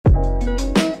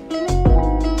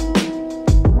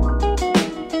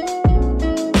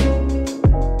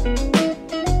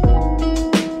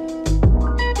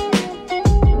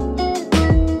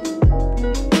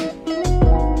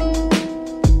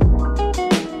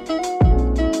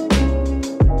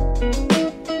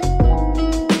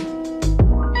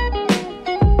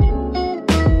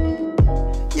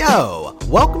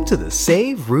to the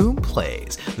Save Room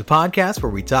Plays, the podcast where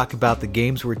we talk about the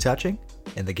games we're touching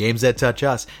and the games that touch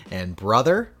us. And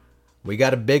brother, we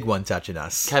got a big one touching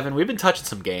us. Kevin, we've been touching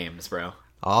some games, bro.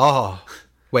 Oh,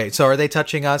 wait, so are they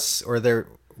touching us or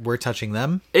we're touching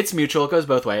them? It's mutual. It goes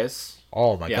both ways.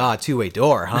 Oh my God, two-way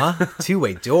door, huh?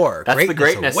 Two-way door. That's the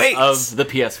greatness of the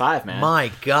PS5, man.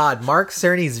 My God, Mark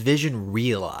Cerny's vision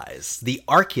realized. The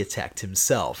architect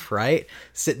himself, right?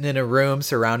 Sitting in a room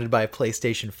surrounded by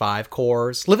PlayStation 5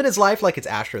 cores, living his life like it's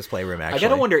Astro's Playroom, actually. I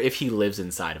gotta wonder if he lives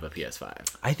inside of a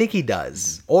PS5. I think he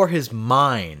does. Or his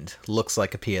mind looks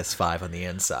like a PS5 on the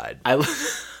inside.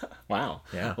 Wow.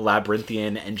 Yeah.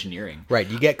 Labyrinthian engineering. Right.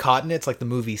 You get caught in it. It's like the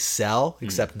movie Cell,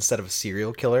 except instead of a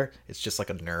serial killer, it's just like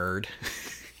a nerd.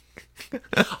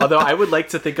 Although I would like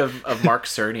to think of Mark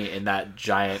Cerny in that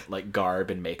giant like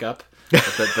garb and makeup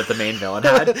that the main villain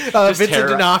had. Vincent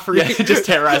D'Onofrio. Yeah, just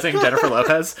terrorizing Jennifer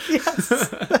Lopez.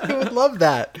 Yes. I would love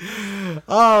that.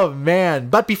 Oh, man.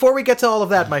 But before we get to all of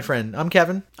that, my friend, I'm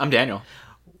Kevin. I'm Daniel.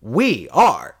 We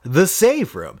are the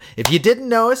Save Room. If you didn't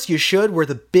know us, you should. We're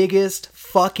the biggest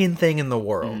fucking thing in the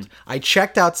world. I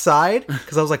checked outside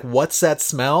because I was like, what's that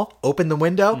smell? Open the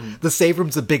window. The Save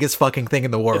Room's the biggest fucking thing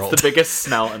in the world. It's the biggest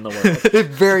smell in the world. It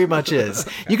very much is.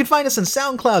 You can find us on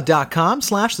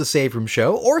soundcloud.com/The Save Room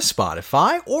Show or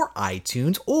Spotify or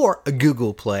iTunes or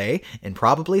Google Play and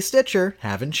probably Stitcher.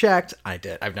 Haven't checked. I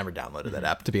did. I've never downloaded that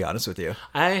app, to be honest with you.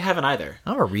 I haven't either.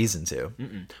 I don't have a reason to.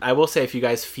 I will say, if you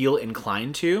guys feel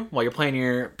inclined to, while you're playing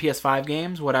your PS5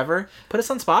 games, whatever, put us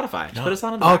on Spotify. Just put us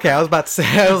on. Okay, I was about to say,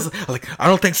 I was like, I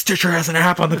don't think Stitcher has an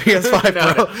app on the PS5,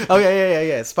 bro. No. Oh,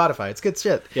 yeah. Spotify. It's good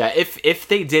shit. Yeah, if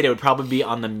they did, it would probably be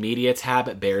on the media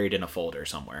tab buried in a folder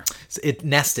somewhere. It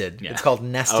nested. Yeah. It's called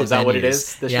nested. Oh, is that menus. what it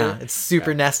is? Yeah, it's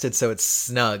super nested, so it's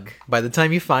snug. By the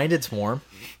time you find it, it's warm.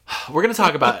 We're going to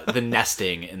talk about the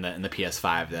nesting in the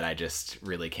PS5 that I just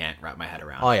really can't wrap my head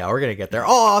around. Oh, yeah, we're going to get there. Oh,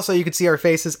 also, you can see our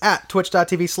faces at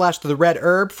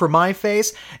twitch.tv/theredherb for my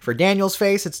face. For Daniel's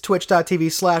face, it's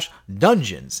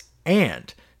twitch.tv/dungeons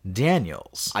and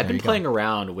Daniels. I've been playing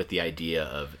around with the idea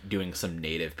of doing some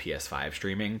native PS5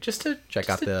 streaming just to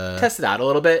test it out a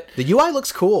little bit. The UI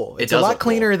looks cool. It's a lot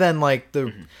cleaner than like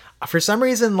the... For some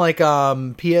reason, like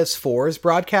PS4's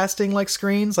broadcasting like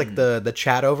screens, like the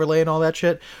chat overlay and all that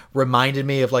shit, reminded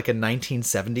me of like a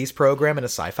 1970s program in a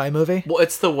sci-fi movie. Well,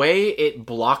 it's the way it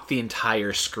blocked the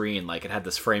entire screen. Like it had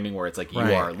this framing where it's like you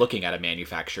are looking at a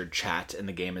manufactured chat and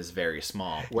the game is very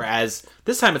small. Whereas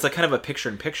this time it's like kind of a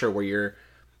picture-in-picture where you're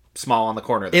small on the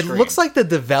corner of the screen. It looks like the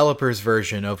developer's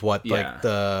version of what like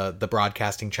the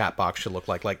broadcasting chat box should look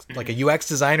like. Like a UX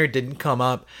designer didn't come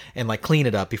up and like clean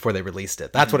it up before they released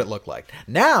it. That's what it looked like.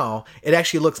 Now it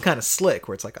actually looks kind of slick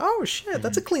where it's like, oh shit,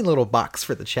 that's a clean little box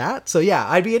for the chat. So yeah,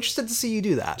 I'd be interested to see you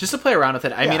do that. Just to play around with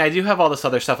it. I mean, I do have all this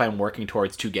other stuff I'm working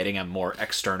towards to getting a more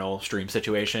external stream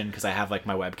situation because I have like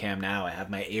my webcam now. I have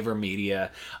my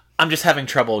AverMedia. I'm just having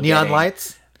trouble Neon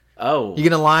lights? Oh. You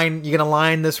gonna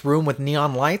line this room with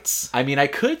neon lights? I mean, I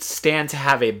could stand to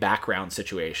have a background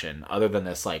situation other than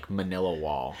this like manila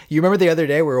wall. You remember the other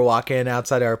day we were walking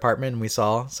outside our apartment and we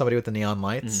saw somebody with the neon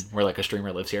lights? Where like a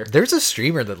streamer lives here. There's a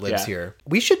streamer that lives here.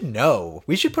 We should know.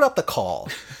 We should put up the call.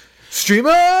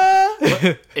 Streamer!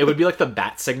 It would be like the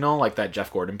bat signal like that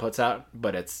Jeff Gordon puts out,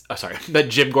 but it's that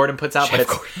Jim Gordon puts out,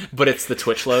 but it's the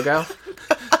Twitch logo.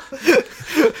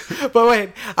 But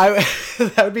wait,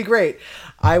 that would be great.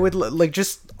 I would like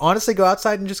just honestly go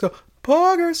outside and just go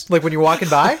poggers, like when you're walking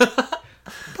by,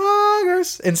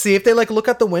 poggers, and see if they like look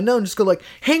out the window and just go like,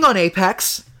 hang on,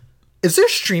 Apex, is there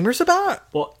streamers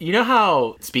about? Well, you know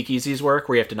how speakeasies work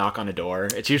where you have to knock on a door?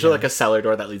 It's usually like a cellar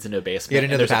door that leads into a basement.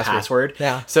 And there's a password.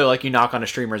 Yeah. So like you knock on a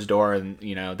streamer's door and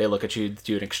you know they look at you,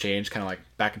 do an exchange, kind of like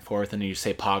back and forth, and you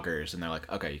say poggers, and they're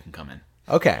like, okay, you can come in.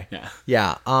 Okay.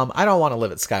 Yeah. I don't want to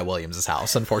live at Sky Williams'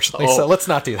 house, unfortunately, so let's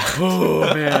not do that.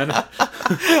 Oh, man.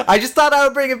 I just thought I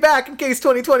would bring it back in case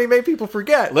 2020 made people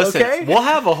forget. Listen, okay? We'll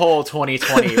have a whole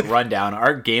 2020 rundown.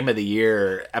 Our Game of the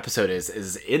Year episode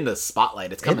is in the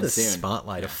spotlight. It's coming soon.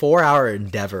 Spotlight, a 4-hour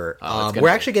endeavor. We're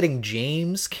actually getting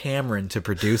James Cameron to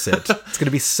produce it. It's going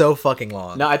to be so fucking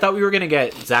long. No, I thought we were going to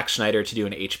get Zack Snyder to do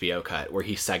an HBO cut where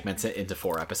he segments it into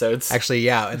 4 episodes. Actually,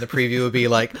 yeah, and the preview would be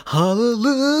like,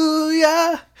 hallelujah.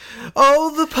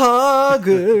 Oh, the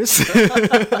poggers.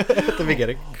 At the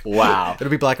beginning. Wow.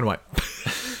 It'll be black and white.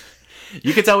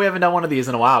 You can tell we haven't done one of these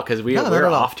in a while because we're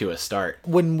off to a start.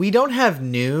 When we don't have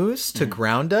news to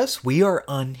ground us, we are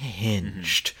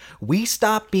unhinged. We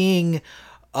stop being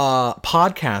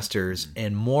podcasters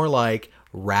and more like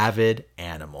rabid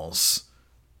animals.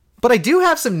 But I do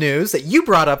have some news that you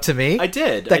brought up to me. I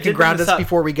did. That can ground us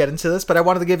before we get into this. But I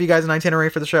wanted to give you guys an itinerary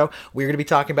for the show. We're going to be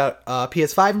talking about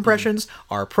PS5 impressions,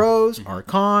 our pros, our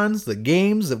cons, the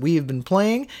games that we have been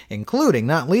playing, including,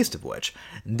 not least of which,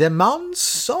 Demon's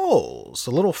Souls,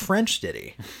 a little French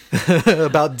ditty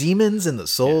about demons and the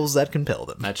souls that compel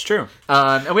them. That's true.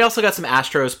 And we also got some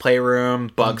Astro's Playroom,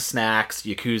 Bug Snacks,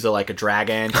 Yakuza Like a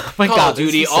Dragon, Call of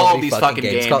Duty, all these fucking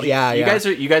games.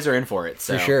 You guys are in for it.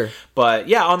 So. For sure. But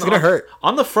yeah, it's gonna hurt.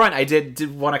 On the front, I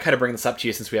did want to kind of bring this up to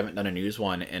you since we haven't done a news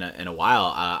one in a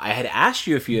while. I had asked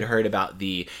you if you had heard about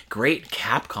the great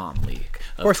Capcom leak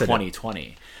of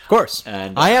 2020. Of course.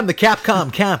 And I am the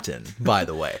Capcom captain, by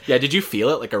the way. Yeah, did you feel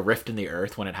it like a rift in the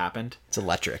earth when it happened? It's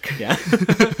electric. Yeah.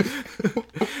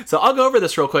 So I'll go over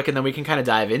this real quick and then we can kind of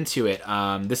dive into it.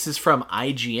 This is from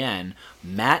IGN,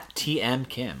 Matt TM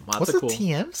Kim. Wow, what's the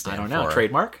TM stand I don't know. For?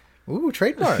 Trademark? Ooh,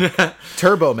 trademark.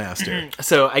 Turbo Master.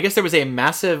 So I guess there was a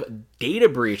massive data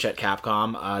breach at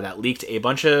Capcom that leaked a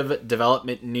bunch of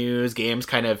development news, games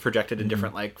kind of projected in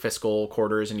different like fiscal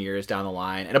quarters and years down the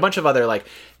line, and a bunch of other like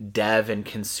dev and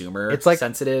consumer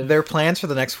sensitive. Their plans for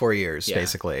the next 4 years,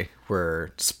 basically,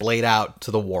 were splayed out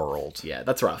to the world. Yeah,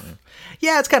 that's rough.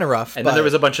 Yeah, it's kind of rough. And then there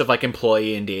was a bunch of like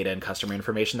employee and data and customer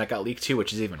information that got leaked too,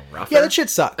 which is even rougher. Yeah, that shit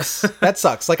sucks. That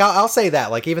sucks. Like I'll say that.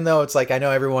 Like even though it's like I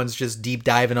know everyone's just deep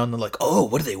diving on the like, oh,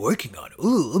 what are they working on?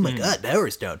 Ooh, oh my god, Power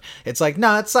Stone. It's like,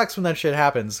 nah, it sucks when that shit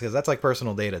happens because that's like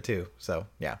personal data too. So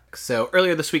yeah. So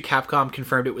earlier this week, Capcom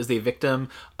confirmed it was the victim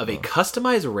of a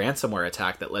customized ransomware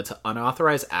attack that led to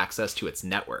unauthorized access to its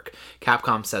network.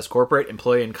 Capcom says corporate,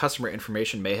 employee, and customer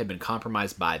information may have been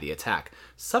compromised by the attack.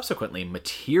 Subsequently,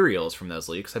 materials from those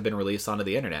leaks have been released onto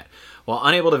the internet. While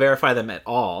unable to verify them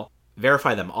all,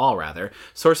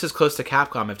 sources close to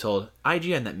Capcom have told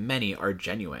IGN that many are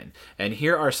genuine. And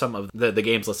here are some of the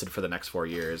games listed for the next 4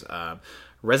 years.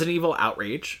 Resident Evil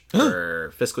Outrage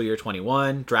for fiscal year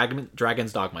 21,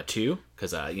 Dragon's Dogma 2, because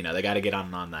they got to get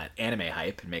on that anime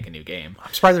hype and make a new game.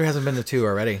 I'm surprised there hasn't been the 2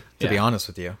 already, to be honest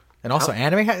with you. And also,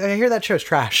 anime, I hear that show's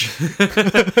trash.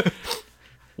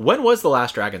 When was the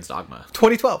last Dragon's Dogma?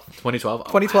 2012. 2012? Oh,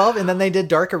 2012, and then they did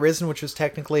Dark Arisen, which was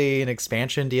technically an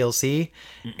expansion DLC,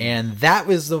 and that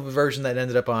was the version that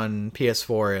ended up on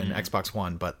PS4 and Xbox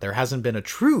One, but there hasn't been a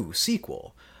true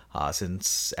sequel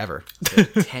since ever.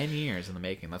 10 years in the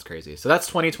making. That's crazy. So that's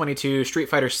 2022. Street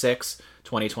Fighter 6,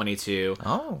 2022.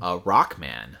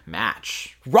 Rockman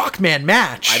Match. Rockman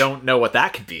Match? I don't know what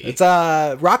that could be. It's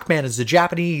Rockman is the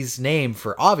Japanese name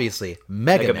for, obviously,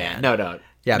 Mega Man. No.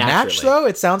 Yeah, naturally. Match, though,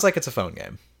 it sounds like it's a phone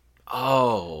game.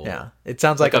 Oh. Yeah. It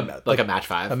sounds like a Match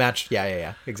 5. A match,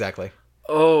 yeah. Exactly.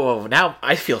 Oh, now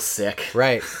I feel sick.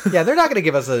 Right. Yeah, they're not going to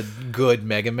give us a good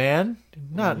Mega Man.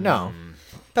 No.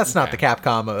 That's not the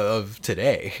Capcom of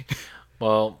today.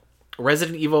 Well,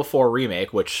 Resident Evil 4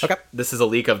 Remake, which this is a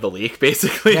leak of the leak,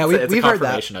 basically. Yeah, it's we've a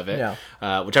confirmation heard that.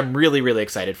 of it, which I'm really, really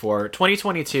excited for.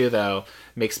 2022, though,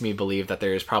 makes me believe that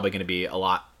there's probably going to be a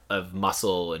lot of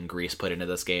muscle and grease put into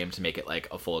this game to make it like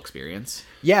a full experience.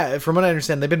 Yeah, from what I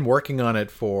understand, they've been working on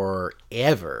it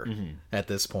forever at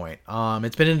this point.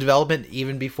 It's been in development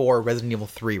even before Resident Evil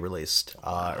 3 released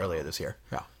earlier this year.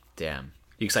 Yeah. Damn.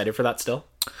 You excited for that still?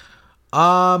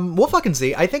 We'll fucking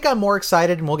see. I think I'm more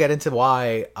excited, and we'll get into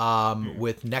why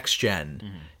with next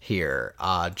gen here.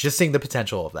 Just seeing the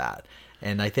potential of that.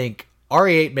 And I think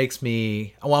RE8 makes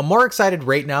me... Well, I'm more excited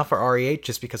right now for RE8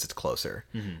 just because it's closer.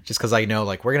 Just because I know,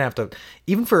 like, we're going to have to...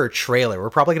 Even for a trailer, we're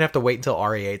probably going to have to wait until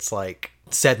RE8's, like,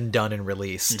 said and done and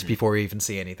released before we even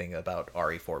see anything about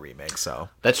RE4 Remake, so...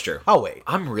 That's true. I'll wait.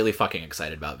 I'm really fucking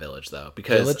excited about Village, though,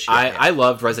 because I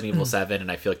loved Resident Evil 7, and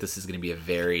I feel like this is going to be a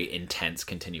very intense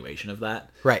continuation of that.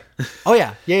 Right. Oh,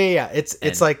 yeah. Yeah.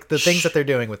 It's like the things that they're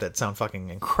doing with it sound fucking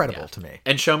incredible to me.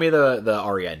 And show me the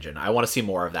RE engine. I want to see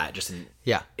more of that just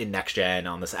in next gen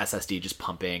on this SSD just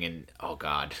pumping, and oh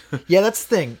god. Yeah, that's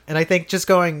the thing. And I think just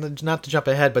going, not to jump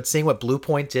ahead, but seeing what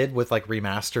Bluepoint did with like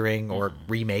remastering or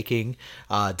remaking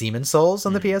Demon Souls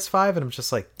on the PS5, and I'm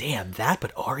just like, damn, that,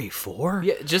 but RE4?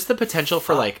 Yeah, just the potential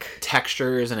for like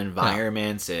textures and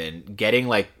environments and getting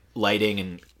like lighting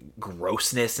and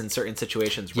grossness in certain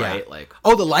situations, right? Like,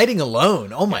 oh, the lighting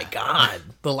alone. Oh my god.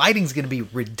 The lighting's going to be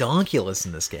ridiculous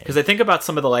in this game. Because I think about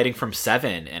some of the lighting from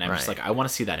 7, and I'm just like, I want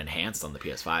to see that enhanced on the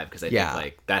PS5, because I think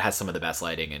like that has some of the best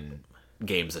lighting in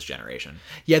games this generation.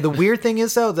 Yeah, the weird thing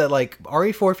is, though, that like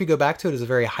RE4, if you go back to it, is a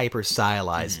very hyper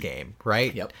stylized game,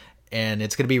 right? Yep. And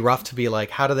it's going to be rough to be like,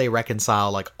 how do they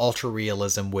reconcile like ultra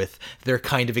realism with their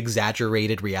kind of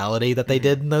exaggerated reality that they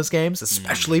did in those games,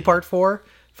 especially part 4?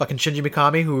 fucking Shinji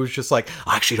Mikami, who was just like,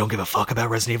 I actually don't give a fuck about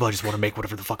Resident Evil. I just want to make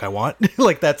whatever the fuck I want.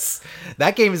 Like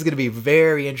that game is going to be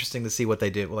very interesting to see what they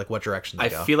do, like what direction they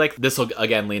go. I feel like this will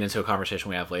again lean into a conversation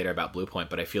we have later about Blue Point,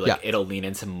 but I feel like it'll lean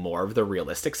into more of the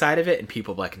realistic side of it, and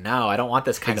people be like, no, I don't want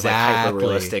this kind of like hyper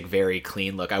realistic, very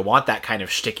clean look. I want that kind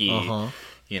of sticky,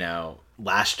 you know,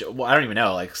 I don't even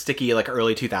know, like sticky, like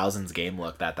early 2000s game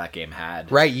look that game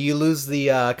had. Right, you lose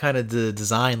the kind of the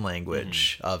design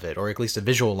language of it, or at least the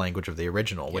visual language of the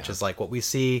original, which is like what we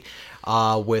see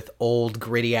with old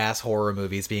gritty ass horror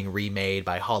movies being remade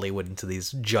by Hollywood into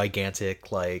these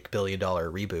gigantic like $1 billion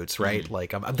reboots, right?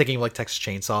 Like I'm thinking of like Texas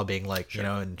Chainsaw being like, you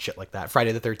know, and shit like that.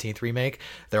 Friday the 13th remake,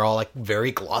 they're all like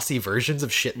very glossy versions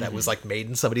of shit that was like made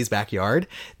in somebody's backyard.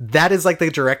 That is like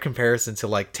the direct comparison to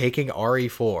like taking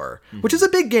RE4, which is a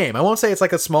big game. I won't say it's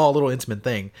like a small little intimate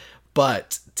thing,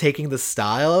 but taking the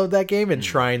style of that game and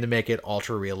trying to make it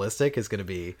ultra realistic is going to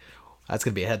be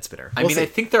a head spinner. I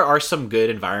think there are some good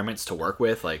environments to work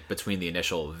with, like between the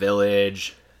initial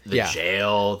village, the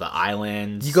jail, the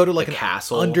islands. You go to like a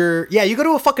castle. You go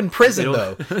to a fucking prison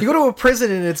though. You go to a prison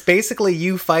and it's basically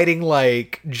you fighting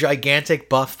like gigantic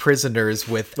buff prisoners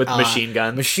with machine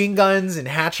guns and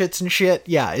hatchets and shit.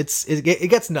 Yeah, it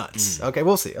gets nuts. Okay,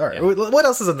 we'll see. All right, what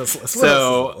else is on this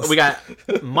list? We got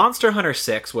Monster Hunter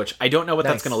 6, which I don't know what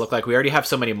that's going to look like. We already have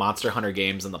so many Monster Hunter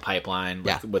games in the pipeline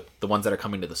with the ones that are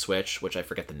coming to the Switch, which I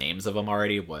forget the names of them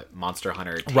already. What Monster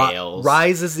Hunter Tales?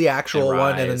 Rise is the actual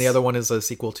one, and then the other one is a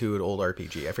sequel to an old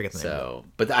RPG. I forget the name.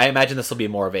 But I imagine this will be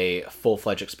more of a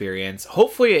full-fledged experience.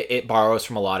 Hopefully it borrows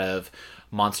from a lot of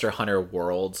Monster Hunter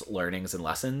World's learnings and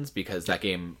lessons, because that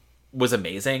game was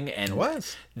amazing, and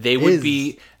they would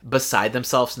be beside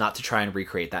themselves not to try and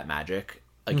recreate that magic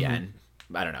again.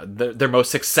 I don't know, their most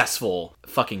successful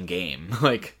fucking game.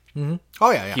 Like,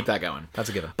 keep that going. That's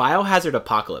a given. Biohazard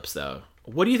Apocalypse, though.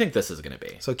 What do you think this is going to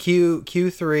be? So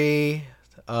Q3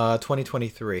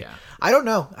 2023. I don't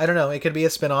know. It could be a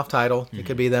spin-off title. It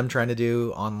could be them trying to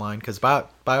do online, because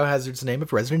Biohazard's the name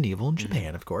of Resident Evil in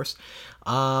Japan, of course.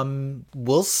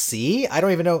 We'll see. I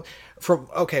don't even know.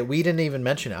 We didn't even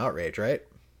mention Outrage, right?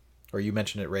 Or you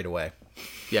mentioned it right away.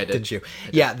 Yeah, I did. Didn't you?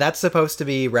 Yeah, that's supposed to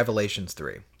be Revelations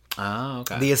 3. Oh,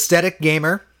 okay. The aesthetic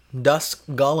gamer, Dusk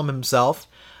Gollum himself,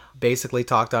 basically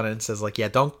talked on it and says like,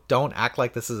 don't act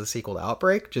like this is a sequel to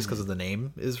Outbreak just because of the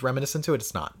name is reminiscent to it.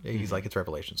 It's not. He's like, it's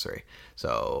Revelations 3.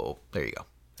 So there you go.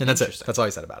 And that's it. That's all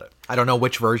he said about it. I don't know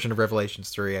which version of Revelations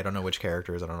 3. I don't know which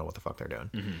characters. I don't know what the fuck they're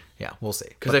doing. Yeah, we'll see.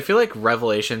 Because I feel like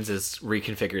Revelations is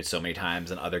reconfigured so many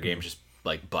times, and other games just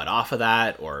like butt off of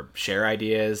that or share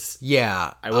ideas.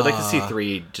 Yeah. I would like to see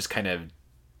 3 just kind of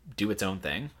do its own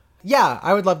thing. Yeah,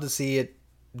 I would love to see it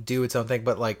do its own thing,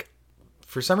 but like,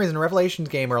 for some reason, Revelations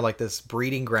game are like this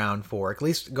breeding ground for, at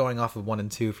least going off of 1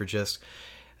 and 2, for just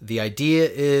the idea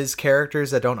is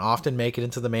characters that don't often make it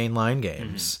into the mainline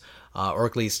games, or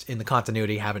at least in the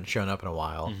continuity haven't shown up in a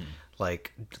while.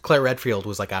 Like Claire Redfield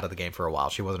was like out of the game for a while.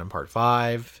 She wasn't in part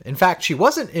 5. In fact, she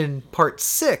wasn't in part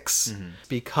 6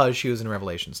 because she was in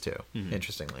Revelations 2.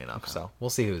 Interestingly enough, so we'll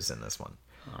see who's in this one.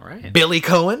 All right, Billy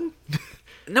Cohen.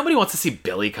 Nobody wants to see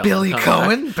Billy Cohen. Billy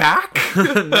Cohen back?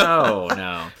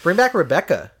 No. Bring back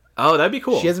Rebecca. Oh, that'd be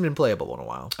cool. She hasn't been playable in a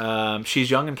while. She's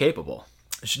young and capable.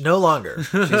 No longer.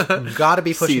 She's got to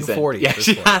be pushing 40. Yeah,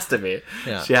 she has to be.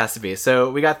 Yeah. She has to be.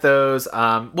 So we got those.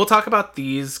 We'll talk about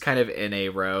these kind of in a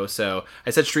row. So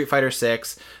I said Street Fighter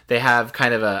 6. They have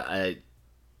kind of a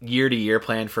year-to-year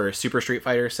plan for Super Street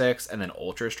Fighter 6 and then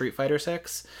Ultra Street Fighter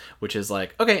 6, which is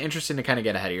like, okay, interesting to kind of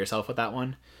get ahead of yourself with that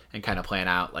one and kind of plan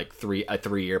out like a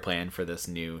 3-year plan for this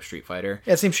new Street Fighter.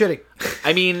 Yeah, it seems shitty.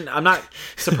 I mean, I'm not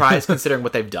surprised considering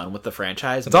what they've done with the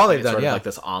franchise. That's all they've done, sort of like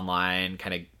this online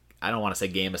kind of, I don't want to say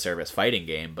game of service fighting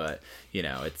game, but you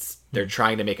know, they're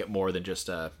trying to make it more than just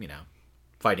a, you know,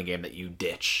 fighting game that you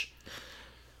ditch.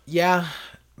 Yeah.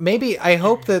 Maybe I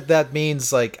hope that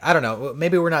means like, I don't know,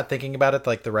 maybe we're not thinking about it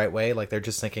like the right way. Like they're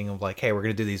just thinking of like, hey, we're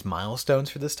going to do these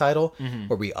milestones for this title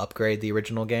where we upgrade the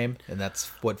original game. And that's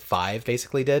what 5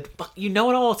 basically did. But you know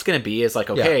what all it's going to be is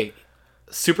like, okay,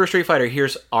 Super Street Fighter,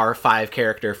 here's our 5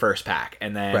 character first pack.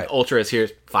 And then Ultra is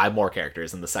here's 5 more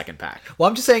characters in the second pack. Well,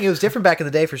 I'm just saying it was different back in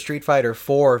the day for Street Fighter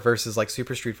 4 versus like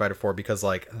Super Street Fighter 4 because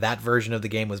like that version of the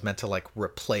game was meant to like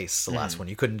replace the last one.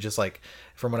 You couldn't just like,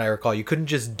 from what I recall, you couldn't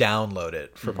just download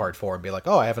it for part 4 and be like,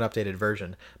 oh, I have an updated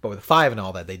version. But with 5 and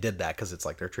all that, they did that because it's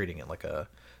like they're treating it like a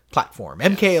platform.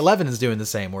 MK11 is doing the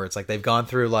same, where it's like they've gone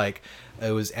through like,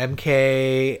 it was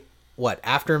MK,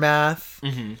 Aftermath,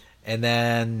 and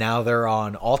then now they're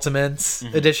on Ultimate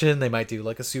Edition. They might do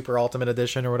like a Super Ultimate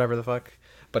Edition or whatever the fuck.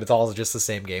 But it's all just the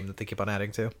same game that they keep on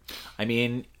adding to. I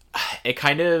mean, it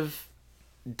kind of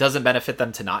doesn't benefit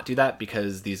them to not do that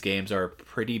because these games are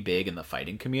pretty big in the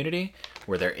fighting community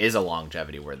where there is a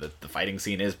longevity where the fighting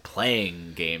scene is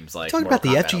playing games like talking about the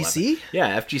FGC? 11.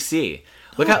 Yeah, FGC.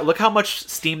 Look how much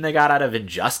steam they got out of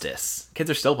Injustice.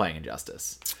 Kids are still playing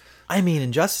Injustice. I mean,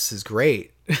 Injustice is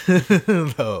great.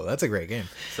 Oh, that's a great game.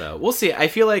 So we'll see. I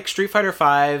feel like Street Fighter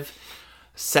V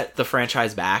set the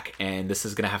franchise back, and this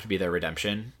is going to have to be their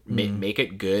redemption. Make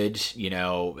it good,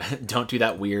 don't do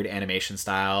that weird animation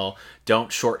style. Don't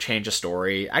shortchange a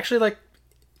story. Actually, like,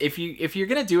 if you're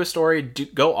going to do a story,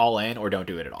 go all in or don't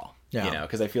do it at all. Yeah.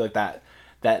 Because I feel like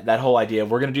that whole idea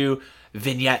of we're going to do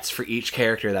vignettes for each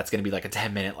character that's going to be like a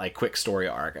 10-minute like quick story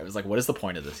arc. I was like, what is the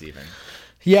point of this even?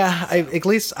 Yeah, at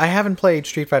least I haven't played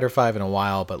Street Fighter V in a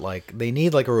while, but like they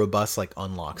need like a robust like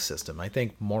unlock system. I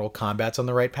think Mortal Kombat's on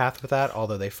the right path with that,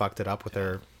 although they fucked it up with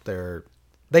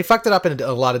they fucked it up in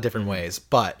a lot of different ways.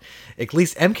 But at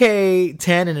least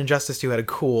MK10 and Injustice 2 had a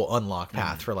cool unlock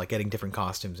path for like getting different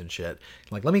costumes and shit.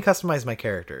 Like, let me customize my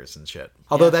characters and shit.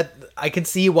 Although that I can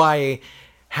see why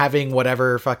having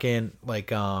whatever fucking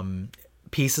like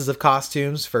pieces of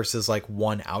costumes versus like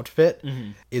one outfit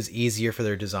is easier for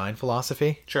their design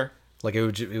philosophy. Sure. Like it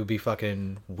would be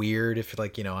fucking weird if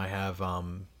like, I have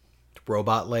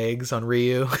robot legs on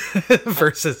Ryu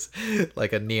versus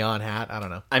like a neon hat. I don't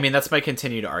know. I mean, that's my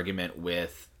continued argument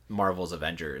with Marvel's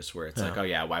Avengers, where it's like, oh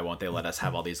yeah, why won't they let us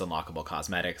have all these unlockable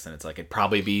cosmetics? And it's like, it'd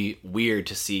probably be weird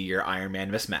to see your Iron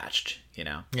Man mismatched,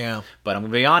 Yeah. But I'm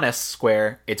gonna be honest,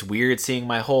 Square, it's weird seeing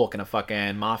my Hulk in a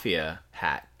fucking Mafia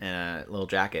hat and a little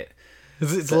jacket.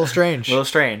 It's a little strange. A little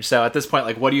strange. So at this point,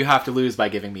 like, what do you have to lose by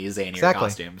giving me zanier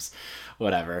costumes?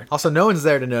 Whatever. Also, no one's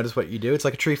there to notice what you do. It's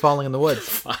like a tree falling in the woods.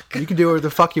 Fuck. You can do whatever the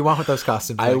fuck you want with those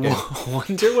costumes. I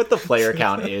wonder what the player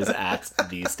count is at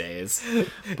these days.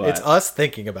 But it's us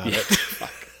thinking about it.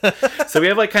 Fuck. So we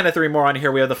have like kind of three more on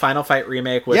here. We have the Final Fight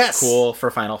remake, which is cool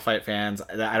for Final Fight fans.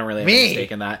 I don't really have any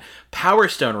stake in that. Power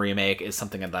Stone remake is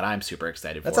something that I'm super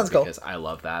excited for. That sounds because I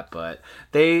love that. But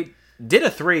they did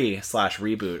a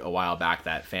 3/reboot a while back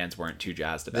that fans weren't too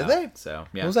jazzed about. Did they? So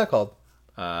yeah. What was that called?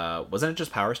 Wasn't it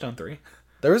just Power Stone 3?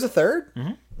 There was a third? Mm-hmm.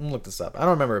 I'm gonna look this up. I don't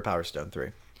remember a Power Stone 3.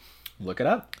 Look it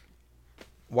up.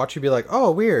 Watch you be like,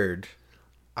 oh, weird.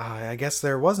 I guess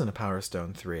there wasn't a Power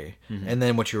Stone 3. Mm-hmm. And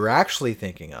then what you were actually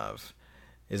thinking of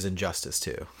is Injustice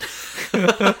 2.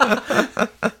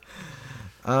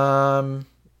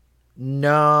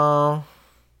 No,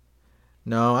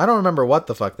 I don't remember what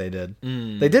the fuck they did.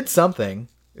 They did something.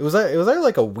 It was either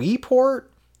like a Wii port.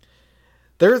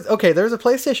 There's a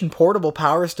PlayStation Portable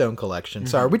Power Stone collection.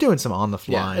 Sorry, we're doing some on the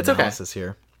fly analysis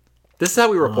here. This is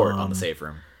how we report on the Save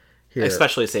Room,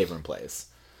 especially Save Room Plays.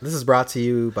 This is brought to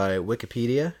you by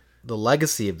Wikipedia. The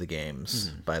legacy of the games,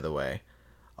 by the way.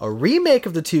 A remake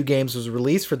of the two games was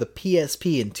released for the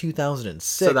PSP in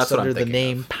 2006 under the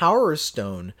name Power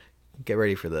Stone. Get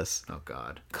ready for this. Oh,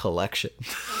 God. Collection.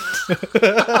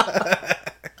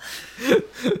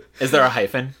 Is there a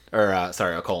hyphen? Or,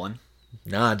 a colon?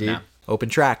 Nah, dude. No. Open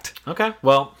tracked. Okay,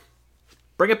 well,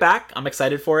 bring it back. I'm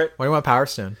excited for it. Why do you want Power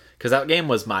Stone? Because that game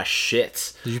was my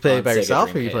shit. Did you play it by yourself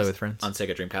or did you play with friends? On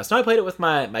Sega Dreamcast. No, I played it with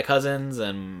my cousins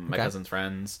and my cousins'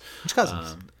 friends. Which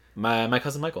cousins? My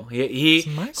cousin Michael.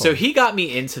 So he got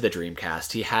me into the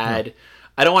Dreamcast. He had...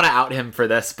 I don't want to out him for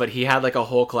this, but he had like a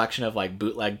whole collection of like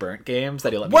bootleg burnt games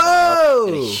that he let me borrow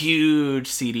in a huge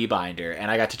CD binder, and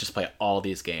I got to just play all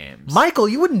these games. Michael,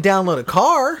 you wouldn't download a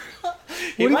car. What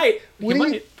are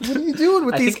you doing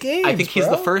with these games? I think he's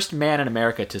the first man in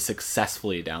America to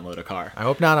successfully download a car. I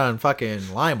hope not on fucking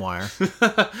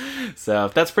LimeWire. So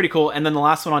that's pretty cool. And then the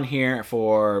last one on here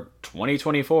for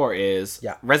 2024 is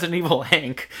Resident Evil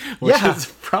Hank, which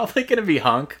is probably going to be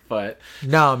Hunk, but...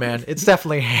 No, man. It's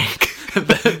definitely Hank.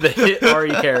 the hit RE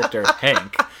character,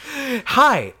 Hank.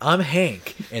 Hi, I'm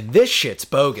Hank, and this shit's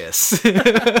bogus.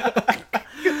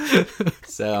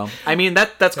 So, I mean,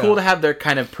 that's cool to have their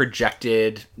kind of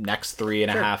projected next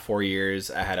 3.5-4 years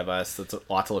ahead of us. That's a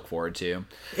lot to look forward to.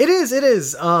 It is.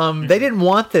 They didn't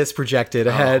want this projected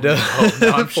ahead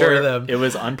I'm sure them. It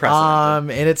was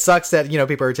unprecedented. And it sucks that,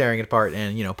 people are tearing it apart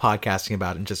and, podcasting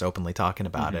about it and just openly talking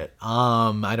about it.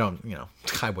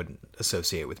 I wouldn't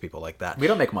associate with people like that. We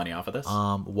don't make money off of this.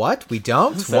 What? We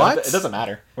don't? So what? It doesn't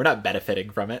matter. We're not benefiting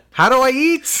from it. How do I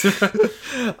eat?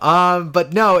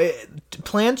 But no,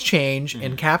 plans change,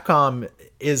 and Capcom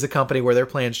is a company where their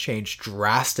plans change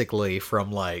drastically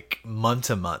from like month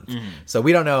to month. So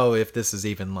we don't know if this is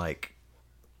even like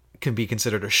can be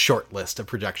considered a short list of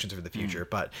projections for the future.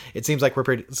 But it seems like we're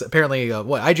pretty. Apparently,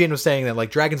 what IGN was saying that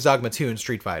like Dragon's Dogma 2 and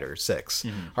Street Fighter 6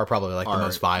 are probably like the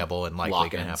most viable and likely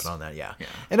going to happen on that. Yeah.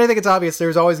 And I think it's obvious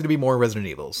there's always going to be more Resident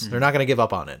Evils. They're not going to give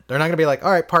up on it. They're not going to be like,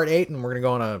 all right, part 8, and we're going to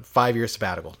go on a 5-year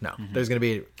sabbatical. No, there's going to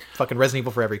be fucking Resident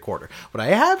Evil for every quarter. What I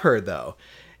have heard though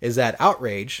is that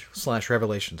Outrage /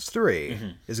 Revelations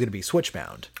 3 is going to be Switch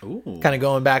bound. Kind of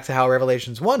going back to how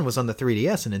Revelations 1 was on the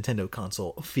 3DS and Nintendo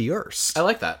console first. I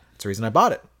like that. That's the reason I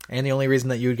bought it. And the only reason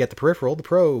that you would get the peripheral, the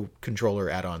Pro controller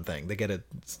add-on thing. They get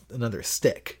another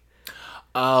stick.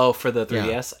 Oh, for the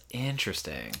 3DS? Yeah.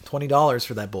 Interesting. $20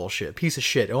 for that bullshit. Piece of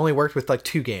shit. It only worked with like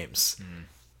 2 games.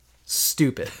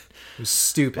 Stupid. It was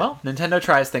stupid. Well, Nintendo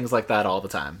tries things like that all the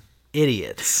time.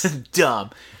 Idiots. Dumb.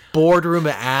 Boardroom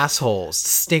of assholes.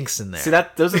 Stinks in there. See,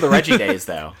 those are the Reggie days,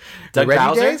 though. Doug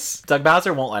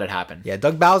Bowser won't let it happen. Yeah,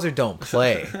 Doug Bowser don't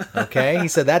play. Okay? He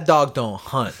said that dog don't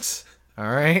hunt. All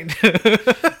right?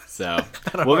 So,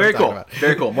 well, very cool.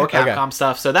 Very cool. More Capcom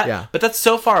stuff. So but that's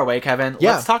so far away, Kevin.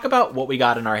 Let's talk about what we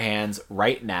got in our hands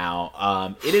right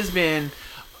now. It has been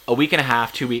a week and a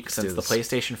half, 2 weeks since the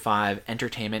PlayStation 5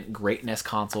 Entertainment Greatness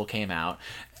console came out.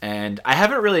 And I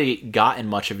haven't really gotten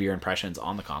much of your impressions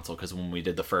on the console because when we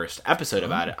did the first episode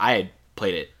about it, I had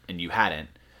played it and you hadn't.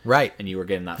 Right. And you were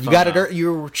getting that phone. You got it.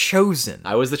 You were chosen.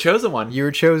 I was the chosen one. You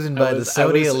were chosen by the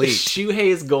Sony Elite.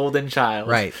 Shuhei's golden child.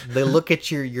 Right. They look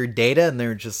at your data and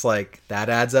they're just like, that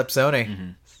adds up,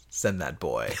 Sony. Send that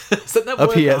boy. Send that boy a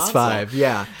PS5.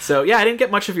 Yeah. So, I didn't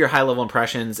get much of your high-level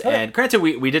impressions. And granted,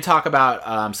 we did talk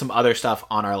about some other stuff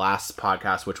on our last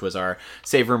podcast, which was our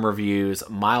Save Room Reviews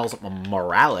Miles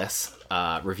Morales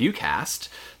review cast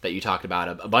that you talked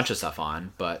about a bunch of stuff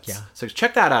on. But so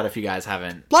check that out if you guys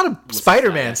haven't. A lot of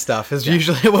Spider-Man stuff is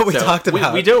usually what we talked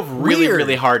about. We dove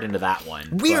really hard into that one.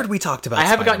 Weird we talked about I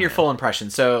haven't gotten your full impression,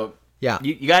 so yeah,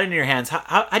 you got it in your hands.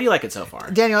 How do you like it so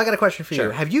far? Daniel, I got a question for you.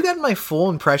 Have you gotten my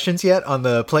full impressions yet on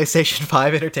the PlayStation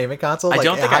 5 entertainment console? I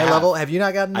don't think I have. Level? Have you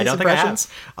not gotten these impressions?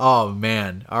 Oh,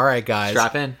 man. All right, guys.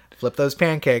 Strap in. Flip those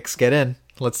pancakes. Get in.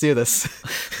 Let's do this.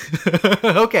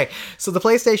 Okay, so the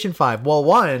PlayStation 5. Well,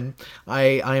 one,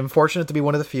 I am fortunate to be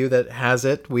one of the few that has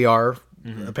it. We are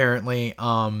apparently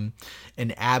an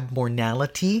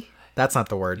abnormality. That's not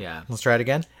the word. Yeah. Let's try it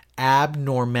again.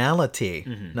 Abnormality.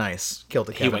 Nice. Killed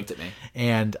it, Kevin. He winked at me.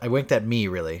 And I winked at me,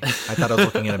 really. I thought I was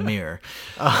looking at a mirror.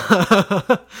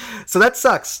 So that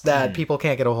sucks that people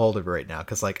can't get a hold of it right now.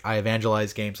 Because like I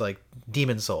evangelize games like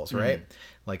Demon Souls, right?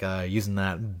 Like using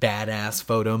that badass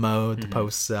photo mode to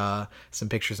post some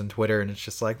pictures on Twitter. And it's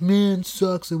just like, man,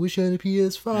 sucks. I wish I had a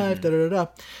PS5.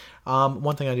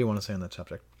 One thing I do want to say on that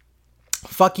subject.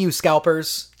 Fuck you,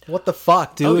 scalpers. What the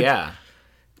fuck, dude? Oh, yeah.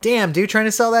 Damn, dude, trying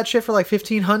to sell that shit for like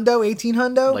 15 hundo, 18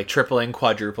 hundo? Like tripling,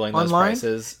 quadrupling those online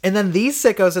prices. And then these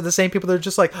sickos are the same people that are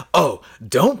just like, oh,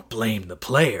 don't blame the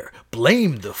player.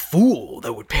 Blame the fool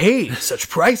that would pay such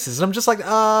prices. And I'm just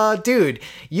like, dude,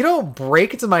 you don't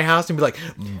break into my house and be like,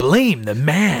 blame the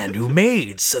man who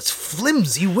made such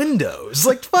flimsy windows.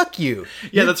 Like, fuck you.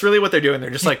 Yeah, that's really what they're doing. They're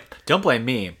just like, don't blame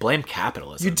me. Blame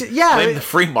capitalism. Yeah. Blame the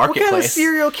free marketplace. What kind of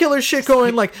serial killer shit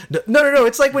going like, no.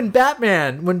 It's like when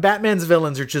Batman's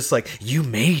villains are just like, you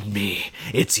made me.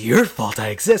 It's your fault I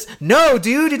exist. No,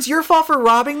 dude, it's your fault for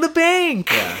robbing the bank.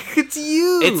 Yeah. It's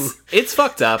you. It's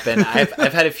fucked up, and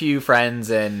I've had a few friends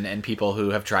and people who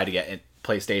have tried to get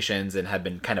PlayStations and have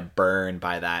been kind of burned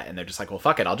by that, and they're just like, well,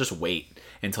 fuck it, I'll just wait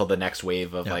until the next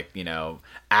wave of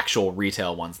actual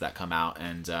retail ones that come out.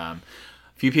 And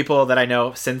few people that I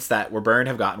know since that were burned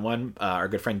have gotten one. Our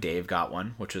good friend Dave got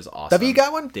one, which is awesome. David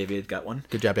got one? David got one.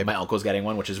 Good job, Dave. My uncle's getting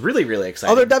one, which is really, really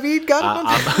exciting. Oh, David got one?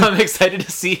 I'm excited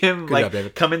to see him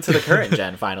come into the current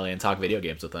gen finally and talk video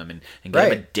games with him and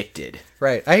get him addicted.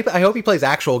 Right. I hope he plays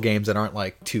actual games that aren't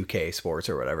like 2K sports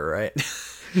or whatever, right?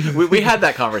 we had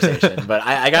that conversation, but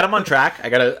I got him on track. I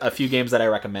got a few games that I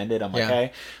recommended. I'm like,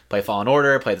 hey, play Fallen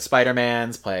Order, play the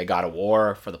Spider-Mans, play God of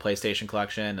War for the PlayStation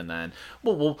collection, and then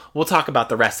we'll talk about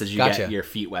the rest as you get your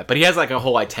feet wet. But he has like a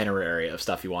whole itinerary of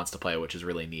stuff he wants to play, which is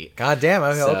really neat. God damn,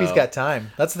 I hope he's got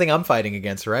time. That's the thing I'm fighting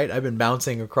against, right? I've been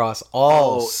bouncing across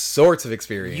all sorts of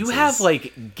experiences. You have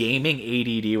like gaming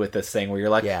ADD with this thing where you're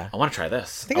like, I want to try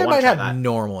this. I think I might have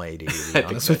normal ADD, to be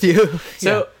honest with you.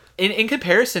 So in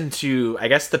comparison to, I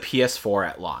guess, the PS4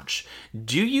 at launch,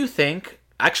 do you think...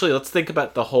 Actually, let's think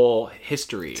about the whole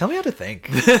history. Tell me how to think.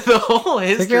 The whole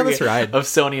history on this ride. of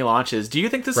Sony launches. Do you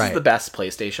think this is the best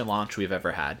PlayStation launch we've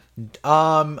ever had?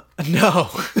 No.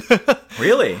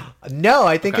 Really? No,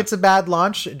 I think it's a bad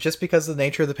launch just because of the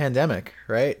nature of the pandemic,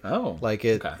 right? Oh. Like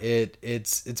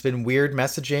it's been weird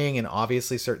messaging, and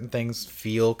obviously certain things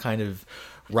feel kind of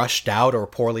rushed out or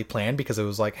poorly planned, because it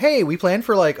was like, hey, we planned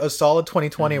for like a solid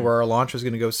 2020 where our launch was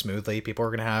going to go smoothly. People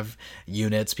were going to have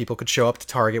units. People could show up to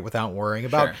Target without worrying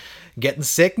about getting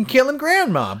sick and killing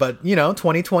grandma. But,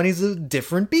 2020 is a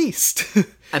different beast.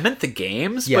 I meant the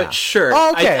games, but sure.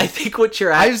 Oh, okay. I think what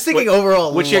you're at... I was thinking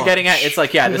overall what you're getting at, it's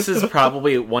like, this is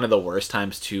probably one of the worst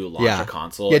times to launch a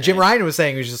console. Yeah, Jim Ryan was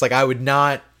saying, he was just like, I would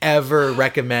not ever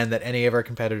recommend that any of our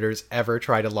competitors ever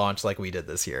try to launch like we did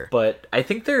this year. But I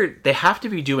think they have to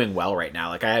be doing well right now.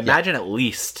 Like, I imagine at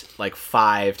least like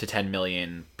 5 to 10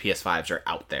 million PS5s are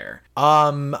out there.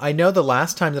 I know the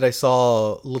last time that I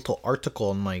saw a little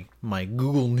article in my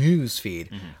Google News feed,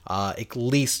 at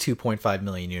least 2.5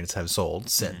 million units have sold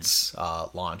since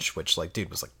launch, which like, dude,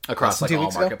 was like across like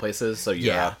all marketplaces. So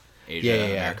Europe, Asia,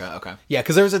 America. Okay. Yeah,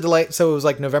 because there was a delay. So it was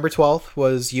like November 12th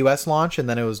was US launch, and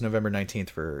then it was November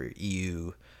 19th for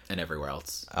EU. And everywhere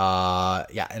else. And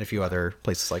a few other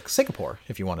places like Singapore,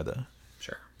 if you wanted to.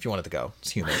 Sure. If you wanted to go.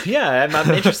 It's human. Yeah,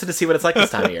 I'm interested to see what it's like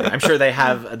this time of year. I'm sure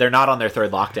they're not on their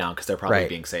third lockdown because they're probably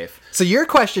being safe. So your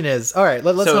question is, all right,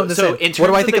 let's hone this in. What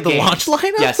do I think of the launch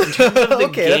lineup? Yes, in terms of the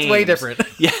okay, games, that's way different.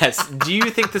 Yes. Do you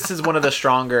think this is one of the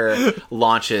stronger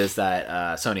launches that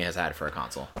Sony has had for a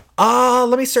console?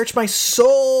 Let me search my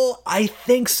soul. I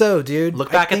think so, dude.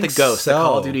 Look back at the Ghosts, the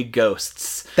Call of Duty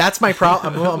Ghosts. That's my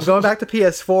problem. I'm going back to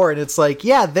PS4, and it's like,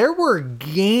 yeah, there were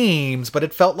games, but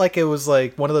it felt like it was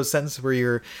like one of those sentences where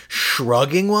you're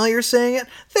shrugging while you're saying it.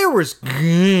 There was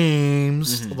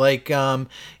games. Like, there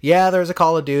was a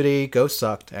Call of Duty. Ghost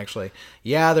sucked, actually.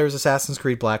 Yeah, there was Assassin's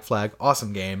Creed Black Flag.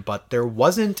 Awesome game, but there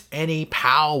wasn't any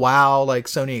pow-wow, like,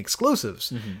 Sony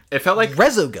exclusives. It felt like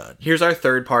Resogun. Here's our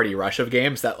third-party rush of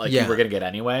games that, like, you were going to get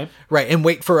anyway. Right, and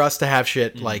wait for us to have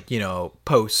shit, like,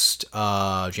 post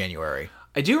January.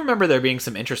 I do remember there being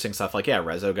some interesting stuff, like,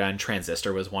 Resogun,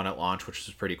 Transistor was one at launch, which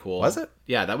was pretty cool. Was it?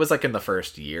 Yeah, that was, like, in the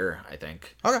first year, I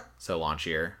think. Okay. So, launch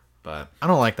year, but... I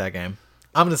don't like that game.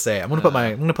 I'm gonna say it. I'm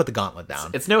gonna put the gauntlet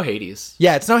down. It's no Hades.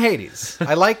 Yeah, it's no Hades.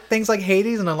 I like things like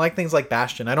Hades, and I like things like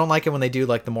Bastion. I don't like it when they do,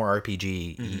 like, the more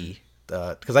RPG-y,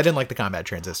 because I didn't like the combat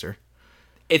Transistor.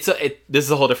 This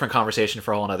is a whole different conversation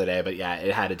for a whole other day, but yeah,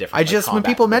 it had a different. When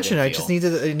people mention it, I just need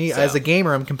as a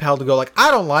gamer, I'm compelled to go like,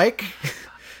 I don't like.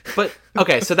 But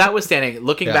okay, so that was standing.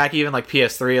 Looking back, even like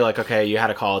PS3, like okay, you had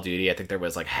a Call of Duty. I think there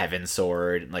was like Heaven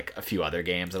Sword, and like a few other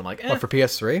games, and I'm like, What, for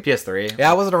PS3? PS3.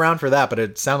 Yeah, I wasn't around for that, but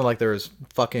it sounded like there was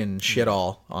fucking shit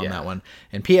all on that one.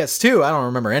 And PS2, I don't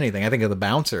remember anything. I think of the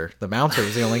Bouncer. The Bouncer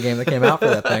was the only game that came out for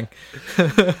that thing.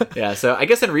 Yeah, so I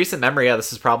guess in recent memory,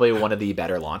 this is probably one of the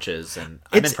better launches, and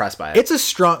I'm impressed by it. It's a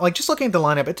strong, like, just looking at the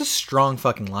lineup, it's a strong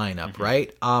fucking lineup,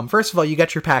 right? First of all, you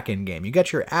got your pack-in game. You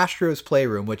got your Astro's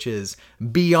Playroom, which is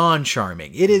beyond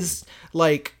charming. It is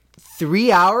like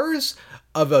 3 hours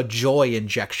of a joy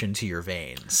injection to your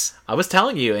veins. I was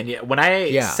telling you, and when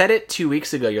I said it 2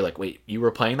 weeks ago, you're like, wait, you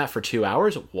were playing that for 2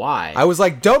 hours? Why? I was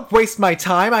like, don't waste my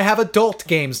time. I have adult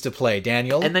games to play,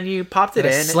 Daniel. And then you popped it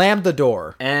in. I slammed the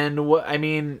door. And I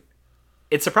mean,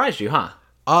 it surprised you, huh?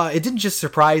 It didn't just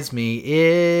surprise me,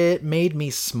 it made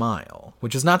me smile,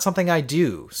 which is not something I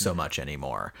do so much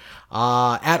anymore.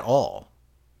 At all.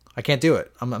 I can't do it.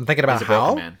 I'm thinking about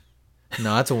how. Man.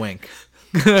 No, that's a wink.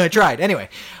 I tried. Anyway.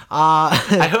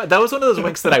 That was one of those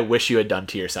winks that I wish you had done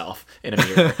to yourself in a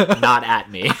mirror, not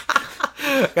at me.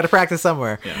 Got to practice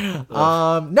somewhere. Yeah.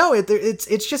 No,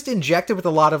 it's just injected with a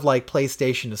lot of like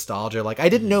PlayStation nostalgia. Like I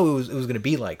didn't know it was going to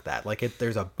be like that. Like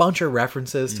there's a bunch of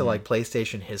references to like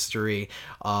PlayStation history.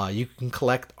 You can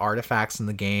collect artifacts in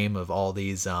the game of all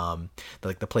these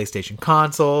like the PlayStation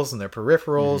consoles and their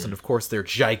peripherals, and of course they're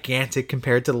gigantic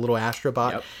compared to the little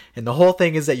Astrobot. Yep. And the whole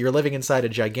thing is that you're living inside a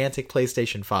gigantic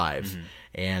PlayStation 5.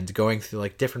 And going through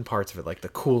like different parts of it, like the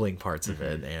cooling parts of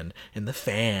it, and the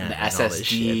fan, the and SSD,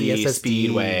 the SSD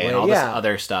Speedway, and all this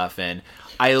other stuff. And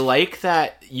I like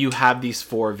that you have these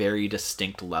 4 very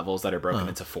distinct levels that are broken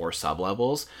into 4 sub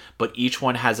levels, but each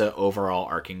one has an overall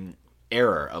arcing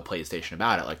era of PlayStation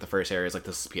about it. Like the first area is like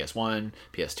this is PS1,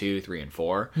 PS2, 3, and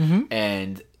 4,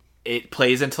 and it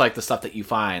plays into like the stuff that you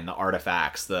find, the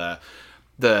artifacts, the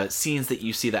scenes that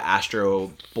you see the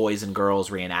Astro boys and girls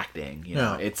reenacting. You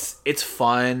know, it's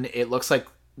fun. It looks like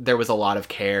there was a lot of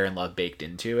care and love baked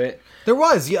into it. There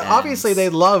was. Yeah, obviously they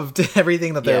loved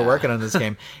everything that they were working on this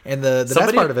game. And the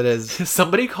best part of it is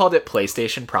somebody called it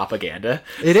PlayStation propaganda.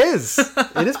 It is.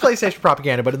 It is PlayStation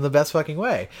propaganda, but in the best fucking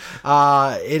way.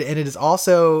 It is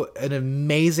also an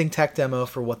amazing tech demo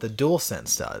for what the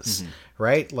DualSense does.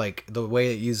 Right, like the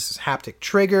way it uses haptic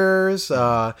triggers,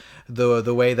 the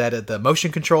way that the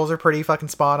motion controls are pretty fucking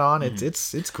spot on.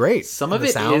 It's great. Some of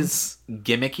it is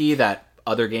gimmicky that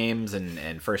other games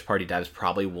and first party devs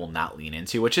probably will not lean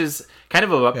into, which is kind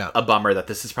of a bummer that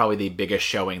this is probably the biggest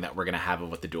showing that we're going to have of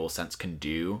what the DualSense can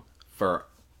do for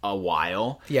a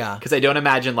while. Yeah. Because I don't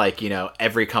imagine, like, you know,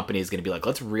 every company is going to be like,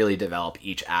 let's really develop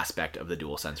each aspect of the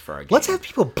DualSense for our game. Let's have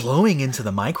people blowing into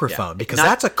the microphone because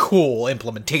that's a cool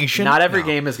implementation. Not every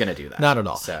game is going to do that. Not at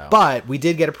all. So. But we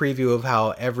did get a preview of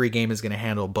how every game is going to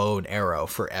handle bow and arrow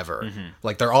forever.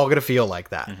 Like, they're all going to feel like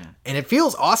that. And it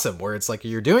feels awesome where it's like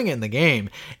you're doing it in the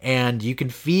game and you can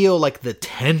feel like the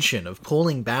tension of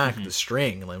pulling back the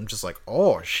string. And I'm just like,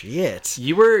 oh, shit.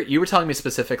 You were telling me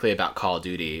specifically about Call of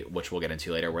Duty, which we'll get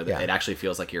into later, where it actually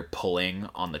feels like you're pulling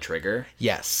on the trigger.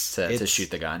 Yes. To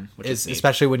shoot the gun, which is neat.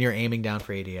 Especially when you're aiming down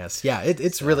for ADS. Yeah,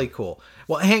 it's really cool.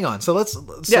 Well, hang on. So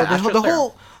the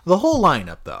whole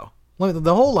lineup though.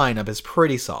 The whole lineup is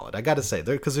pretty solid. I got to say,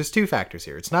 because there's two factors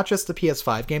here. It's not just the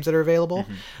PS5 games that are available,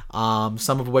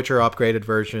 some of which are upgraded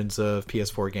versions of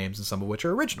PS4 games, and some of which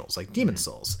are originals, like Demon's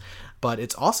Souls. But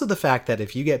it's also the fact that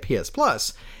if you get PS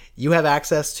Plus, you have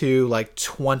access to like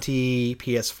 20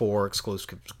 PS4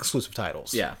 exclusive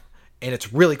titles. Yeah. And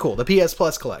it's really cool. The PS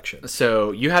Plus collection.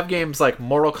 So you have games like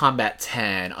Mortal Kombat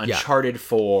 10, Uncharted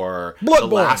 4, Bloodborne. The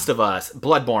Last of Us,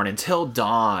 Bloodborne, Until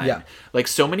Dawn. Yeah. Like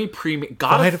so many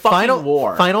God of fucking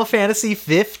War. Final Fantasy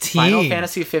 15. Final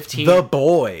Fantasy 15. The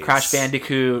Boys. Crash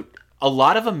Bandicoot. A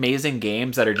lot of amazing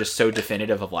games that are just so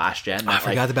definitive of last gen. I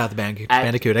forgot about the Bandicoot.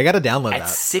 I got to download that. At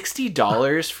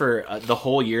 $60 for the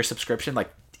whole year subscription,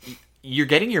 like you're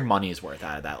getting your money's worth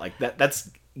out of that. Like that's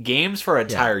games for an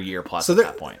entire year plus at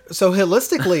that point. So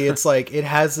holistically, it's like it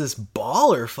has this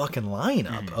baller fucking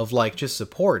lineup of like just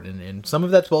support, and some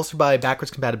of that's bolstered by backwards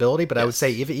compatibility. But I would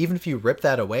say even if you rip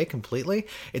that away completely,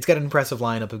 it's got an impressive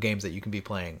lineup of games that you can be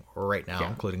playing right now,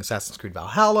 including Assassin's Creed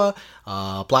Valhalla,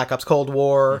 Black Ops Cold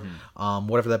War,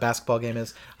 whatever that basketball game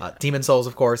is, Demon's Souls,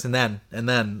 of course, and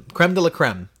then creme de la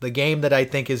creme, the game that I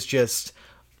think is just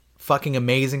fucking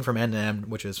amazing from end to end,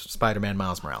 which is Spider-Man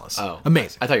Miles Morales. Oh,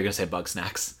 amazing! I thought you were gonna say Bug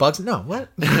Snacks. No, what?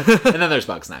 And then there's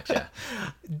Bug Snacks. Yeah,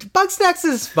 Bug Snacks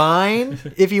is fine.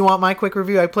 If you want my quick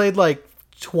review, I played like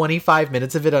 25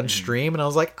 minutes of it on stream, and I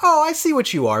was like, "Oh, I see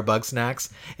what you are, Bug Snacks,"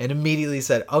 and immediately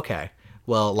said, "Okay,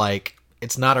 well, like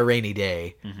it's not a rainy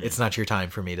day. It's not your time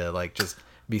for me to like just."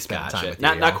 Be spending time with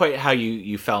you. Not quite how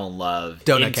you fell in love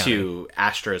into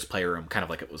Astro's Playroom, kind of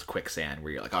like it was quicksand,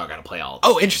 where you're like, oh, I gotta play all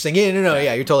of this. Interesting.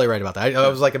 Yeah, you're totally right about that. I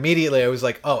was like, immediately, I was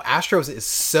like, oh, Astro's is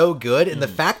so good, and the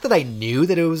fact that I knew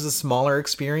that it was a smaller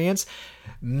experience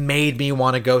made me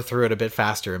want to go through it a bit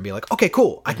faster and be like, okay,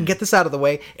 cool, I can get this out of the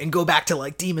way and go back to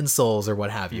like Demon's Souls or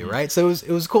what have you, right? So it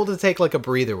was cool to take like a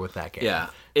breather with that game. Yeah,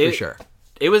 for sure.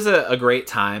 It was a great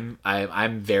time.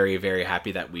 I'm very, very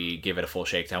happy that we gave it a full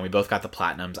shakedown. We both got the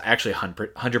platinums. I actually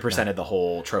 100%ed the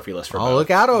whole trophy list for both.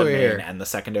 Look out over the main here. And the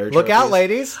secondary Look trophies. out,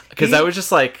 ladies. Because I was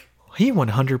just like... He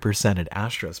 100%ed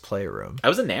Astro's Playroom. I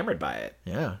was enamored by it.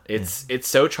 Yeah. It's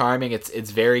so charming. It's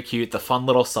very cute. The fun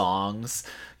little songs,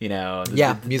 you know.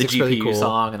 Music's the GPU really cool.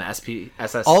 song and the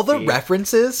SSD. All the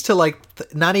references to like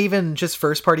not even just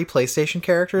first party PlayStation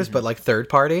characters, but like third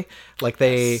party. Like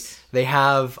they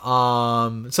have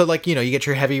so like, you know, you get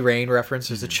your Heavy Rain reference.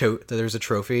 There's there's a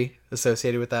trophy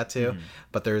associated with that too.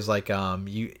 But there's like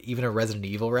even a Resident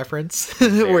Evil reference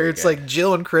where it's like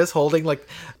Jill and Chris holding like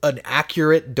an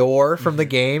accurate door from the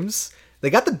games.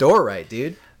 They got the door right,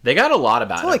 dude. They got a lot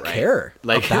about That's all I care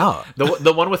about.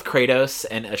 the one with Kratos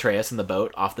and Atreus in the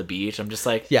boat off the beach. I'm just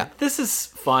like, this is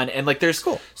fun. And like, there's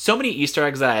so many Easter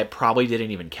eggs that I probably didn't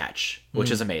even catch,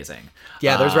 which is amazing.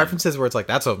 Yeah, there's references where it's like,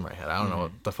 that's over my head. I don't know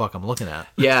what the fuck I'm looking at.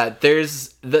 Yeah,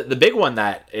 there's the big one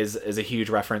that is a huge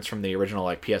reference from the original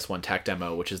like PS1 tech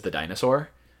demo, which is the dinosaur.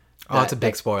 It's a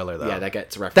big spoiler, though. Yeah, that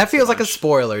gets referenced. That feels like a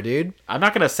spoiler, dude. I'm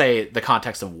not going to say the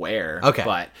context of where,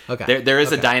 but there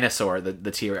is a dinosaur,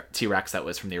 the T-Rex that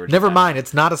was from the original. Never mind,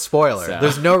 it's not a spoiler. So.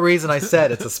 There's no reason I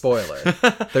said it's a spoiler.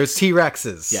 There's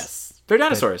T-Rexes. Yes. They're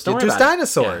dinosaurs. Don't worry about it. There's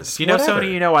dinosaurs. Yeah. If you know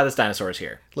Sony, you know why this dinosaur is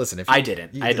here. Listen, if I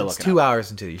didn't. I had to look it up. 2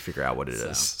 hours until you figure out what it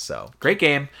is. So great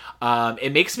game.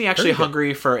 It makes me actually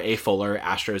hungry for a fuller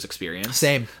Astros experience.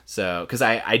 Same. So because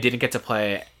I didn't get to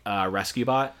play Rescue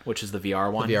Bot, which is the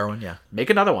VR one. The VR one, yeah. Make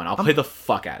another one. I'll play the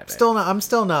fuck out of it. I'm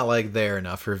still not like there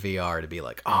enough for VR to be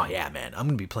like, oh yeah, man, I'm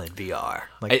gonna be playing VR.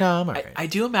 Like, no, I'm alright. I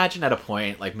do imagine at a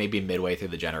point, like maybe midway through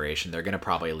the generation, they're gonna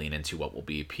probably lean into what will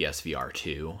be PSVR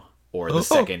 2 or the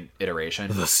second iteration,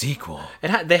 the sequel.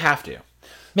 They have to.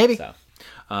 Maybe. So.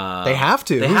 They have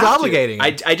to. Who's obligating?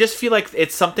 I just feel like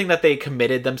it's something that they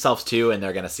committed themselves to, and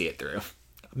they're gonna see it through.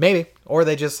 Maybe, or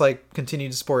they just like continue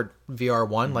to support VR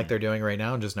 1 like they're doing right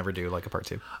now, and just never do like a part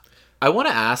 2. I want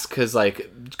to ask because, like,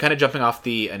 kind of jumping off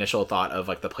the initial thought of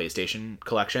like the PlayStation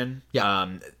collection. Yeah.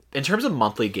 in terms of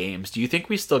monthly games, do you think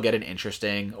we still get an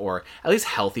interesting or at least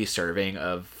healthy serving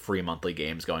of free monthly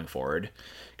games going forward?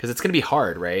 Because it's going to be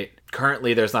hard, right?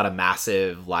 Currently, there's not a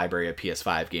massive library of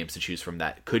PS5 games to choose from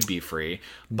that could be free.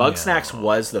 Bugsnax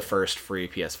was the first free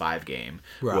PS5 game,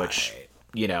 which,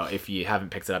 you know, if you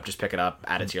haven't picked it up, just pick it up,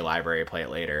 add it to your library, play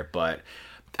it later. But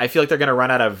I feel like they're going to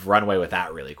run out of runway with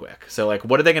that really quick. So, like,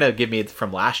 what are they going to give me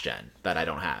from last gen that I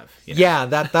don't have? You know? Yeah,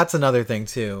 that's another thing,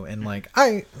 too. And, like,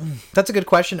 that's a good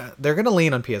question. They're going to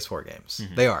lean on PS4 games.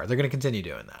 They are. They're going to continue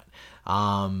doing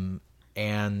that.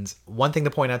 And one thing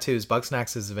to point out, too, is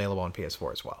Bugsnax is available on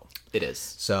PS4 as well. It is.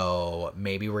 So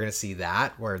maybe we're going to see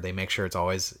that, where they make sure it's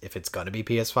always, if it's going to be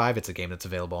PS5, it's a game that's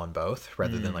available on both,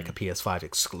 rather than, like, a PS5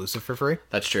 exclusive for free.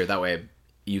 That's true. That way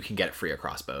you can get it free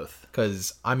across both.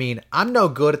 Because, I mean, I'm no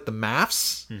good at the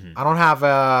maths. I don't have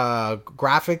a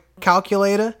graphic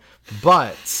calculator,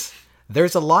 but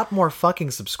there's a lot more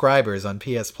fucking subscribers on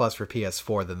PS Plus for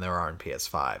PS4 than there are on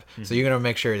PS5. So you're going to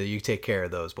make sure that you take care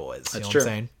of those boys. That's you know true. What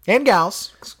I'm saying? And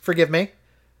gals. Forgive me.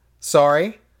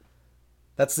 Sorry.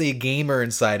 That's the gamer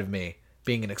inside of me,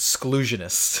 being an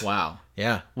exclusionist. Wow.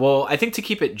 Yeah. Well, I think to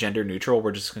keep it gender neutral,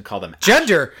 we're just going to call them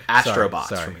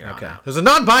Astrobots from here on out. There's a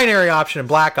non-binary option in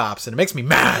Black Ops, and it makes me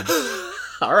mad.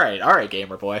 All right,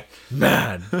 gamer boy.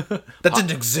 Mad. That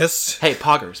didn't exist. Hey,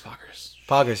 Poggers.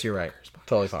 Poggers, you're right.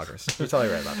 Totally Poggers. You're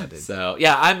totally right about that, dude. So,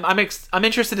 yeah, I'm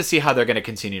interested to see how they're going to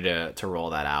continue to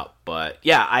roll that out. But,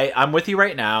 yeah, I'm with you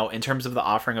right now. In terms of the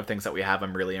offering of things that we have,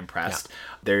 I'm really impressed. Yeah.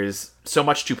 There's so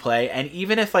much to play. And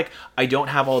even if, like, I don't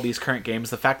have all these current games,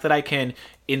 the fact that I can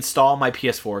install my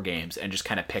PS4 games and just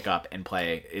kind of pick up and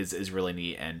play is really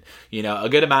neat. And, you know, a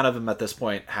good amount of them at this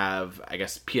point have, I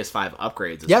guess, PS5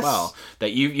 upgrades as well.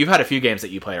 That you've had a few games that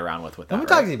you play around with that. I'm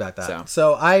talking to you about that.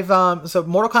 So I've so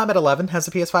Mortal Kombat 11 has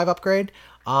a PS5 upgrade.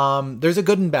 There's a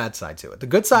good and bad side to it. The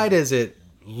good side is it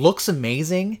looks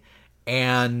amazing,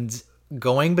 and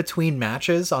going between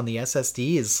matches on the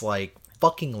SSD is like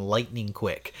fucking lightning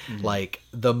quick. Like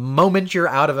the moment you're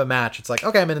out of a match, it's like,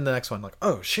 okay, I'm in the next one. Like,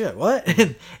 oh shit, what?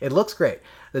 It looks great.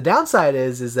 The downside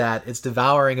is that it's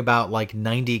devouring about like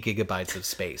 90 gigabytes of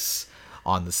space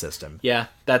on the system. Yeah,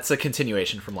 that's a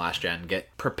continuation from last gen.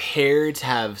 Get prepared to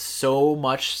have so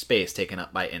much space taken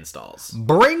up by installs.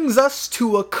 Brings us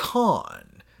to a con.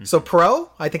 So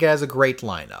Pro, I think it has a great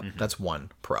lineup. That's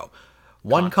one Pro.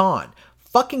 One con.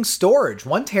 Fucking storage.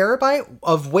 1 terabyte,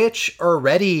 of which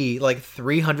already like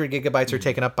 300 gigabytes are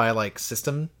taken up by like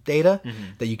system data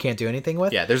that you can't do anything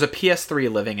with. Yeah, there's a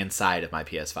PS3 living inside of my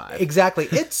PS5. Exactly.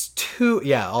 It's too...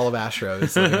 Yeah, all of Astro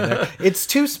is living in there. It's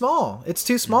too small. It's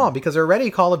too small because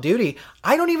already Call of Duty...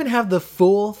 I don't even have the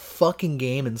full fucking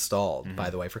game installed,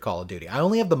 by the way, for Call of Duty. I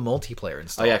only have the multiplayer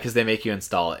installed. Oh yeah, because they make you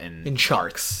install it in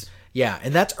chunks. Yeah,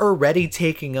 and that's already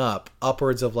taking up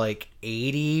upwards of like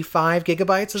 85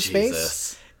 gigabytes of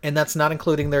space. And that's not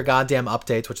including their goddamn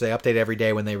updates, which they update every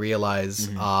day when they realize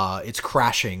it's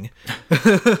crashing.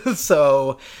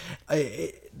 So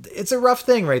it's a rough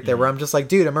thing right there where I'm just like,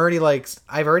 dude, I've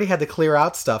already had to clear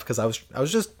out stuff because I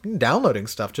was just downloading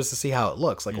stuff just to see how it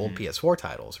looks, like old PS4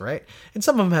 titles, right? And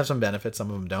some of them have some benefits, some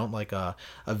of them don't. Like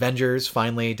Avengers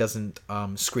finally doesn't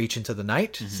screech into the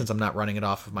night since I'm not running it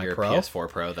off of my Pro. PS4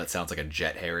 Pro, that sounds like a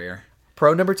jet Harrier.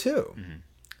 Pro number 2.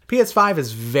 PS5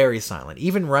 is very silent.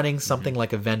 Even running something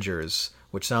like Avengers,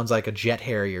 which sounds like a jet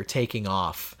Harrier taking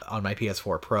off on my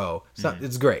PS4 Pro,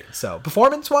 it's great. So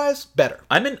performance-wise, better.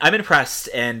 I'm impressed,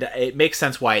 and it makes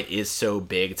sense why it is so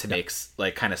big to make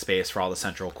like kind of space for all the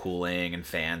central cooling and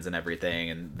fans and everything,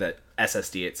 and the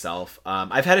SSD itself.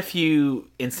 I've had a few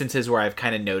instances where I've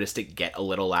kind of noticed it get a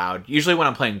little loud. Usually when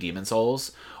I'm playing Demon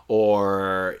Souls,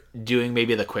 or doing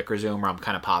maybe the quick resume where I'm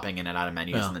kind of popping in and out of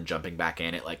menus and then jumping back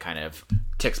in, it like kind of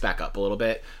ticks back up a little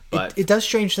bit. But it does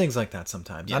strange things like that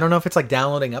sometimes. Yeah. I don't know if it's like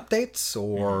downloading updates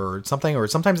or something, or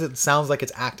sometimes it sounds like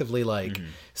it's actively like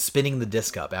spinning the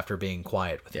disc up after being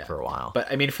quiet with it for a while. But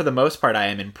I mean, for the most part, I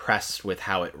am impressed with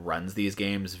how it runs these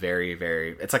games. Very,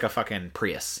 very... It's like a fucking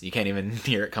Prius. You can't even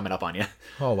hear it coming up on you.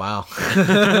 Oh, wow.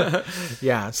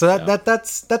 Yeah, so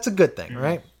that's a good thing,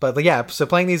 right? But yeah, so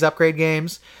playing these upgrade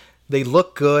games... They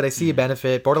look good. I see a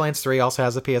benefit. Borderlands 3 also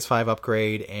has a PS5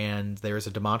 upgrade, and there is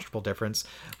a demonstrable difference.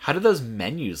 How do those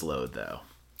menus load, though?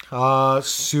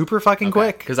 Super fucking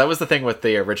quick. Because that was the thing with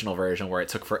the original version where it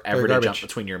took forever to jump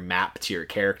between your map to your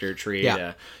character tree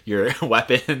to your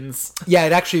weapons. Yeah,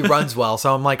 it actually runs well.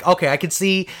 So I'm like, okay, I could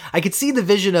see the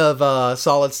vision of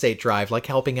solid state drive, like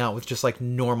helping out with just like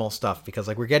normal stuff, because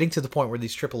like we're getting to the point where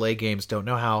these AAA games don't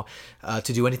know how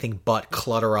to do anything but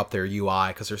clutter up their UI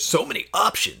because there's so many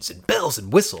options and bells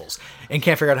and whistles and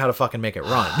can't figure out how to fucking make it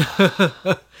run.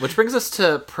 Which brings us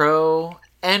to Pro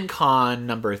And con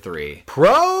number 3.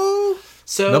 Pro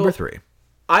So number 3.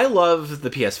 I love the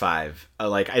PS5.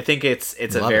 I think it's a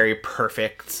very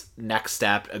perfect next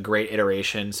step, a great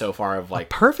iteration so far of like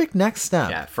perfect next step.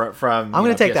 Yeah, from I'm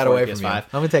going to take that away PS4, from you. I'm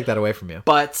PS5. going to take that away from you.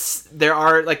 But there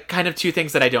are like kind of two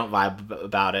things that I don't vibe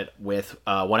about it with.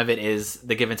 One of it is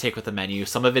the give and take with the menu.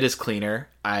 Some of it is cleaner.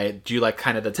 I do like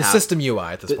kind of the system UI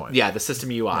at this point. Yeah, the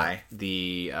system UI,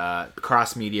 the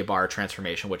cross media bar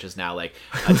transformation, which is now like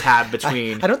a tab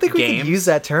between. I don't think we can use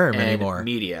that term anymore.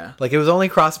 Media, like it was only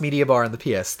cross media bar on the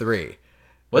PS3.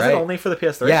 Was it only for the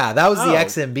PS3? Yeah, that was the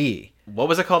XMB. What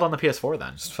was it called on the PS4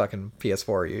 then? Just fucking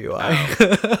PS4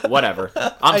 UI. Oh, whatever.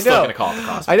 I'm still going to call it the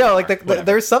cross media bar. I know, like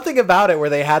there's something about it where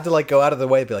they had to like go out of the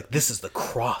way and be like, this is the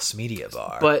cross media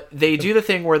bar. But they do the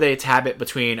thing where they tab it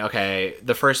between, okay,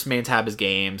 the first main tab is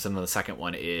games and then the second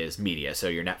one is media. So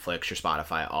your Netflix, your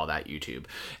Spotify, all that, YouTube.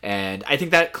 And I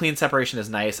think that clean separation is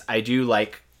nice. I do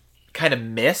kind of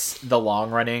miss the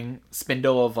long running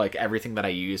spindle of like everything that I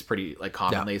use pretty like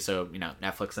commonly. Yeah. So,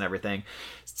 Netflix and everything.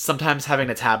 Sometimes having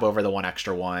to tab over the one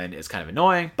extra one is kind of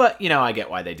annoying, but I get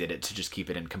why they did it to just keep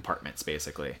it in compartments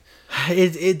basically.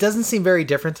 It doesn't seem very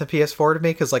different to PS4 to me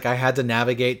because like I had to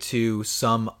navigate to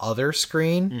some other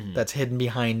screen that's hidden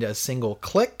behind a single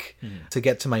click to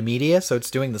get to my media. So it's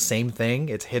doing the same thing.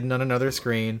 It's hidden on another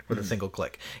screen with a single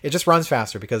click. It just runs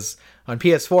faster because on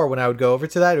PS4 when I would go over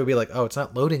to that, it would be like, oh, it's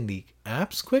not loading the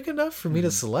apps quick enough for me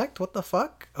to select. What the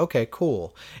fuck? Okay,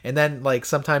 cool. And then like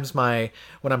sometimes when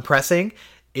I'm pressing,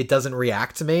 it doesn't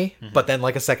react to me, but then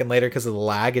like a second later because of the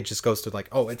lag, it just goes to like,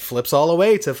 oh, it flips all the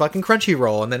way to fucking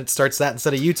Crunchyroll, and then it starts that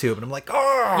instead of YouTube, and I'm like,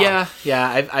 oh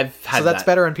yeah, I've had so that's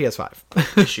better on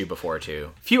PS5 issue before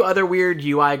too. A few other weird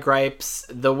UI gripes: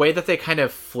 the way that they kind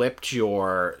of flipped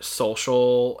your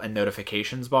social and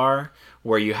notifications bar,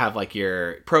 where you have like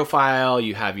your profile,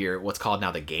 you have your what's called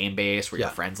now the game base, where your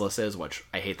friends list is, which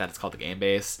I hate that it's called the game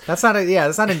base. That's not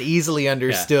an easily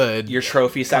understood your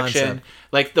trophy section. Concept.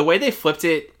 Like the way they flipped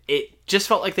it, it just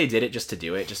felt like they did it just to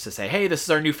do it, just to say, hey, this is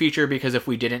our new feature, because if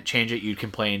we didn't change it, you'd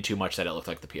complain too much that it looked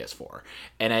like the PS4.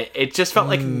 And it just felt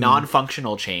like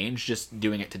non-functional change, just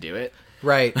doing it to do it.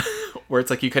 Right. Where it's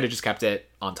like you could have just kept it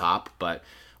on top, but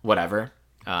whatever.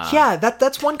 Yeah,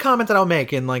 that's one comment that I'll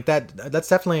make, and like that's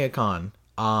definitely a con.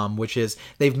 Which is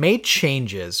they've made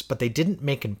changes, but they didn't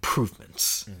make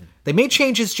improvements. They made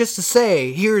changes just to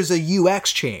say, here's a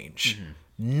UX change,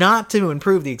 not to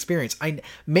improve the experience.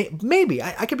 Maybe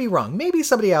I could be wrong. Maybe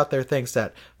somebody out there thinks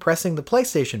that pressing the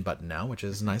PlayStation button now, which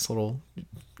is a nice little,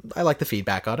 I like the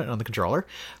feedback on it on the controller,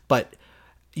 but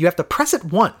you have to press it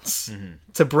once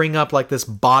to bring up like this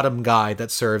bottom guide that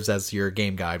serves as your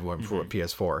game guide for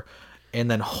PS4,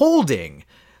 and then holding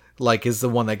like is the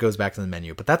one that goes back to the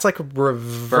menu, but that's like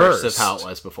reverse of how it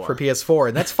was before for PS4,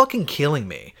 and that's fucking killing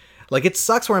me. Like it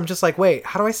sucks where I'm just like, wait,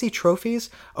 how do I see trophies?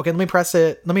 Okay, let me press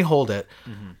it, let me hold it.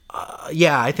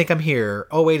 Yeah, I think I'm here.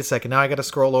 Oh, wait a second, now I gotta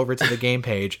scroll over to the game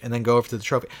page and then go over to the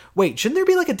trophy. Wait, shouldn't there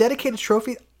be like a dedicated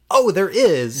trophy? Oh, there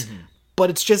is. But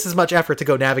it's just as much effort to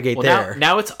go navigate there.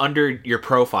 Now it's under your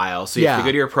profile, so you have to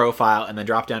go to your profile and then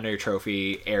drop down to your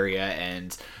trophy area.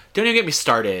 And don't even get me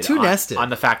started on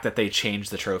the fact that they changed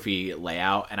the trophy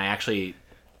layout, and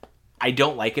I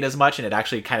don't like it as much, and it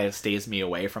actually kind of stays me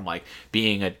away from like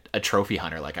being a trophy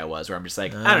hunter like I was, where I'm just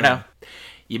like, I don't know.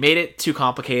 You made it too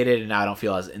complicated, and now I don't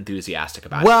feel as enthusiastic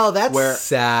about it. Well, that's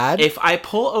sad. If I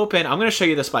pull open, I'm going to show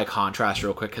you this by contrast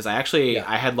real quick, because I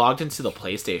had logged into the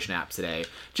PlayStation app today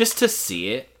just to see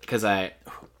it, because I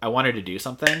wanted to do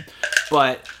something.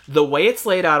 But the way it's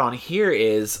laid out on here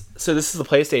is, so this is the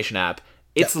PlayStation app.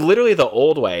 It's literally the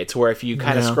old way, to where if you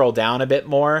kind of scroll down a bit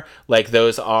more, like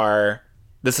those are...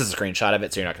 This is a screenshot of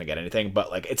it, so you're not going to get anything,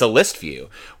 but like it's a list view.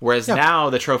 Whereas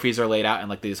now the trophies are laid out in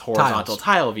like these horizontal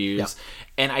tile views,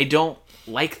 and I don't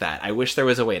like that. I wish there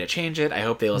was a way to change it. I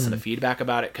hope they listen to feedback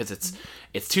about it, because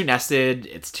it's too nested,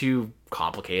 it's too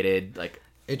complicated. Like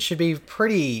it should be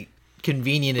pretty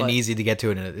convenient and easy to get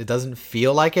to it, and it doesn't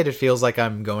feel like it. It feels like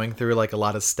I'm going through like a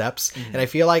lot of steps, and I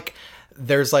feel like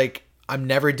there's like I'm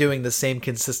never doing the same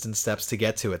consistent steps to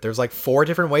get to it. There's like 4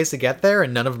 different ways to get there,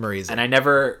 and none of them are easy. And I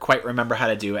never quite remember how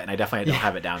to do it, and I definitely don't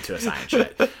have it down to a science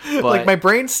yet. But like my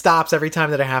brain stops every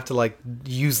time that I have to like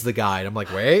use the guide. I'm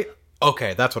like, wait,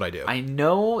 okay, that's what I do. I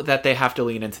know that they have to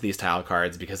lean into these tile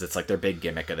cards because it's like their big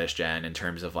gimmick of this gen in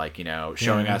terms of like,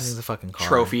 showing us a fucking card.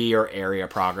 Trophy or area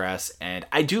progress. And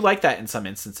I do like that in some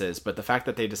instances, but the fact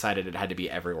that they decided it had to be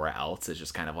everywhere else is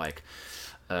just kind of like...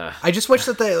 I just wish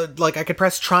that they like I could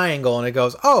press triangle and it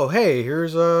goes, oh hey,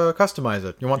 here's customize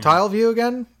it. You want tile view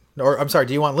again? Or, I'm sorry,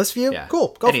 do you want list view? Yeah.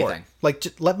 Cool, go Anything. for it. Like,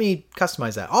 just let me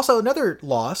customize that. Also, another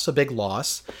loss, a big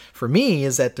loss for me,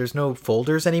 is that there's no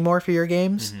folders anymore for your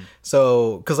games.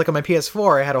 So, because like on my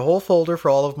PS4, I had a whole folder for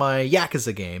all of my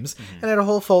Yakuza games, and I had a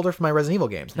whole folder for my Resident Evil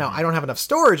games. Now, I don't have enough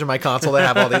storage in my console to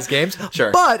have all these games,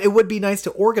 Sure. but it would be nice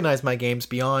to organize my games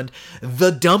beyond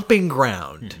the dumping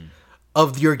ground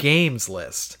of your games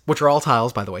list, which are all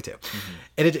tiles, by the way, too.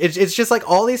 And it's just like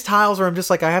all these tiles where I'm just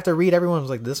like, I have to read everyone's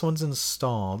like, this one's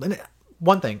installed. And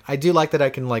one thing, I do like that I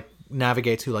can like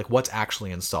navigate to like what's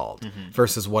actually installed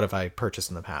versus what have I purchased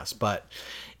in the past. But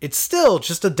it's still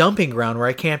just a dumping ground where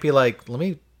I can't be like, let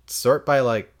me sort by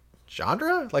like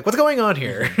genre? Like, what's going on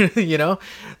here? You know?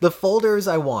 The folders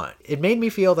I want. It made me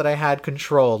feel that I had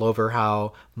control over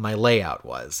how my layout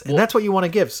was. And that's what you want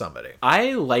to give somebody.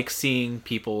 I like seeing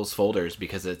people's folders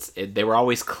because they were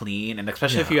always clean, and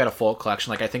especially if you had a full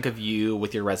collection. Like, I think of you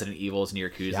with your Resident Evils and your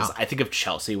Yakuzas. Yeah. I think of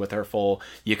Chelsea with her full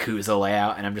Yakuza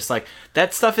layout, and I'm just like,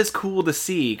 that stuff is cool to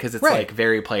see because it's like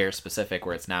very player specific,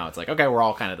 where it's like, okay, we're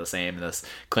all kind of the same in this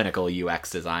clinical UX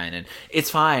design, and it's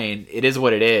fine. It is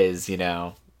what it is, you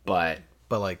know. But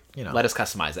like, you know, let us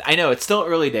customize it. I know it's still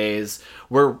early days.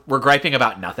 We're griping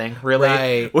about nothing, really.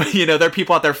 Right. You know, there are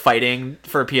people out there fighting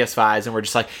for PS5s, and we're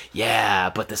just like, yeah,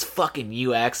 but this fucking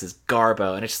UX is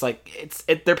garbo, and it's just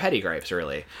like they're petty gripes,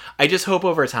 really. I just hope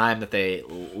over time that they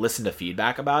listen to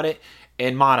feedback about it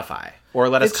and modify or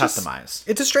let us customize.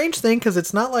 It's a strange thing because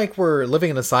it's not like we're living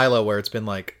in a silo where it's been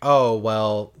like, oh,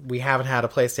 well, we haven't had a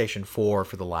PlayStation 4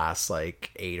 for the last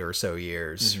like 8 or so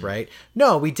years, right?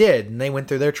 No, we did. And they went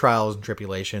through their trials and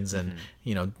tribulations and,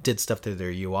 you know, did stuff through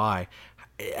their UI.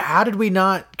 How did we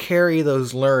not carry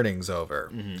those learnings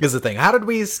over is the thing. How did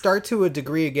we start to a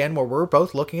degree again where we're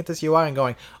both looking at this UI and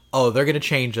going, oh, they're going to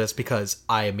change this because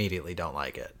I immediately don't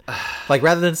like it. Like,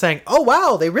 rather than saying, oh,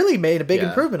 wow, they really made a big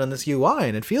improvement on this UI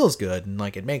and it feels good and,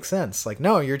 like, it makes sense. Like,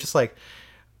 no, you're just like,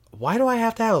 why do I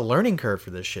have to have a learning curve for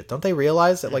this shit? Don't they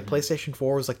realize that, like, PlayStation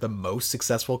 4 was, like, the most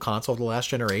successful console of the last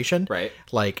generation? Right.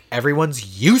 Like,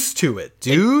 everyone's used to it,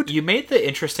 dude. You made the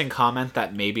interesting comment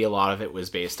that maybe a lot of it was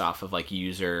based off of, like,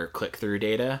 user click-through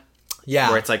data. Yeah.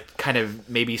 Where it's like kind of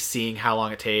maybe seeing how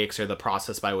long it takes or the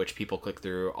process by which people click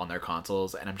through on their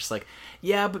consoles. And I'm just like,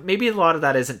 yeah, but maybe a lot of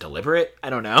that isn't deliberate.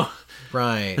 I don't know.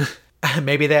 Right.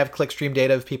 Maybe they have clickstream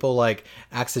data of people like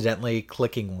accidentally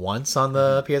clicking once on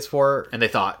the PS4 and they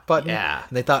thought button. Yeah.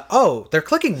 And they thought, oh, they're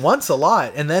clicking once a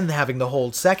lot and then having to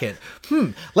hold second.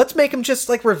 Let's make them just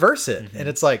like reverse it. And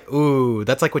it's like, ooh,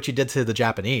 that's like what you did to the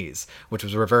Japanese, which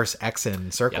was reverse X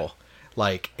and circle. Yep.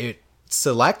 Like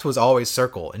select was always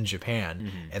circle in Japan,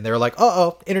 and they were like,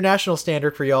 international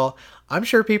standard for y'all. I'm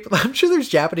sure there's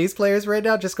Japanese players right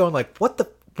now just going like, what the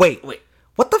wait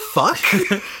what the fuck?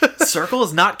 Circle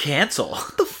is not cancel.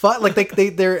 What the fuck? Like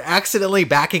they're accidentally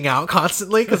backing out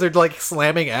constantly because they're like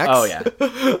slamming X. Oh yeah.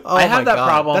 I have that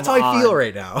problem. That's how I feel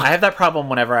right now. I have that problem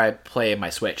whenever I play my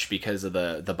Switch because of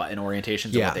the button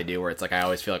orientations and what they do, where it's like I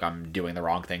always feel like I'm doing the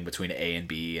wrong thing between A and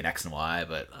B and X and Y,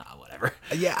 but whatever.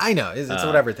 Yeah, I know. It's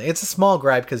whatever thing. It's a small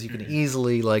gripe because you can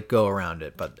easily like go around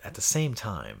it, but at the same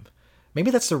time, maybe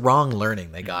that's the wrong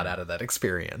learning they got out of that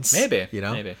experience. Maybe. You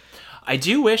know? Maybe. I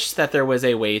do wish that there was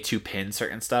a way to pin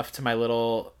certain stuff to my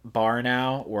little bar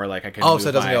now, or like I could. Oh, so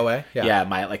it doesn't go away. Yeah,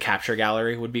 my like capture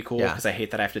gallery would be cool because I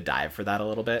hate that I have to dive for that a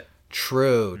little bit.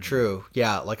 True.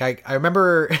 Yeah, like I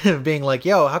remember being like,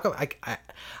 "Yo, how come I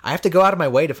have to go out of my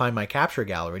way to find my capture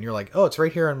gallery?" And you're like, "Oh, it's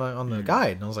right here on the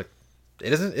guide." And I was like,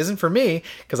 it isn't for me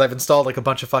because I've installed like a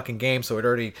bunch of fucking games, so it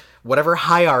already whatever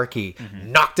hierarchy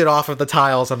knocked it off of the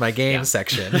tiles on my game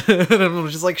section. And I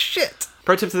was just like, shit.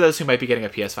 Pro tip to those who might be getting a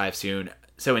PS5 soon.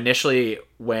 So initially,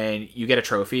 when you get a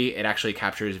trophy, it actually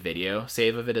captures video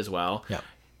save of it as well. Yeah.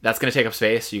 That's going to take up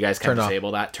space. You guys can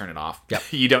disable that. Turn it off. Yep.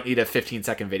 You don't need a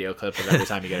 15-second video clip of every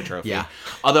time you get a trophy.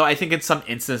 Although I think in some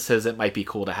instances it might be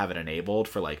cool to have it enabled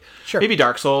for like maybe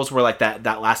Dark Souls, where like that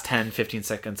last 10-15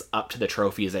 seconds up to the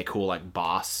trophy is a cool like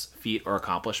boss feat or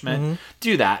accomplishment.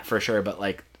 Do that for sure, but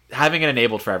like having it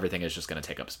enabled for everything is just going to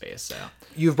take up space. So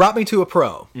you've brought me to a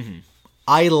pro.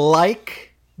 I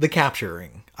like the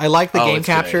capturing. I like the game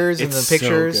captures and the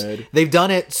pictures. So they've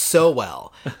done it so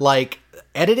well. Like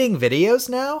editing videos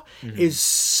now is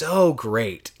so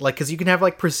great. Like, because you can have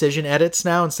like precision edits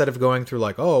now instead of going through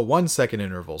like 1 second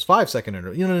intervals, 5 second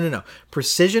intervals. No.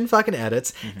 Precision fucking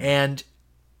edits. And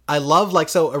I love like,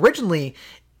 so originally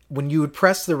when you would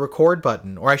press the record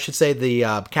button, or I should say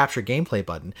the capture gameplay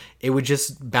button, it would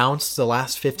just bounce the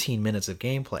last 15 minutes of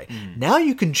gameplay. Now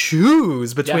you can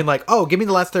choose between like, oh, give me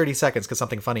the last 30 seconds because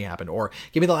something funny happened, or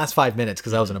give me the last 5 minutes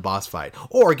because I was in a boss fight,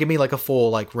 or give me like a full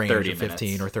like range of 15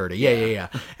 minutes. Or 30. Yeah.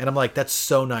 And I'm like, that's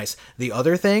so nice. The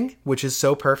other thing, which is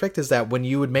so perfect, is that when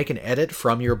you would make an edit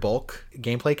from your bulk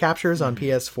gameplay captures on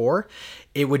PS4,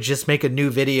 it would just make a new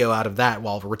video out of that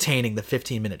while retaining the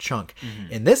 15-minute chunk.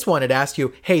 In this one, it asked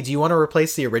you, hey, do you want to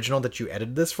replace the original that you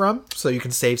edited this from so you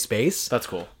can save space? That's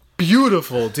cool.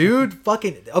 Beautiful, dude.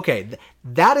 Fucking okay.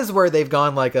 That is where they've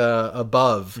gone like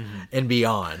above and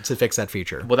beyond to fix that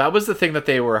feature. Well, that was the thing that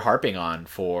they were harping on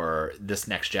for this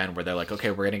next gen, where they're like, okay,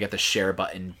 we're gonna get the share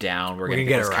button down. We're gonna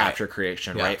get this capture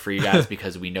creation right for you guys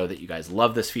because we know that you guys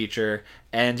love this feature.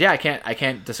 And yeah, I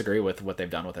can't disagree with what they've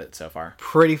done with it so far.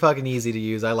 Pretty fucking easy to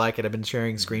use. I like it. I've been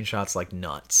sharing screenshots like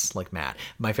nuts, like mad.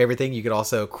 My favorite thing, you could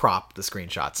also crop the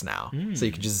screenshots now. So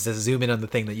you can just zoom in on the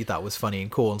thing that you thought was funny and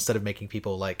cool instead of making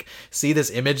people like see this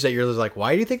image that you're like,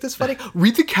 why do you think this is funny?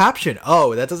 Read the caption.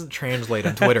 Oh, that doesn't translate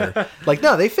on Twitter. Like,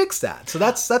 no, they fixed that. So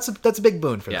that's a big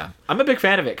boon for them. I'm a big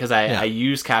fan of it because I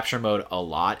use capture mode a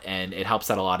lot, and it helps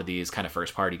that a lot of these kind of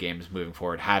first party games moving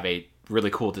forward have a really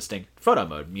cool distinct photo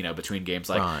mode, between games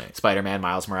like Spider-Man,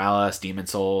 Miles Morales, Demon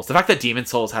Souls. The fact that Demon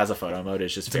Souls has a photo mode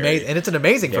is just amazing, and it's an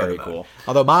amazing photo mode. Cool.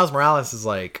 Although Miles Morales is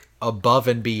like above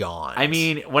and beyond. I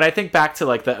mean, when I think back to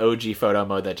like the OG photo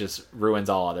mode that just ruins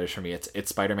all others for me, it's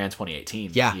Spider-Man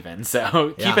 2018 even.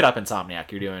 So keep it up,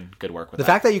 Insomniac. You're doing good work with the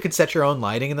fact that you can set your own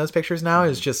lighting in those pictures now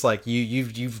is just like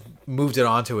you've moved it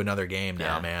onto another game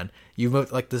now, man. You've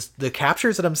moved like the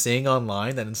captures that I'm seeing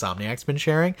online that Insomniac's been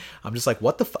sharing. I'm just like,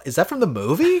 what the fuck? Is that from the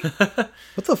movie?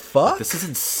 What the fuck? This is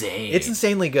insane. It's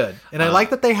insanely good. And I like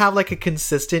that they have like a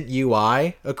consistent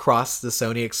UI across the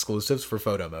Sony exclusives for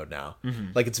photo mode now.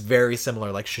 Like it's very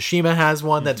similar. Like Tsushima has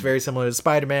one that's very similar to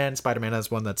Spider-Man. Spider-Man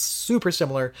has one that's super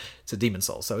similar to Demon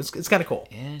Souls. So it's kind of cool.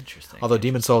 Interesting. Although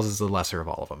Demon Souls is the lesser of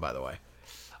all of them, by the way.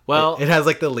 Well, it has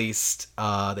like the least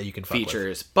that you can fuck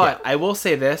features. With. But I will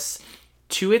say this.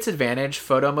 To its advantage,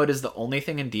 photo mode is the only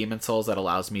thing in Demon Souls that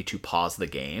allows me to pause the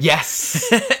game. Yes.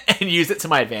 And use it to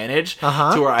my advantage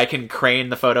to where I can crane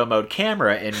the photo mode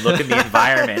camera and look at the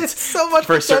environment so much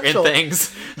for potential. Certain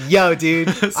things. Yo, dude,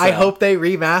 I hope they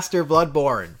remaster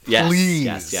Bloodborne. Yes,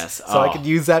 please. Yes. So I can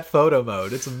use that photo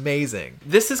mode. It's amazing.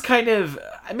 This is kind of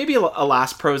maybe a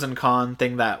last pros and con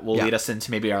thing that will lead us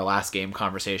into maybe our last game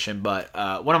conversation. But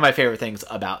one of my favorite things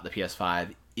about the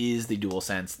PS5 is the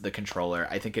DualSense, the controller.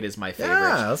 I think it is my favorite.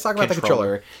 Yeah, let's talk about the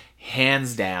controller.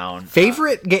 Hands down.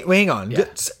 Favorite game? Hang on. Yeah.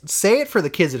 Say it for the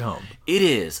kids at home. It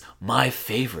is my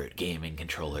favorite gaming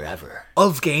controller ever.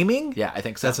 Of gaming? Yeah, I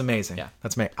think so. That's amazing. Yeah.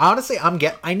 That's amazing. Honestly,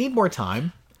 I need more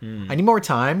time. I need more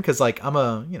time because like I'm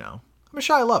a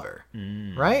shy lover,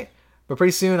 right? But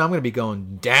pretty soon I'm going to be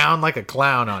going down like a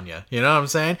clown on you. You know what I'm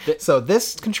saying? So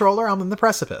this controller, I'm on the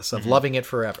precipice of loving it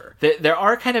forever. There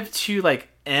are kind of two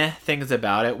things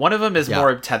about it. One of them is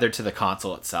more tethered to the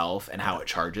console itself and how it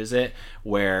charges it,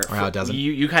 where how it doesn't.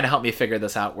 You kind of helped me figure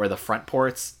this out, where the front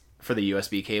ports for the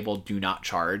USB cable do not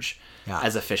charge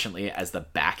as efficiently as the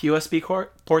back USB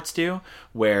ports do,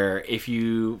 where if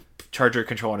you charge your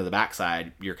controller to the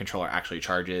backside, your controller actually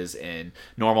charges in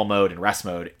normal mode and rest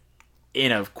mode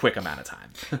in a quick amount of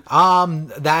time.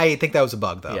 I think that was a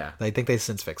bug though. Yeah. I think they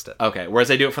since fixed it. Okay.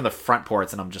 Whereas I do it from the front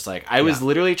ports and I'm just like, I was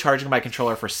literally charging my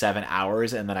controller for 7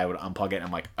 hours and then I would unplug it and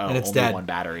I'm like, oh, and it's only dead. one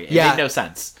battery. It made no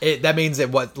sense. That means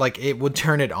it would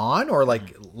turn it on or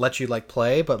let you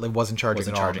play, but it wasn't charging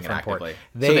at all on the front port.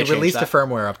 They released a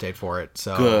firmware update for it.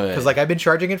 So good. Because I've been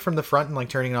charging it from the front and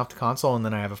turning it off the console and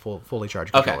then I have a fully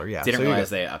charged controller. Okay. Yeah. Didn't realize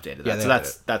they updated that.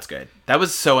 So that's good. That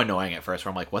was so annoying at first where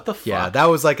I'm like, what the fuck? Yeah, that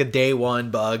was like a day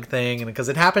one bug thing. And because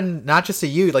it happened not just to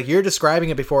you, like you're describing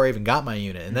it before I even got my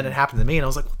unit, and then it happened to me, and I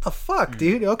was like, "What the fuck,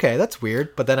 dude? Okay, that's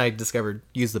weird." But then I discovered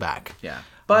use the back. Yeah,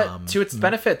 but to its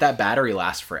benefit, that battery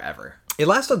lasts forever. It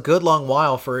lasts a good long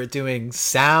while for it doing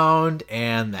sound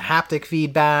and the haptic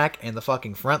feedback and the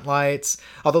fucking front lights.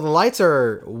 Although the lights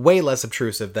are way less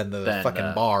obtrusive than the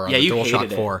fucking bar on the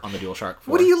DualShock 4. On the DualShock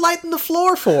 4. What are you lighting the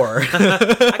floor for?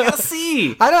 I gotta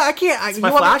see. I can't. It's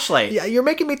my flashlight. You're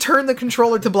making me turn the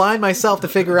controller to blind myself to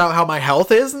figure out how my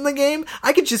health is in the game.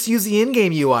 I could just use the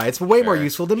in-game UI. It's way more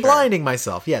useful than blinding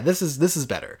myself. Yeah, this is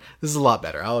better. This is a lot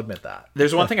better. I'll admit that.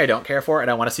 There's one thing I don't care for,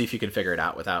 and I want to see if you can figure it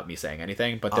out without me saying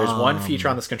anything. But there's one feature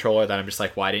on this controller that I'm just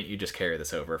like, why didn't you just carry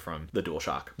this over from the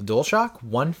DualShock? The DualShock,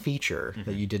 one feature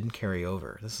that you didn't carry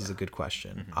over. This is a good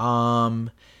question.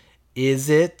 Is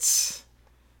it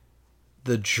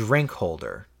the drink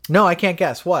holder? No, I can't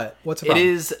guess. What's it? It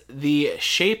is the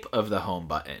shape of the home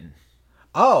button.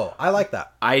 Oh, I like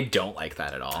that. I don't like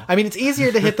that at all. I mean, it's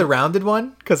easier to hit the rounded one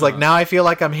because, like, now I feel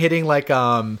like I'm hitting like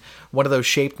one of those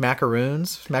shaped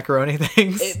macaroni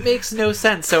things. It makes no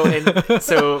sense. So,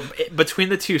 between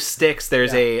the two sticks,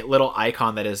 there's a little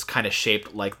icon that is kind of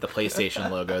shaped like the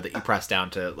PlayStation logo that you press down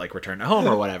to like return to home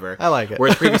or whatever. I like it.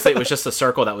 Whereas previously it was just a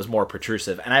circle that was more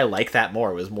protrusive, and I like that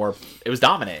more. It was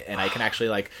dominant, and I can actually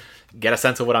like get a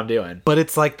sense of what I'm doing. But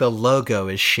it's like the logo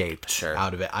is shaped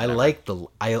out of it. I like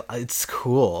it's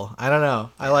cool. I don't know.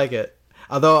 I like it.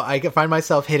 Although I can find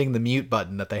myself hitting the mute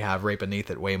button that they have right beneath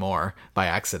it way more by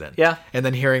accident. Yeah. And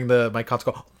then hearing my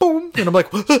console go boom, and I'm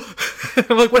like,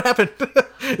 what happened?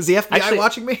 Is the FBI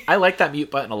watching me? I like that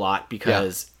mute button a lot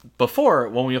because before,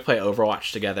 when we would play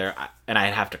Overwatch together, and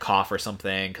I'd have to cough or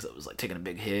something because it was like taking a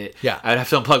big hit. Yeah. I'd have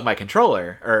to unplug my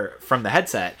controller or from the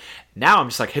headset. Now I'm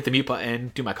just like hit the mute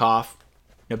button, do my cough,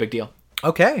 no big deal.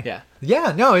 Okay. Yeah.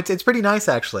 Yeah. No, it's pretty nice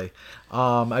actually.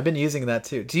 I've been using that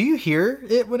too. Do you hear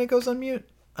it when it goes on mute?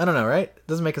 I don't know, right? It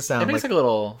doesn't make a sound. It makes like a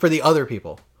little for the other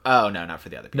people. Oh no, not for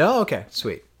the other people. No. Okay.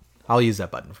 Sweet. I'll use that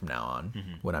button from now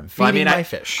on when I'm feeding my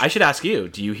fish. I should ask you.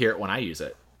 Do you hear it when I use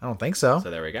it? I don't think so.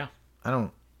 So there we go. I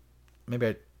don't. We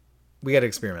got to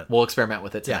experiment. We'll experiment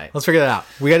with it tonight. Yeah, let's figure that out.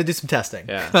 We got to do some testing.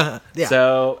 Yeah. Yeah.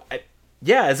 So,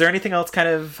 is there anything else kind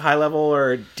of high level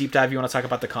or deep dive you want to talk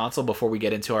about the console before we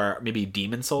get into our maybe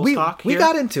Demon Souls talk? We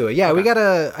got into it. Yeah,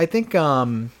 okay. I think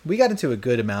we got into a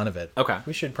good amount of it. Okay.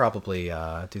 We should probably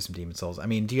do some Demon Souls. I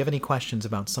mean, do you have any questions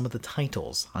about some of the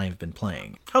titles I've been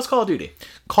playing? How's Call of Duty?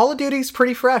 Call of Duty's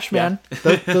pretty fresh, man.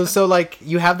 Yeah. So like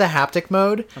you have the haptic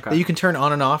mode that you can turn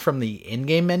on and off from the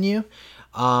in-game menu.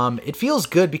 It feels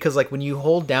good because like when you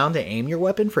hold down to aim your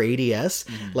weapon for ADS,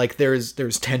 like there's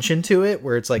tension to it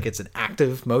where it's like it's an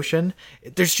active motion.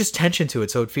 There's just tension to it,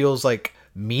 so it feels like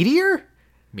Meteor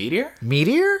doing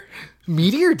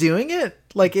it.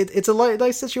 Like it's a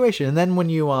nice situation. And then when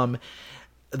you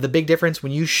the big difference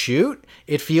when you shoot,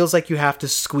 it feels like you have to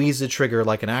squeeze the trigger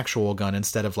like an actual gun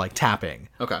instead of like tapping.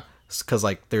 Okay. Because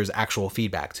like there's actual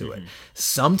feedback to it.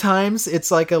 Sometimes it's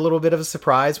like a little bit of a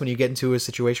surprise when you get into a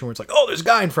situation where it's like, oh, there's a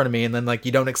guy in front of me, and then like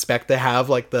you don't expect to have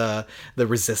like the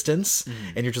resistance,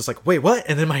 and you're just like, wait, what?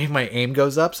 And then my aim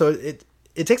goes up, so it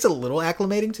takes a little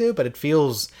acclimating to, but it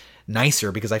feels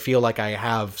nicer because I feel like I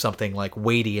have something like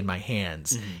weighty in my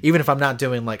hands, even if I'm not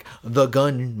doing like the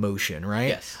gun motion, right?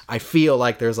 Yes. I feel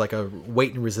like there's like a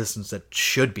weight and resistance that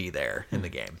should be there in the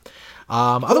game.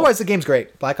 Otherwise, the game's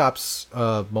great. Black Ops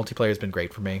multiplayer has been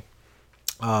great for me.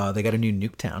 They got a new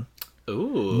Nuketown.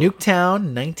 Ooh.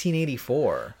 Nuketown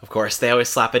 1984. Of course, they always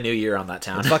slap a new year on that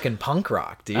town. It's fucking punk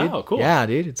rock, dude. Oh, cool. Yeah,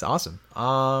 dude, it's awesome.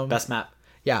 Best map.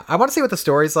 Yeah, I want to see what the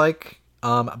story's like.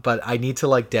 But I need to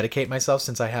like dedicate myself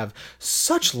since I have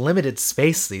such limited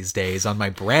space these days on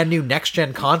my brand new next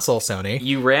gen console, Sony.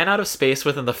 You ran out of space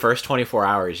within the first 24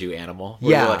 hours, you animal.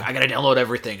 Yeah. You're like, I gotta download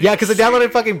everything. Yeah, because I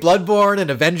downloaded fucking Bloodborne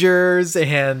and Avengers,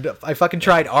 and I fucking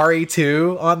tried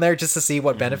RE2 on there just to see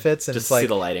what benefits. And just it's like, see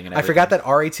the lighting and everything. I forgot that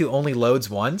RE2 only loads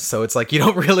once, so it's like you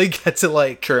don't really get to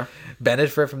like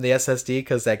benefit from the SSD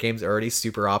because that game's already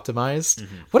super optimized.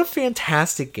 What a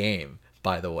fantastic game.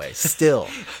 By the way, still,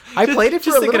 I played it for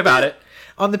a little bit about it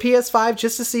on the PS5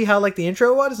 just to see how like the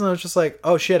intro was, and I was just like,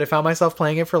 oh shit, I found myself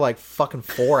playing it for like fucking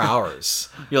 4 hours.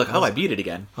 You're like, I beat it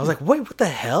again. I was like, wait, what the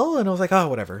hell? And I was like, oh,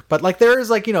 whatever. But like there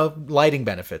is like, you know, lighting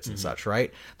benefits and such,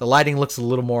 right? The lighting looks a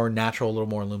little more natural, a little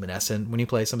more luminescent when you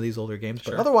play some of these older games,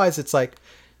 but otherwise it's like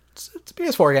it's a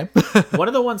PS4 game. One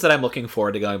of the ones that I'm looking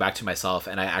forward to going back to myself,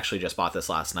 and I actually just bought this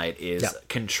last night, is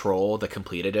Control, the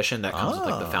Complete Edition that comes with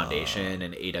like the Foundation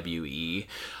and AWE.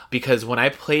 Because when I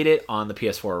played it on the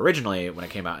PS4 originally, when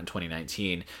it came out in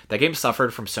 2019, that game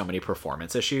suffered from so many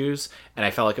performance issues, and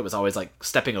I felt like it was always like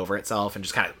stepping over itself and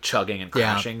just kind of chugging and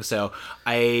crashing. Yeah. So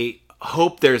I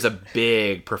hope there's a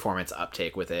big performance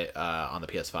uptake with it on the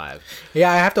PS5.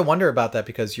 Yeah, I have to wonder about that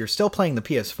because you're still playing the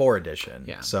PS4 edition.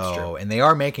 Yeah, so and they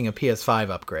are making a PS5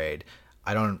 upgrade.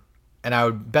 I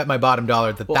would bet my bottom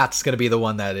dollar that that's going to be the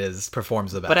one that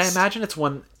performs the best. But I imagine it's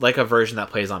one like a version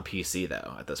that plays on PC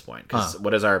though at this point. Because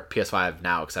what is our PS5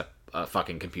 now except a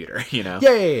fucking computer? You know?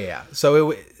 Yeah.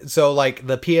 So like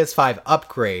the PS5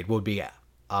 upgrade would be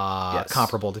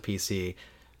comparable to PC.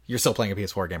 You're still playing a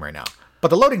PS4 game right now. But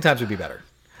the loading times would be better.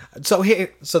 So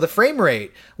the frame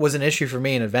rate was an issue for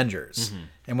me in Avengers.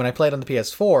 And when I played on the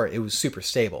PS4, it was super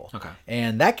stable. Okay.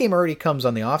 And that game already comes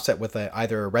on the offset with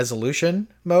either a resolution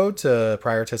mode to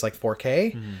prioritize like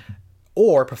 4K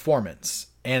or performance.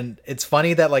 And it's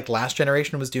funny that like last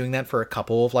generation was doing that for a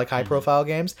couple of like high profile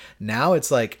games. Now it's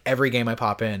like every game I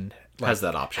pop in like, has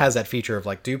that option, has that feature of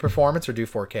like do performance or do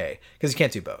 4K, because you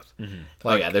can't do both.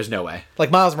 Like, there's no way.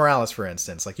 Like Miles Morales, for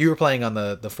instance, like you were playing on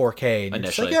the 4K and you're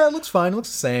just like, yeah, it looks fine, it looks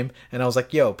the same, and I was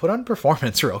like, yo, put on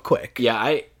performance real quick. Yeah,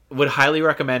 I would highly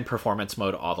recommend performance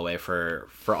mode all the way for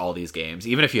all these games,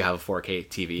 even if you have a 4K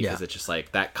TV, because it's just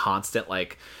like that constant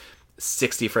like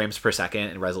 60 frames per second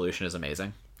and resolution is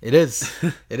amazing. It is.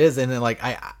 It is. And then like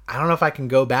I don't know if I can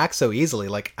go back so easily.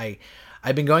 Like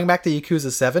I've been going back to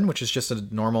Yakuza 7, which is just a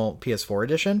normal PS4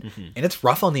 edition, and it's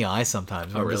rough on the eye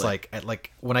sometimes. I'm just like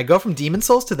when I go from Demon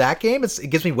Souls to that game, it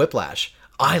gives me whiplash.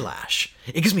 Eyelash.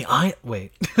 It gives me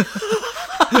wait.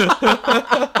 I'm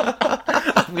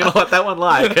gonna let that one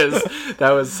lie, because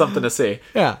that was something to see.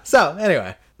 Yeah. So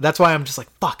anyway, that's why I'm just like,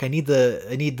 fuck, I need the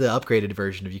upgraded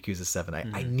version of Yakuza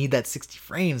 7. I need that 60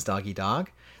 frames, doggy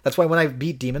dog. That's why when I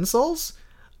beat Demon Souls,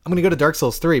 I'm going to go to Dark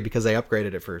Souls 3 because they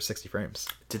upgraded it for 60 frames.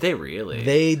 Did they really?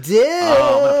 They did!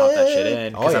 Oh, I'm going to pop that shit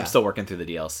in because I'm still working through the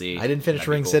DLC. I didn't finish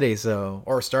Ring City,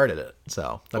 or started it,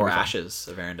 so. Or Ashes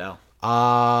of Arendelle.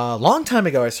 Long time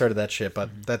ago I started that shit, but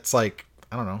that's like,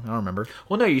 I don't know. I don't remember.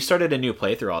 Well, no, you started a new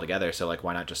playthrough altogether, so like,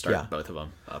 why not just start both of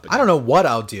them up again? I don't know what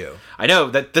I'll do. I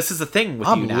know that this is the thing with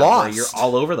you now, lost. where you're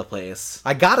all over the place.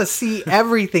 I gotta see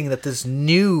everything that this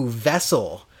new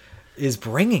vessel is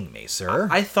bringing me, sir.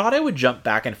 I thought I would jump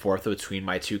back and forth between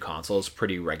my two consoles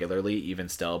pretty regularly, even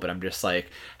still, but I'm just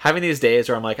like having these days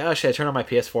where I'm like, oh, should I turn on my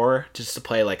PS4 just to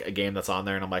play like a game that's on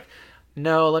there? And I'm like,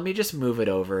 no, let me just move it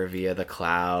over via the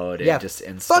cloud and just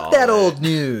install fuck that old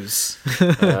news.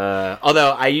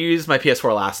 Although I used my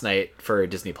PS4 last night for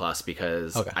Disney Plus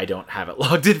because I don't have it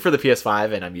logged in for the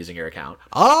PS5 and I'm using your account.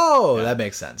 Oh, that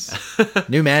makes sense.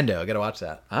 New Mando. Gotta watch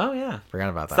that. Oh, yeah. Forgot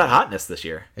about that. It's that hotness this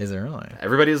year. Is it really?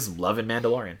 Everybody's loving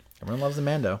Mandalorian. Everyone loves the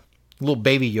Mando. Little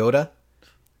baby Yoda.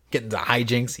 Getting the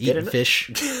hijinks, eating fish.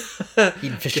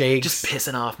 Eating fish eggs. Just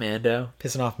pissing off Mando.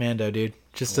 Pissing off Mando, dude.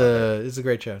 Just it's a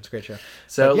great show. It's a great show.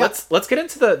 So let's get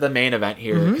into the main event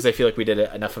here, because I feel like we did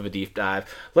enough of a deep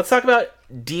dive. Let's talk about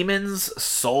Demon's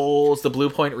Souls, the Blue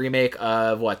Point remake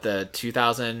of the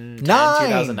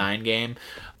 2009 game.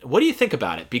 What do you think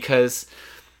about it? Because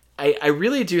I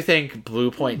really do think Blue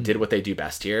Point did what they do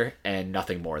best here, and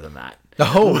nothing more than that.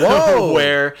 Oh, whoa!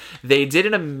 Where they did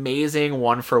an amazing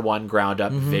one-for-one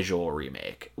ground-up visual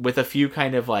remake with a few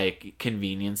kind of like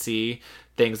conveniency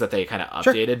things that they kind of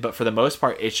updated, sure. But for the most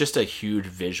part, it's just a huge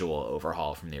visual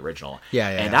overhaul from the original.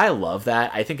 And I love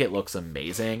that. I think it looks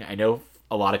amazing. I know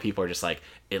a lot of people are just like,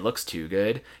 it looks too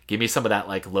good. Give me some of that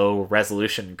like low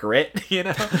resolution grit, you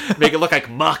know, make it look like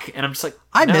muck. And I'm just like,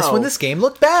 I miss when this game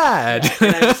looked bad.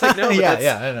 And I'm just like, no, but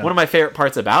I know. One of my favorite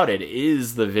parts about it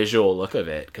is the visual look of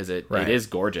it, because it is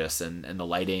gorgeous, and the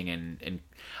lighting and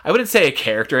I wouldn't say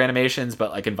character animations,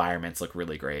 but like environments look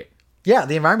really great. Yeah,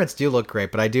 the environments do look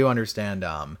great, but I do understand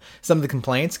some of the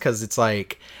complaints, because it's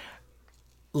like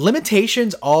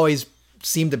limitations always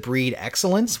seem to breed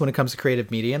excellence when it comes to creative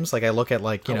mediums. Like I look at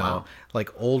like, you know, like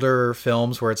older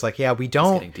films where it's like, we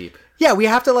don't. It's getting deep. Yeah, we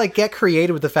have to like get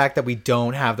creative with the fact that we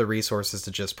don't have the resources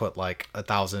to just put like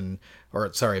 $1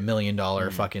 million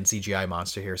fucking CGI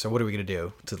monster here. So what are we gonna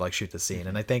do to like shoot the scene?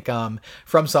 And I think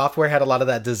From Software had a lot of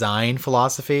that design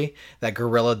philosophy, that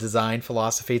guerrilla design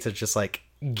philosophy to just like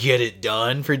get it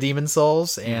done for Demon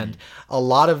Souls, and a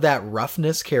lot of that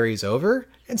roughness carries over.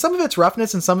 And some of it's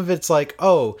roughness, and some of it's like,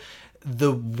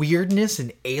 the weirdness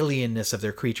and alienness of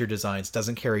their creature designs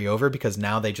doesn't carry over, because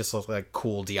now they just look like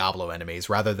cool Diablo enemies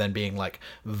rather than being like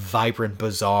vibrant,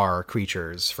 bizarre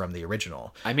creatures from the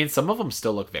original. I mean, some of them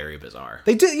still look very bizarre.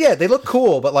 They do, yeah, they look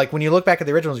cool, but like when you look back at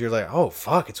the originals, you're like, oh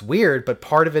fuck, it's weird. But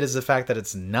part of it is the fact that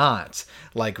it's not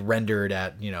like rendered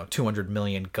at 200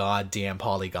 million goddamn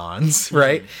polygons,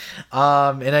 right?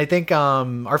 And I think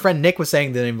our friend Nick was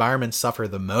saying the environments suffer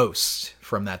the most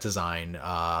from that design,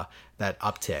 that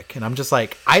uptick. And I'm just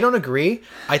like, I don't agree.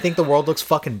 I think the world looks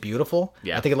fucking beautiful.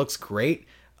 Yeah. I think it looks great.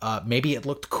 Maybe it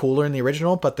looked cooler in the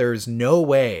original, but there's no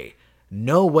way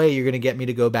you're going to get me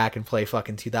to go back and play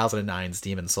fucking 2009's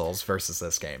Demon Souls versus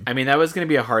this game. I mean, that was going to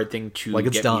be a hard thing to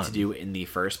get me to do in the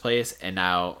first place. And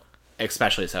now,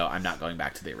 especially so, I'm not going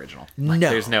back to the original. No.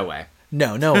 There's no way.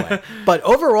 No way. But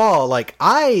overall, like,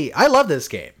 I love this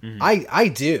game. I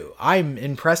do. I'm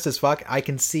impressed as fuck. I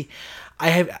can see...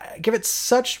 I give it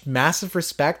such massive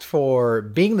respect for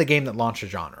being the game that launched a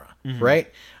genre, right?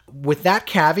 With that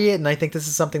caveat, and I think this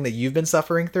is something that you've been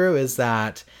suffering through, is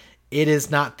that it is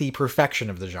not the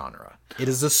perfection of the genre. It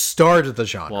is the start of the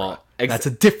genre. Well, that's a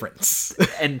difference.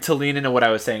 And to lean into what I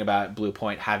was saying about Blue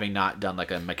Point having not done like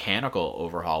a mechanical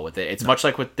overhaul with it, it's much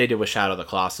like what they did with Shadow of the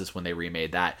Colossus when they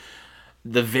remade that.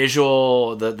 the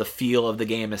visual, the feel of the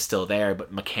game is still there,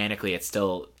 but mechanically it's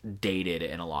still dated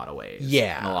in a lot of ways.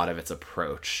 Yeah. In a lot of its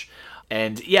approach.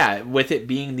 And yeah, with it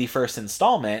being the first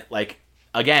installment, like,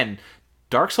 again,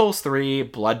 Dark Souls 3,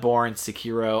 Bloodborne,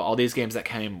 Sekiro, all these games that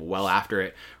came well after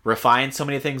it, refined so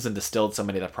many things and distilled so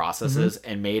many of the processes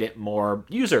and made it more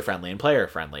user-friendly and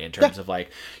player-friendly in terms of, like,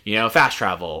 you know, fast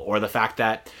travel, or the fact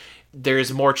that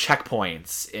there's more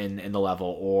checkpoints in the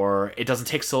level, or it doesn't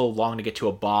take so long to get to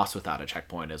a boss without a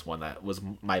checkpoint is one that was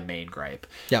my main gripe.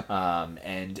 Yep.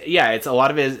 And yeah, it's a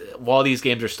lot of it, while these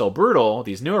games are still brutal,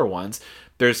 these newer ones,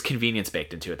 there's convenience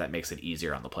baked into it that makes it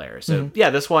easier on the player. So yeah,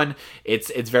 this one,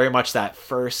 it's very much that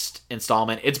first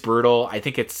installment. It's brutal. I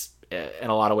think it's, in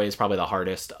a lot of ways, probably the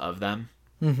hardest of them.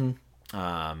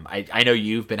 I know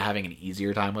you've been having an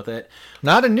easier time with it.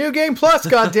 Not a New Game Plus,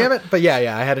 god damn it. But yeah,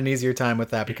 I had an easier time with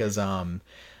that because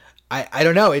I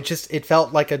don't know, it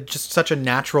felt like just such a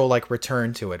natural, like,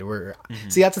 return to it.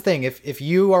 See, that's the thing. If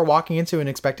you are walking into and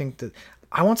expecting to,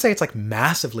 I won't say it's like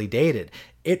massively dated.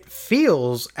 It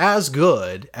feels as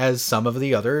good as some of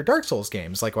the other Dark Souls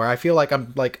games, like, where I feel like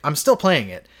I'm still playing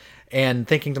it and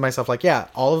thinking to myself, like, yeah,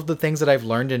 all of the things that I've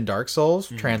learned in Dark Souls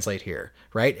translate here,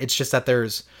 right? It's just that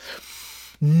there's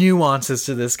nuances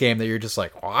to this game that you're just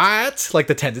like, what? Like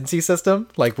the tendency system,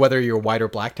 like whether you're white or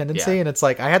black tendency. And it's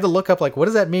like, I had to look up, like, what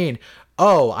does that mean?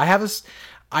 Oh, I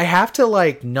have to,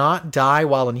 like, not die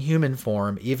while in human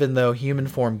form, even though human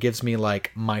form gives me, like,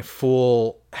 my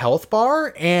full health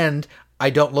bar, and I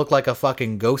don't look like a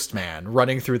fucking ghost man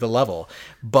running through the level.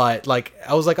 But, like,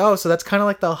 I was like, oh, so that's kind of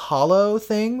like the hollow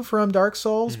thing from Dark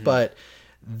Souls, but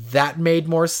that made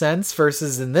more sense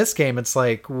versus in this game, it's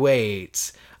like,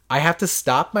 wait, I have to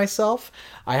stop myself.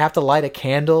 I have to light a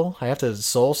candle. I have to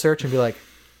soul search and be like,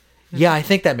 yeah, I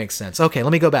think that makes sense. Okay,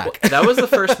 let me go back. That was the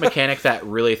first mechanic that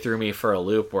really threw me for a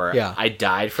loop, where I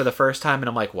died for the first time and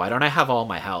I'm like, why don't I have all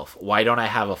my health? Why don't I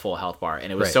have a full health bar?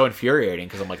 And it was so infuriating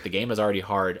because I'm like, the game is already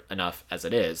hard enough as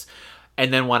it is.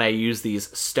 And then when I use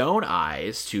these stone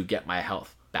eyes to get my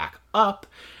health back up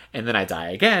and then I die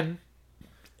again,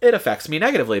 it affects me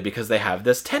negatively because they have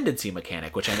this tendency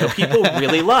mechanic, which I know people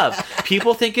really love.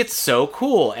 People think it's so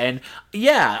cool. And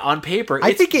yeah, on paper, it's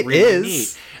I think it really is.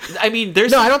 neat. I mean,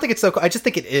 there's... No, I don't think it's so cool. I just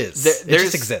think it is. It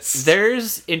just exists.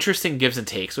 There's interesting gives and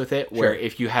takes with it, where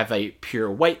if you have a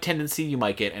pure white tendency, you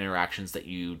might get interactions that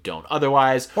you don't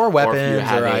otherwise. Or weapons, or if you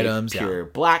have items. Pure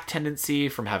black tendency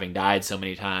from having died so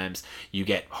many times, you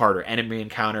get harder enemy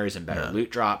encounters and better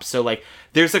loot drops. So, like,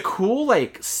 there's a cool,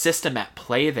 like, system at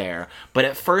play there, but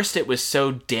at first it was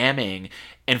so damning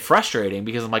and frustrating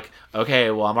because I'm like, okay,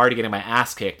 well, I'm already getting my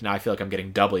ass kicked. Now I feel like I'm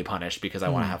getting doubly punished because I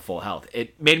want to have full health.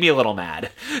 It made me a little mad.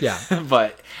 Yeah.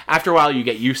 But after a while, you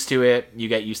get used to it. You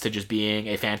get used to just being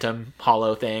a phantom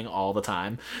hollow thing all the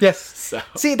time. Yes. So.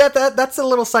 See, that's a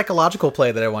little psychological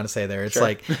play that I want to say there. It's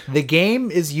like the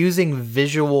game is using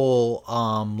visual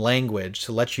language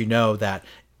to let you know that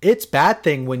it's bad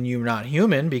thing when you're not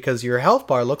human because your health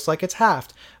bar looks like it's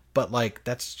halved. But, like,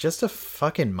 that's just a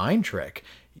fucking mind trick.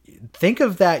 Think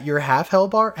of that, your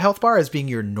health bar as being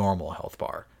your normal health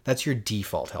bar. That's your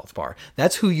default health bar.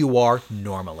 That's who you are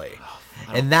normally.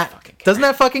 And that doesn't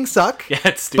that fucking suck? Yeah,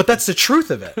 it's stupid. But that's the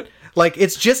truth of it. Like,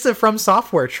 it's just a From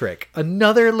Software trick.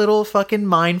 Another little fucking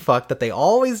mind fuck that they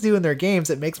always do in their games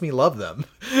that makes me love them.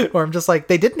 Where I'm just like,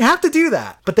 they didn't have to do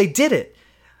that, but they did it.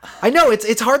 I know,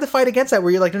 it's hard to fight against that,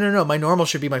 where you're like, no, my normal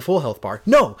should be my full health bar.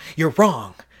 No, you're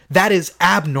wrong. That is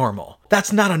abnormal.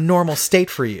 That's not a normal state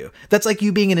for you. That's like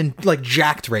you being like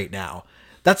jacked right now.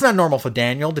 That's not normal for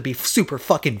Daniel to be super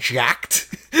fucking jacked.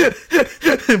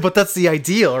 But that's the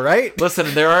ideal, right?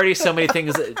 Listen, there are already so many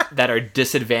things that are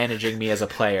disadvantaging me as a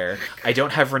player. I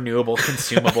don't have renewable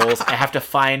consumables. I have to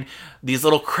find these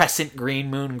little crescent green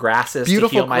moon grasses to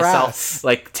heal myself,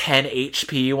 like 10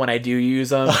 HP when I do use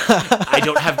them. I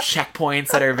don't have checkpoints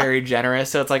that are very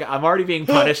generous, so it's like I'm already being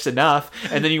punished enough,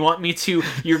 and then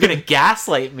you're gonna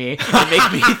gaslight me and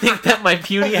make me think that my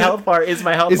puny health bar is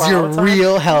my health bar. Is your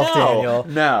real health, Daniel.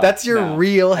 No. That's your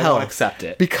real health. I won't accept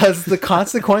it. Because the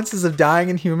consequences of dying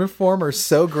in human form are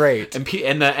so great. And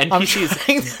the NPCs I'm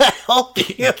trying to help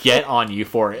you. Get on you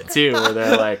for it too, where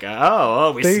they're like,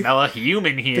 we smell a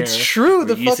human here. It's true.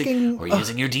 We're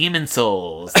using your demon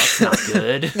souls. That's not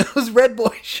good. Those red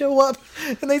boys show up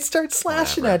and they start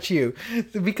slashing at you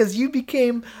because you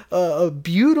became a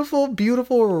beautiful,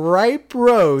 beautiful, ripe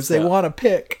rose they want to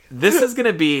pick. This is going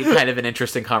to be kind of an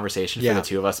interesting conversation for the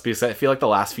two of us, because I feel like the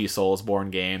last few Soulsborne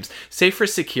games, save for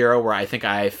Sekiro, where I think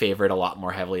I favored a lot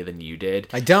more heavily than you did.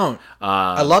 I don't.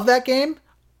 I love that game.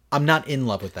 I'm not in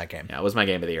love with that game. Yeah, it was my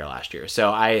game of the year last year.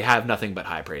 So I have nothing but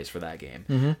high praise for that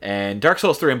game. And Dark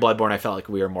Souls 3 and Bloodborne, I felt like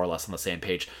we were more or less on the same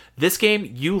page. This game,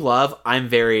 you love, I'm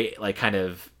very, like, kind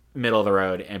of middle of the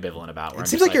road ambivalent about. It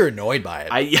seems like you're annoyed by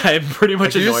it. I'm pretty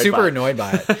much annoyed by it. You're super annoyed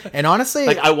by it. And honestly...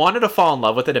 like, I wanted to fall in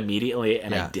love with it immediately,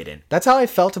 and I didn't. That's how I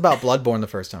felt about Bloodborne the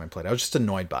first time I played it. I was just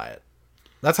annoyed by it.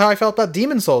 That's how I felt about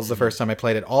Demon Souls the first time I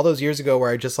played it, all those years ago, where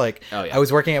I just like, I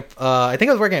was working at, I think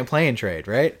I was working at Play and Trade,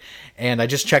 right? And I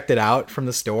just checked it out from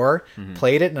the store,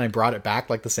 played it, and I brought it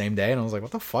back like the same day, and I was like, what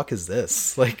the fuck is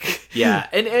this? Like, yeah,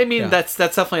 and I mean, that's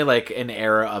definitely like an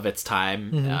era of its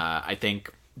time. I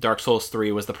think Dark Souls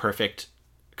 3 was the perfect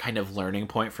kind of learning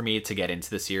point for me to get into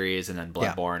the series, and then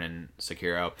Bloodborne and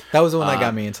Sekiro. That was the one that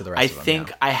got me into the rest of them. I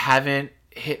think I haven't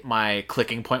hit my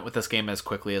clicking point with this game as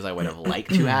quickly as I would have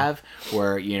liked to have,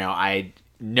 where, you know, I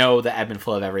know the ebb and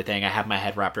flow of everything. I have my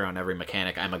head wrapped around every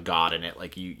mechanic. I'm a god in it,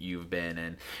 like you've been,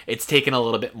 and it's taken a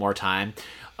little bit more time.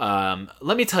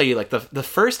 Let me tell you, like, the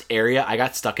first area I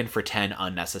got stuck in for 10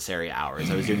 unnecessary hours.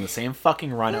 I was doing the same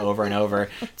fucking run over and over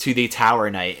to the Tower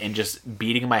Knight and just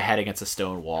beating my head against a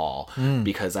stone wall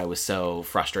because I was so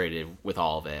frustrated with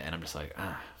all of it, and I'm just like,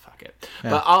 it. Yeah.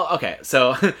 But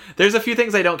so there's a few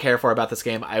things I don't care for about this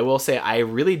game. I will say I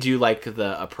really do like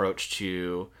the approach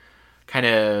to kind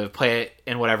of play it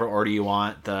in whatever order you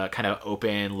want, the kind of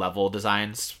open level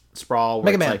design sprawl where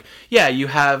Mega Man. Like, yeah, you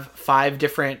have 5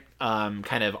 different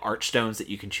kind of archstones that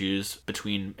you can choose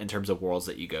between in terms of worlds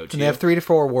that you go to. And they have 3 to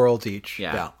 4 worlds each.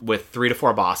 Yeah, with 3 to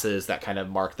 4 bosses that kind of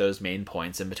mark those main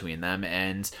points in between them,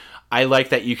 and I like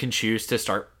that you can choose to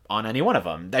start on any one of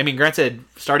them. I mean, granted,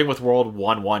 starting with World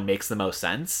 1-1 makes the most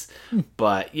sense,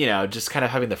 but, you know, just kind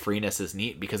of having the freeness is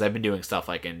neat because I've been doing stuff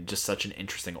like in just such an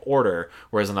interesting order,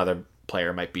 whereas another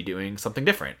player might be doing something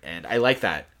different, and I like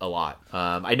that a lot.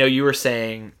 I know you were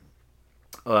saying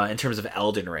in terms of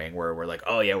Elden Ring, where we're like,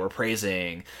 oh yeah, we're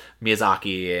praising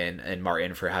Miyazaki and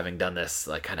Martin for having done this,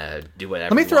 like, kind of do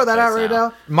whatever. Let me throw that out right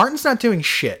now. Martin's not doing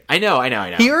shit. I know.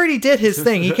 He already did his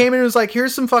thing. He came in and was like,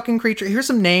 here's some fucking creature, here's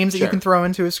some names that you can throw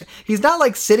into his... He's not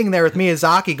like sitting there with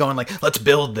Miyazaki going like, let's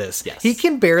build this. Yes. He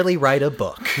can barely write a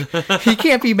book. He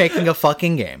can't be making a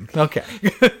fucking game. Okay.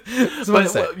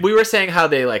 But we were saying how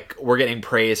they, like, were getting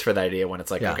praise for the idea when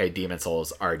it's like, okay, Demon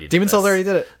Souls already did Souls already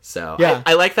did it. So yeah,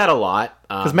 I like that a lot.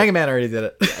 Because Mega Man already did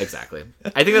it. Yeah, exactly.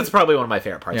 I think that's probably one of my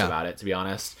favorite parts about it, to be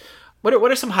honest. What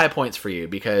are some high points for you?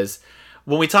 Because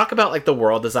when we talk about, like, the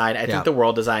world design, I think the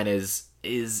world design is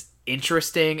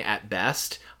interesting at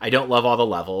best. I don't love all the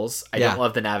levels. I don't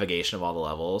love the navigation of all the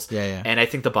levels. And I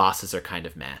think the bosses are kind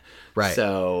of meh. Right.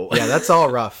 So yeah, that's all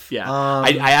rough.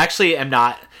 I actually am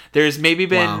not... There's maybe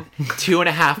been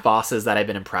 2.5 bosses that I've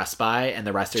been impressed by, and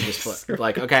the rest are just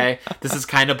like, okay, this is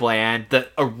kind of bland. The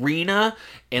arena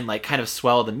and, like, kind of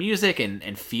swell of the music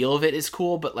and feel of it is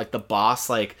cool, but, like, the boss,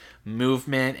 like,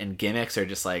 movement and gimmicks are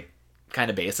just, like, kind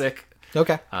of basic.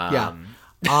 Okay. There's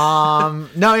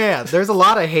a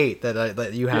lot of hate that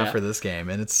you have for this game,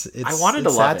 and it's I wanted to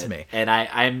love sad to me, and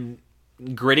I'm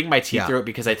gritting my teeth through it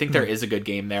because I think there is a good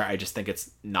game there. I just think it's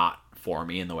not for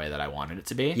me in the way that I wanted it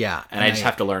to be. Yeah. And I just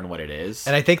have to learn what it is.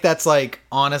 And I think that's, like,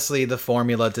 honestly the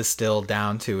formula distilled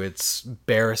down to its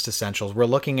barest essentials. We're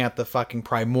looking at the fucking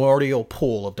primordial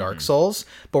pool of Dark Souls,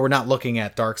 but we're not looking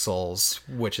at Dark Souls,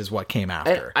 which is what came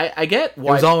after. I get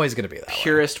why it was always going to be that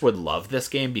purist would love this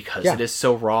game because it is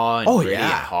so raw and gritty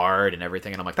and hard and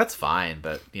everything. And I'm like, that's fine,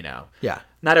 but, you know. Yeah.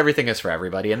 Not everything is for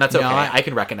everybody, and that's okay. I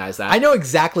can recognize that. I know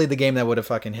exactly the game that would have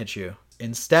fucking hit you.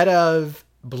 Instead of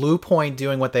Blue Point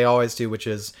doing what they always do, which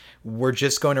is we're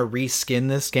just going to reskin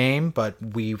this game, but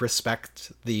we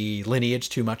respect the lineage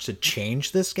too much to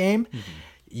change this game.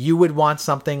 You would want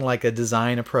something like a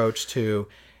design approach to,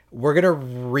 we're going to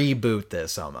reboot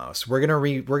this almost. We're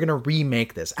going to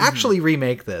remake this. Actually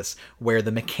remake this where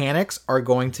the mechanics are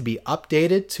going to be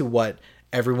updated to what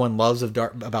everyone loves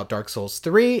about Dark Souls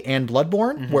 3 and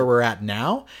Bloodborne, where we're at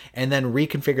now, and then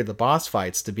reconfigure the boss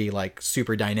fights to be, like,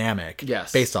 super dynamic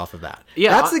based off of that.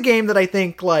 Yeah, that's the game that I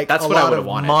think, like, that's a lot of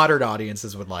modern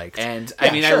audiences would like. And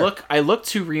I mean, I look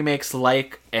to remakes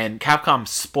like, and Capcom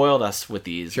spoiled us with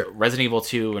these Resident Evil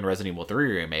 2 and Resident Evil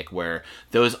 3 remake, where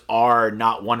those are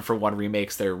not one-for-one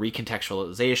remakes. They're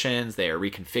recontextualizations, they are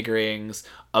reconfigurings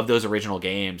of those original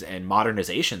games and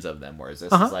modernizations of them, whereas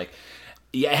this is like...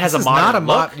 Yeah, it has a modern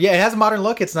look. It has a modern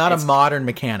look. It's not a modern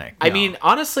mechanic. I mean,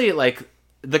 honestly, like,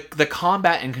 the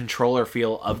combat and controller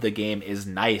feel of the game is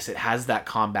nice. It has that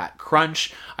combat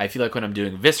crunch. I feel like when I'm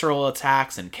doing visceral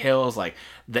attacks and kills, like,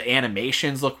 the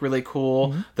animations look really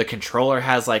cool. The controller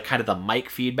has, like, kind of the mic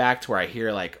feedback to where I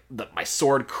hear, like, my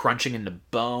sword crunching into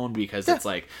bone because it's,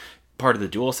 like, part of the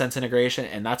DualSense integration,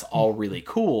 and that's all really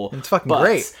cool. It's fucking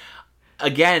great.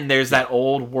 Again, there's that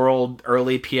old world,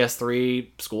 early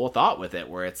PS3 school of thought with it,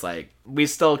 where it's like, we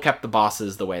still kept the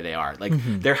bosses the way they are. Like,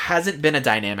 there hasn't been a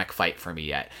dynamic fight for me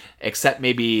yet, except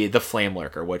maybe the Flame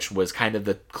Lurker, which was kind of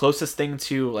the closest thing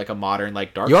to, like, a modern,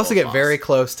 like, Dark Souls You also get boss. very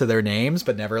close to their names,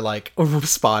 but never, like,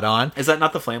 spot on. Is that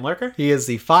not the Flame Lurker? He is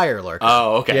the Fire Lurker.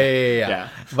 Oh, okay. Yeah.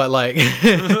 But, like,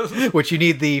 which you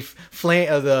need the flame,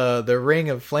 the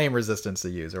ring of flame resistance to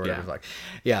use, or whatever. Like,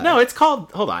 yeah. No, it's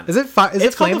called, hold on. Is it Flame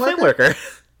called the Flame Lurker?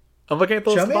 I'm looking at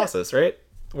those Show me bosses, right?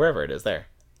 Wherever it is, there.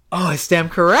 Oh, I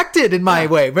stand corrected in my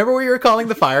way. Remember what you were calling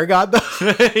the Fire God,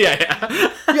 though?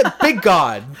 yeah. Big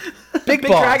God. Big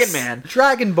boss. Dragon Man.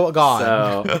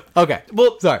 God. So, okay.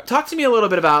 Well, sorry. Talk to me a little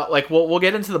bit about, like, we'll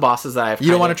get into the bosses that I've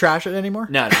You don't want to trash it anymore?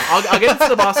 No. I'll get into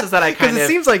the bosses that I kind of... Because it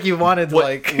seems like you wanted,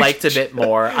 liked a bit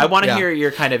more. I want to hear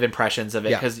your kind of impressions of it,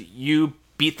 because Yeah. you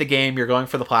beat the game, you're going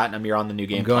for the Platinum, you're on the New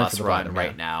Game Plus run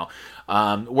right now.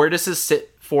 Where does this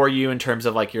sit for you in terms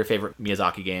of, like, your favorite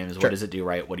Miyazaki games? What does it do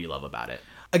right? What do you love about it?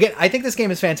 Again, I think this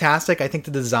game is fantastic. I think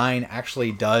the design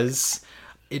actually does...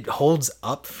 It holds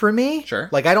up for me. Sure.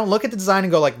 Like, I don't look at the design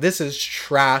and go, like, this is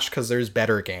trash because there's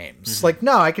better games. Like,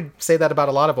 no, I could say that about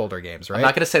a lot of older games, right? I'm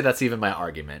not going to say that's even my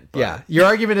argument. But... Yeah. Your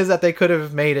argument is that they could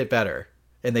have made it better.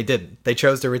 And they didn't. They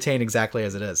chose to retain exactly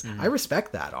as it is. I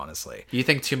respect that, honestly. You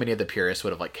think too many of the purists would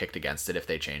have, like, kicked against it if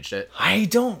they changed it? I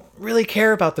don't really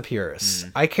care about the purists.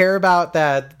 I care about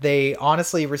that they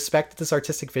honestly respect this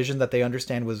artistic vision that they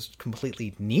understand was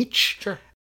completely niche. Sure.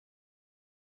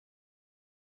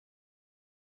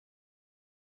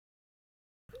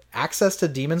 Access to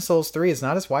Demon Souls 3 is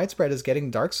not as widespread as getting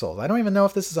Dark Souls. I don't even know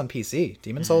if this is on PC.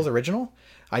 Demon Souls original?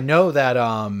 I know that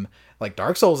like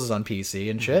Dark Souls is on PC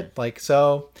and shit. Like,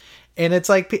 so, and it's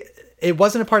like it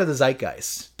wasn't a part of the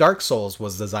zeitgeist. Dark Souls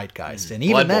was the zeitgeist. And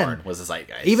even Bloodborne then was the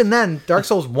zeitgeist. Even then, Dark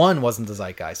Souls 1 wasn't the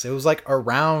zeitgeist. It was like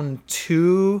around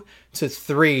 2 to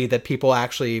 3 that people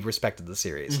actually respected the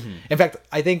series. In fact,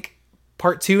 I think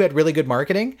part 2 had really good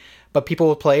marketing, but people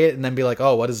would play it and then be like,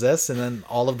 oh, what is this? And then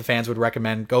all of the fans would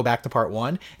recommend go back to part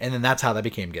 1. And then that's how that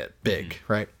became big,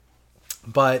 right?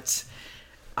 But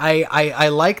I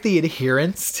like the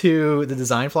adherence to the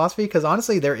design philosophy, because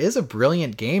honestly, there is a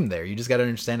brilliant game there. You just got to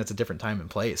understand it's a different time and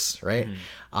place, right?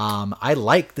 I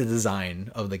like the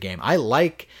design of the game. I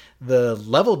like the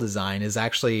level design is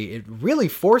actually, it really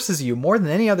forces you more than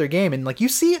any other game. And like, you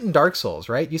see it in Dark Souls,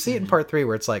 right? You see it in part 3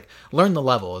 where it's like, learn the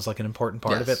level is like an important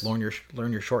part of it. Learn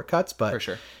your shortcuts, but for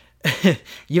sure.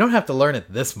 you don't have to learn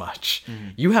it this much.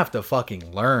 You have to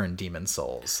fucking learn Demon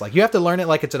Souls. Like, you have to learn it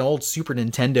like it's an old Super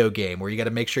Nintendo game where you got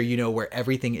to make sure you know where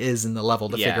everything is in the level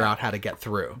to figure out how to get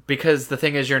through. Because the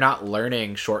thing is, you're not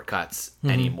learning shortcuts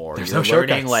anymore. There's you're no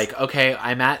learning shortcuts. Like, okay,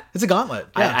 I'm at... It's a gauntlet.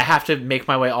 Yeah. I have to make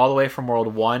my way all the way from World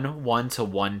 1 to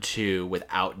 1-2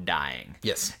 without dying.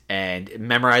 Yes. And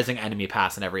memorizing enemy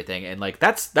paths and everything. And like,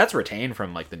 that's retained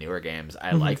from like the newer games.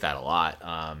 I like that a lot.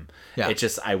 It's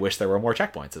just, I wish there were more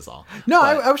checkpoints is all. No,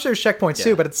 I wish there was checkpoints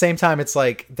too, but at the same time, it's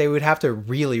like they would have to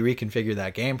really reconfigure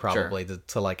that game probably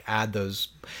to like add those.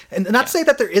 And not to say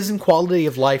that there isn't quality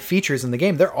of life features in the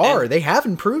game. There are. They have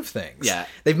improved things. Yeah.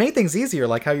 They've made things easier,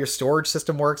 like how your storage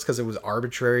system works, because it was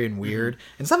arbitrary and weird.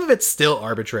 And some of it's still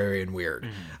arbitrary and weird.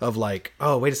 Of like,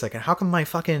 oh, wait a second, how come my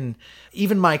fucking,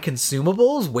 even my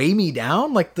consumables weigh me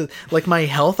down? Like my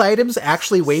health items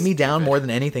actually weigh me down more than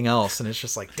anything else. And it's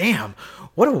just like, damn,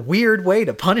 what a weird way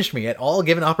to punish me at all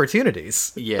given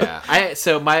opportunities. Yeah.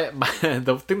 So my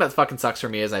the thing that fucking sucks for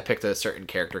me is I picked a certain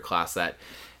character class that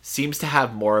seems to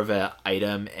have more of a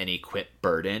item and equip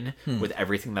burden with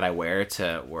everything that I wear,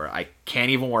 to where I can't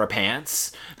even wear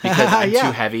pants because I'm too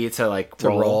heavy to like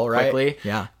roll quickly. Right?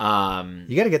 Yeah.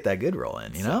 You got to get that good roll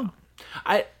in, you know?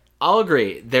 I'll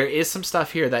agree. There is some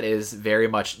stuff here that is very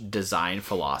much design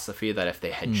philosophy that if they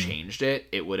had changed it,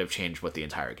 it would have changed what the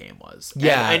entire game was.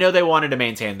 Yeah. And I know they wanted to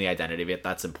maintain the identity of it.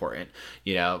 That's important.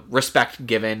 You know, respect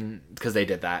given because they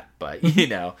did that. But, you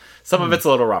know, some of it's a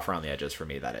little rough around the edges for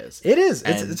me, that is. It is.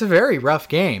 It's a very rough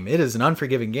game. It is an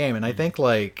unforgiving game. And I think,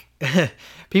 like,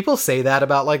 people say that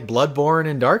about, like, Bloodborne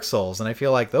and Dark Souls. And I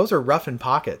feel like those are rough in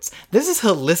pockets. This is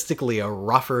holistically a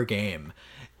rougher game.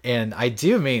 And I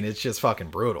do mean it's just fucking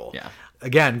brutal. Yeah.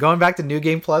 Again, going back to New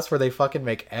Game Plus where they fucking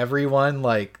make everyone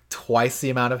like twice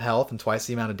the amount of health and twice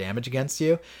the amount of damage against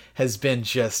you has been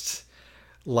just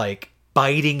like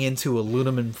biting into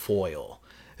aluminum foil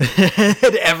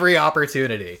at every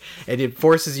opportunity. And it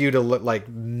forces you to like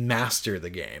master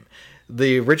the game.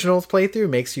 The original playthrough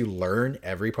makes you learn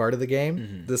every part of the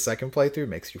game. The second playthrough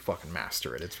makes you fucking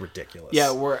master it. It's ridiculous.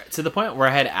 Yeah, we're to the point where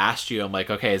I had asked you, I'm like,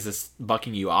 okay, is this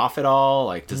bucking you off at all?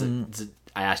 Like, does it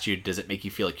I asked you, does it make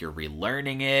you feel like you're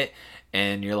relearning it?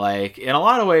 And you're like, in a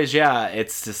lot of ways, yeah.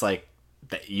 It's just like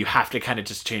that you have to kind of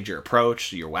just change your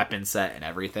approach, your weapon set, and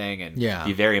everything, and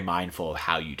be very mindful of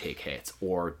how you take hits,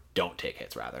 or don't take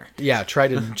hits, rather. Yeah, try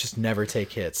to just never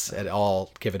take hits at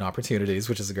all given opportunities,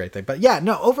 which is a great thing. But yeah,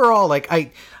 no, overall, like,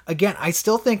 I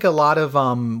still think a lot of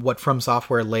what From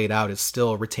Software laid out is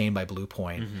still retained by Blue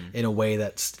Point in a way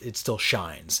that it still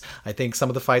shines. I think some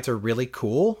of the fights are really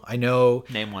cool. I know...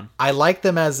 Name one. I like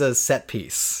them as a set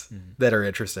piece that are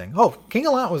interesting. Oh, King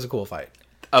of Lant was a cool fight.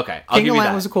 Okay, King of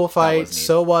Lant was a cool fight.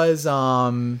 So was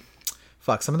some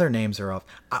of their names are off.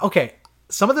 Okay,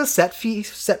 some of the set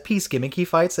piece gimmicky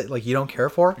fights that like you don't care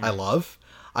for, I love.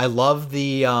 I love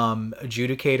the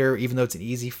Adjudicator, even though it's an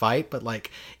easy fight, but like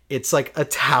it's like a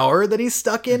tower that he's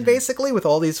stuck in basically with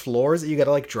all these floors that you got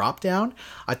to like drop down.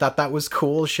 I thought that was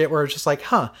cool shit. Where it's just like,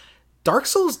 Dark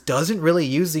Souls doesn't really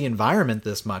use the environment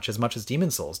this much as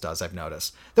Demon Souls does. I've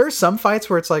noticed there are some fights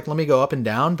where it's like, let me go up and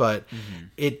down, but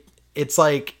it's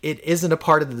like, it isn't a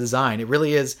part of the design. It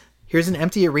really is, here's an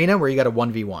empty arena where you got a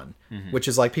 1v1, which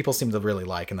is like, people seem to really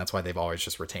like, and that's why they've always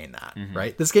just retained that,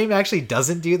 right? This game actually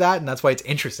doesn't do that, and that's why it's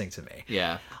interesting to me.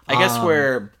 Yeah. I guess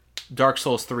where Dark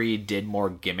Souls 3 did more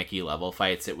gimmicky level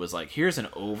fights, it was like, here's an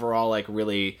overall, like,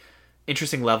 really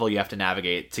interesting level you have to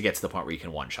navigate to get to the point where you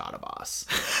can one-shot a boss.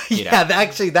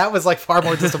 Actually, that was like far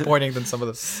more disappointing than some of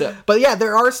the... But yeah,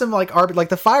 there are some like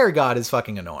the Fire God is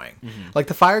fucking annoying. Like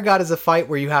the Fire God is a fight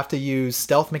where you have to use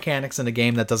stealth mechanics in a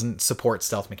game that doesn't support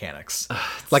stealth mechanics.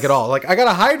 Like at all. Like I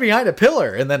gotta hide behind a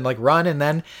pillar and then like run, and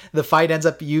then the fight ends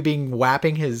up you being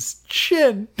whapping his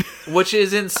chin. Which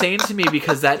is insane to me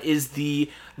because that is the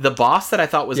boss that I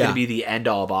thought was going to be the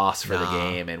end-all boss for the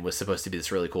game and was supposed to be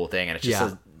this really cool thing, and it's just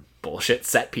a bullshit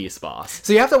set piece boss.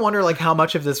 So you have to wonder like how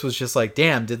much of this was just like,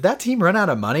 damn, did that team run out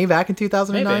of money back in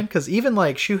 2009? Because even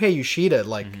like Shuhei Yoshida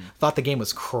like thought the game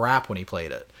was crap when he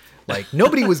played it. Like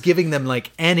nobody was giving them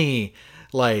like any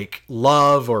like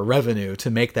love or revenue to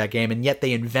make that game, and yet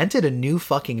they invented a new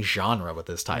fucking genre with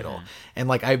this title. And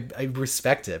like I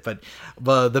respect it, but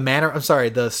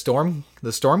the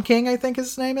Storm King, I think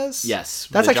his name is. Yes,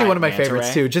 that's actually one of my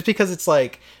favorites too, just because it's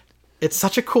like, it's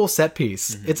such a cool set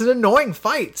piece. It's an annoying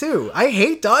fight, too. I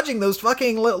hate dodging those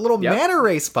fucking little mana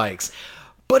ray spikes.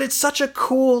 But it's such a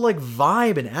cool like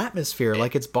vibe and atmosphere.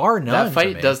 Like it's bar none. That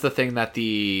fight does the thing that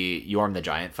the Yorm the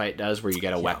Giant fight does, where you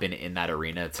get a weapon in that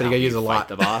arena to help you fight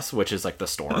the boss, which is like the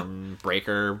Storm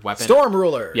Breaker weapon. Storm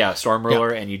Ruler. Yeah, Storm Ruler,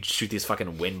 and you shoot these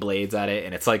fucking wind blades at it,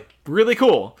 and it's like really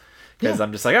cool. Because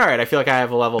I'm just like, all right, I feel like I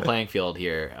have a level playing field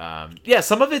here.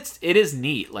 Some of it is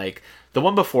neat. Like the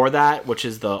one before that, which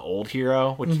is the old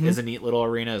hero, which is a neat little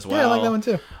arena as well. Yeah, I like that one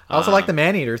too. I also like the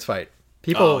Man-Eaters fight.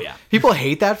 People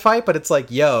hate that fight, but it's like,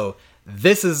 yo,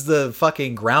 this is the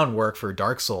fucking groundwork for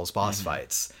Dark Souls boss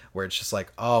fights, where it's just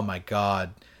like, oh my god,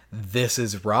 this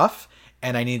is rough,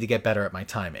 and I need to get better at my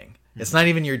timing. It's not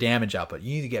even your damage output.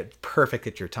 You need to get perfect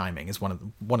at your timing. Is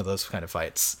one of those kind of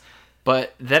fights.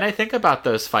 But then I think about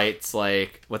those fights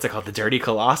like, what's it called? The Dirty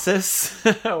Colossus?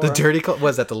 Was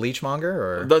that the Leechmonger?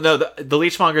 Or? The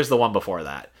Leechmonger is the one before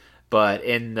that. But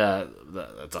in the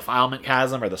Defilement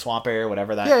Chasm or the Swamp Area,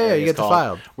 whatever that you get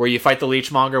defiled. Where you fight the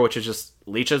Leechmonger, which is just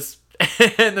leeches.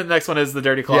 And the next one is the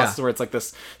Dirty Colossus, where it's like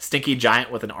this stinky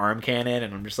giant with an arm cannon.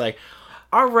 And I'm just like,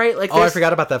 all right. Like, I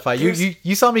forgot about that fight.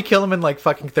 You saw me kill him in like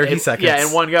fucking 30 seconds. Yeah,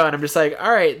 in one go. And I'm just like,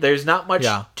 all right, there's not much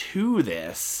to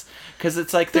this. Because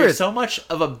it's like there's so much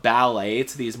of a ballet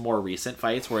to these more recent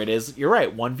fights where it is, you're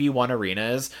right, 1v1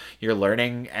 arenas, you're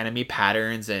learning enemy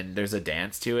patterns, and there's a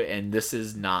dance to it, and this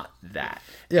is not that.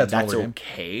 Yeah, that's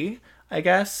okay, I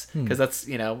guess, because that's,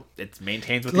 it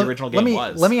maintains what the original game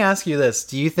was. Let me ask you this.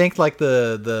 Do you think like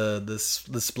the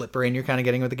split brain you're kind of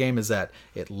getting with the game is that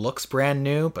it looks brand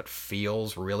new but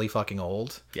feels really fucking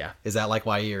old? Yeah. Is that like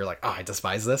why you're like, oh, I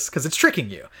despise this? Because it's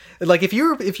tricking you. Like if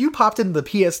you popped into the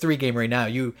PS3 game right now,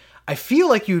 I feel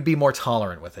like you'd be more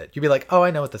tolerant with it. You'd be like, oh, I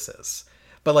know what this is.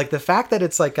 But like the fact that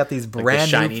it's like got these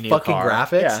brand new fucking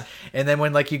graphics, and then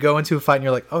when like you go into a fight and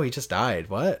you're like, oh, he just died.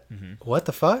 What? What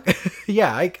the fuck?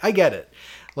 Yeah, I get it.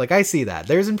 Like I see that.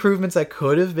 There's improvements that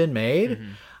could have been made.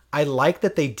 I like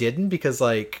that they didn't, because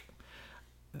like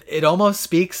it almost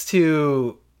speaks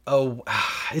to,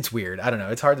 it's weird. I don't know.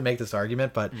 It's hard to make this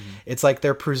argument, but it's like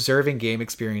they're preserving game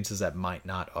experiences that might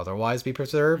not otherwise be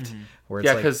preserved. Where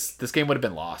it's because this game would have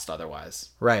been lost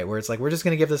otherwise. Right, where it's like, we're just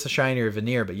going to give this a shinier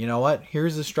veneer, but you know what?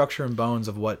 Here's the structure and bones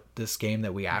of what this game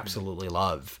that we absolutely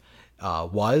love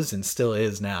was and still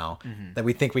is now, that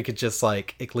we think we could just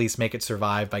like at least make it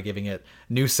survive by giving it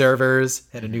new servers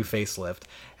and a new facelift.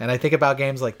 And I think about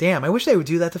games like, damn, I wish they would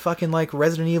do that to fucking like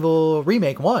Resident Evil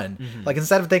Remake 1. Like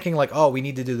instead of thinking like, oh, we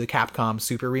need to do the Capcom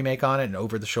Super Remake on it and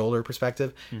over the shoulder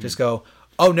perspective, just go,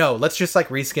 oh no, let's just like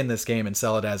reskin this game and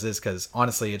sell it as is, because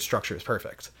honestly its structure is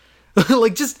perfect.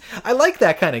 Like, just, I like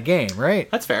that kind of game,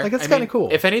 right? That's fair. Like, that's kind of cool.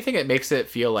 If anything, it makes it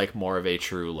feel like more of a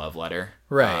true love letter.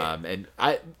 Right. And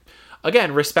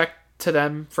again, respect to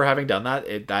them for having done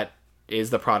that. That is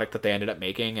the product that they ended up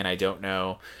making, and I don't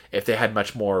know if they had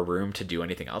much more room to do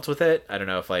anything else with it. I don't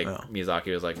know if like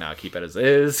Miyazaki was like, no, keep it as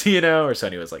is, or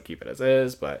Sony was like, keep it as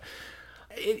is, but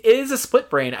it is a split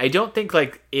brain. I don't think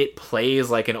like it plays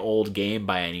like an old game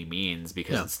by any means,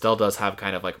 because it still does have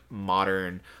kind of like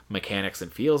modern mechanics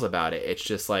and feels about it. It's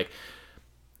just like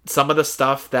some of the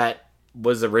stuff that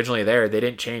was originally there, they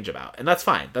didn't change about, and that's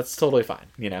fine. That's totally fine,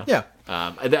 Yeah.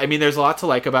 I mean, there's a lot to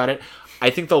like about it. I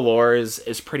think the lore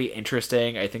is pretty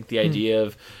interesting. I think the idea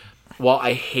of, while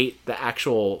I hate the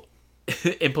actual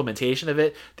implementation of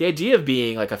it, the idea of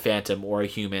being like a phantom or a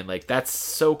human, like that's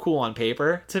so cool on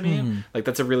paper to me. Like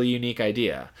that's a really unique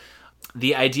idea.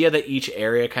 The idea that each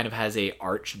area kind of has a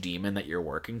arch demon that you're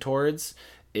working towards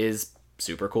is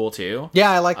super cool too.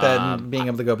 Yeah, I like that, and being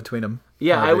able to go between them.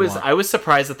 Yeah, I was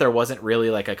surprised that there wasn't really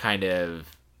like a kind of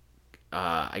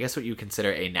I guess what you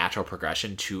consider a natural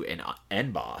progression to an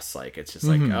end boss. Like it's just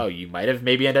like, oh, you might have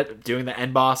maybe ended up doing the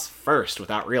end boss first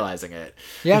without realizing it.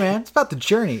 Yeah, man, it's about the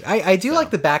journey. I do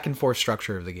like the back and forth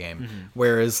structure of the game,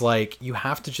 whereas like you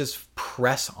have to just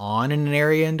press on in an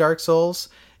area in Dark Souls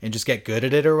and just get good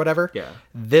at it or whatever. Yeah.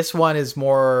 This one is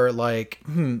more like,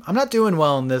 I'm not doing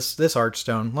well in this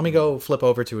archstone. Let me go flip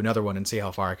over to another one and see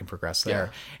how far I can progress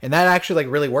there. Yeah. And that actually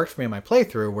like really worked for me in my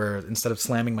playthrough, where instead of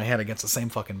slamming my head against the same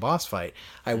fucking boss fight,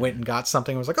 I went and got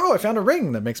something. I was like, oh, I found a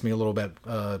ring that makes me a little bit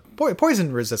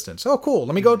poison resistance. Oh, cool.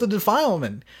 Let me go to the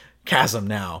Defilement Chasm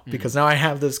now, because now I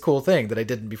have this cool thing that I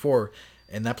didn't before.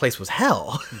 And that place was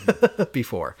hell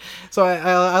before. So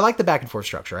I like the back and forth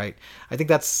structure. I think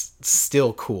that's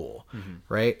still cool,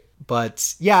 right?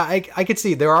 But yeah, I could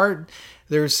see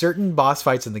there's certain boss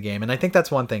fights in the game, and I think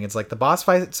that's one thing. It's like the boss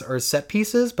fights are set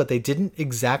pieces, but they didn't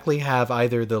exactly have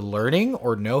either the learning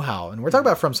or know-how. And we're talking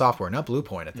about From Software, not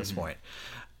Bluepoint at this point,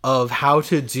 of how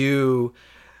to do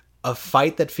a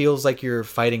fight that feels like you're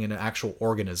fighting an actual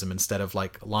organism instead of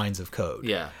like lines of code.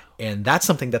 Yeah. And that's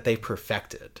something that they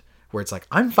perfected, where it's like,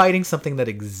 I'm fighting something that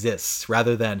exists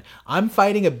rather than I'm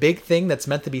fighting a big thing that's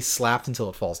meant to be slapped until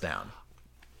it falls down.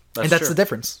 That's true. The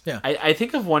difference. Yeah. I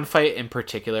think of one fight in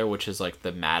particular, which is like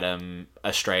the Madame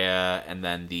Estrella and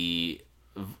then the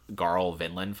Garl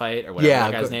Vinland fight, or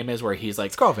whatever that guy's name is, where he's like,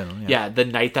 it's Garl Vinland, yeah, the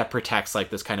knight that protects like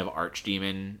this kind of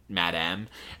archdemon Madame,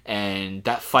 and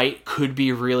that fight could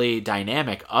be really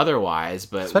dynamic otherwise,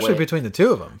 but especially between the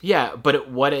two of them. Yeah, but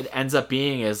what it ends up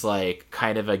being is like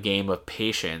kind of a game of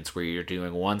patience, where you're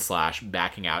doing one slash,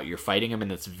 backing out, you're fighting him in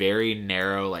this very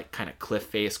narrow, like kind of cliff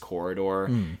face corridor.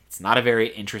 It's not a very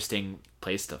interesting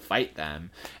place to fight them,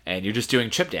 and you're just doing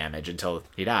chip damage until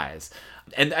he dies.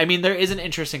 And I mean, there is an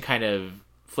interesting kind of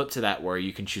flip to that, where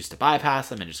you can choose to bypass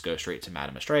them and just go straight to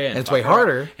Madame Estrella. And it's way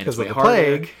harder because of the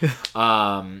plague.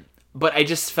 But I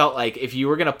just felt like if you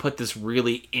were going to put this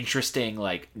really interesting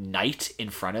like knight in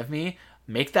front of me,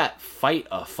 make that fight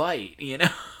a fight,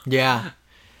 Yeah.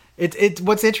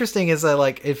 What's interesting is that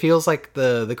like it feels like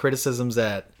the criticisms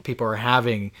that people are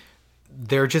having,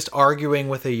 they're just arguing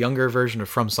with a younger version of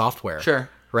From Software. Sure.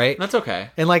 Right? That's okay.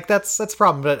 And like that's a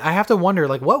problem. But I have to wonder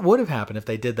like what would have happened if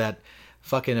they did that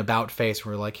fucking about face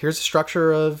where like, here's the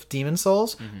structure of Demon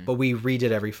Souls, but we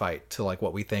redid every fight to like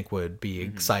what we think would be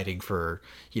exciting for,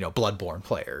 Bloodborne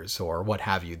players or what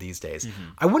have you these days.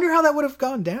 I wonder how that would have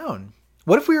gone down.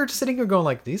 What if we were just sitting here going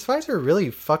like, these fights are really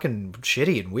fucking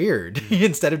shitty and weird,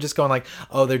 instead of just going like,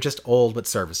 oh, they're just old but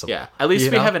serviceable. Yeah. At least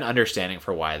we have an understanding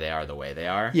for why they are the way they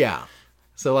are. Yeah.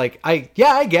 So like, I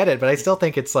get it, but I still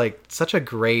think it's like such a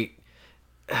great,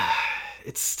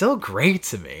 it's still great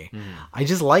to me. I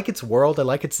just like its world. I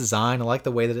like its design. I like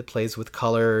the way that it plays with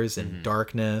colors and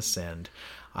darkness. And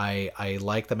I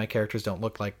like that my characters don't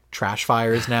look like trash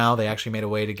fires now. They actually made a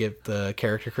way to give the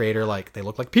character creator, like, they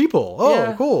look like people. Oh,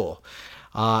 yeah. Cool.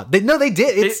 They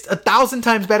did. It's 1,000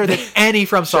 times better than any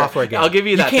From Software game. I'll give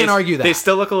you that. You can't argue that. They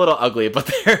still look a little ugly,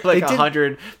 but they're like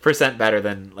 100% better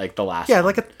than like the last one. Yeah,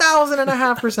 like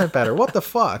 1,000.5% better. What the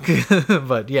fuck?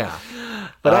 But yeah.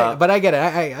 But I get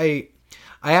it.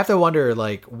 I have to wonder,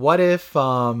 like, what if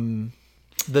the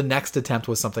next attempt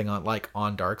was something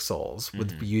on Dark Souls?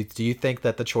 Do you think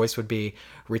that the choice would be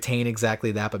retain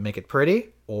exactly that but make it pretty,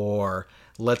 or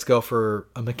let's go for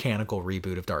a mechanical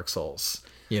reboot of Dark Souls,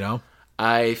 you know?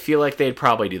 I feel like they'd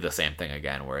probably do the same thing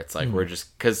again, where it's like, we're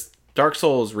just, because Dark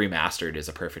Souls Remastered is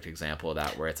a perfect example of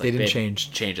that, where it's like they didn't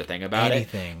change a thing about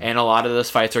anything. And a lot of those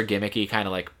fights are gimmicky, kind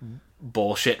of like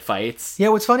bullshit fights. Yeah,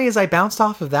 what's funny is I bounced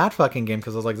off of that fucking game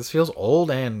because I was like, this feels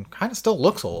old and kind of still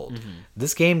looks old.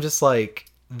 This game just like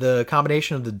the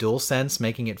combination of the DualSense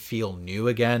making it feel new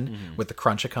again with the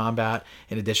crunch of combat,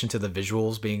 in addition to the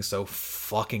visuals being so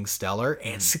fucking stellar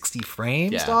and 60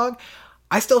 frames, dog.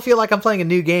 I still feel like I'm playing a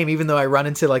new game, even though I run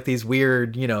into like these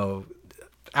weird, you know,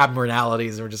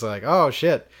 abnormalities, and we're just like, oh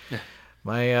shit.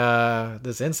 My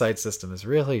this insight system is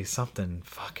really something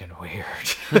fucking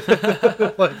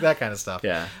weird. Like that kind of stuff.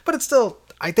 Yeah. But it's still,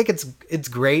 I think it's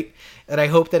great, and I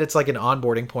hope that it's like an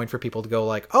onboarding point for people to go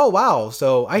like, oh wow,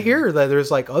 so I hear that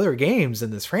there's like other games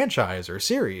in this franchise or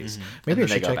series. Maybe I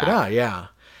should check it out. Yeah.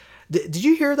 Did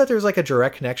you hear that there's like a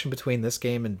direct connection between this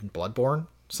game and Bloodborne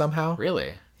somehow?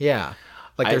 Really? Yeah.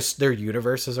 Like their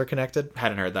universes are connected.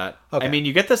 Hadn't heard that. Okay. I mean,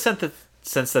 you get the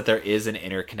sense that there is an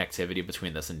interconnectivity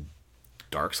between this and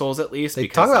Dark Souls, at least. They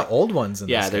talk about old ones in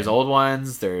this there's game. old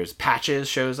ones. There's Patches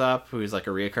shows up, who's like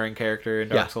a reoccurring character in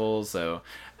Dark Souls. So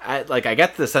I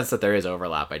get the sense that there is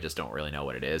overlap. I just don't really know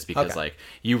what it is, because like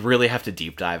you really have to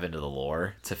deep dive into the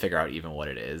lore to figure out even what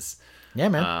it is. Yeah,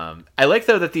 man. I like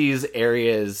though that these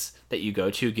areas that you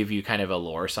go to give you kind of a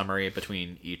lore summary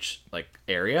between each like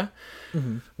area.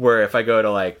 Where if I go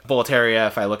to like Boletaria,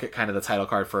 if I look at kind of the title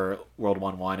card for World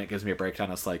 1-1, it gives me a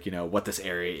breakdown of like, you know, what this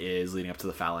area is leading up to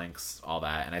the Phalanx, all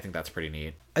that, and I think that's pretty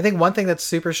neat. I think one thing that's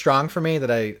super strong for me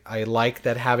that I like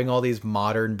that having all these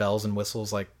modern bells and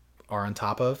whistles like are on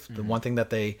top of, the one thing that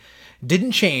they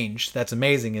didn't change that's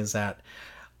amazing is that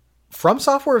From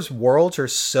Software's worlds are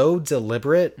so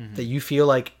deliberate that you feel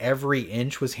like every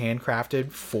inch was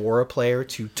handcrafted for a player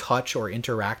to touch or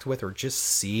interact with or just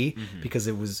see, because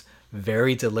it was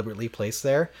very deliberately placed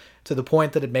there, to the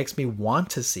point that it makes me want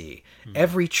to see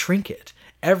every trinket,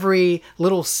 every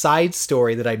little side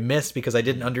story that I missed because I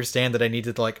didn't understand that I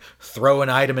needed to like throw an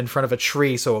item in front of a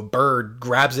tree so a bird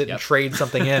grabs it and trades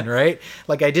something in, right?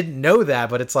 Like I didn't know that,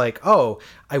 but it's like, oh,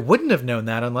 I wouldn't have known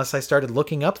that unless I started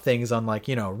looking up things on like,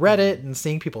 you know, Reddit and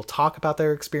seeing people talk about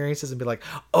their experiences and be like,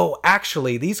 oh,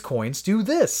 actually these coins do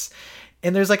this.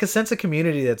 And there's like a sense of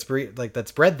community that's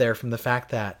bred there from the fact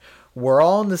that we're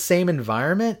all in the same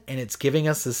environment and it's giving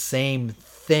us the same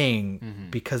thing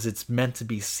because it's meant to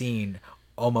be seen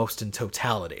almost in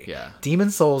totality. Yeah.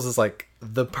 Demon Souls is like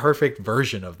the perfect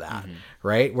version of that,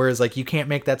 right? Whereas like you can't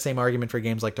make that same argument for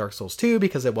games like Dark Souls 2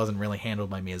 because it wasn't really handled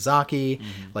by Miyazaki.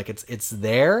 Like it's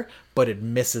there, but it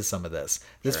misses some of this.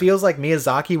 This feels like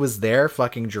Miyazaki was there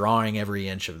fucking drawing every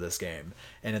inch of this game.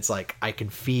 And it's like I can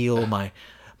feel my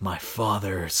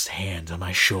father's hand on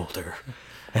my shoulder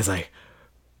as I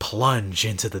plunge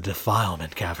into the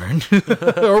defilement cavern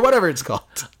or whatever it's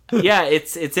called. Yeah,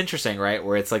 it's interesting, right?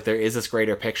 Where it's like there is this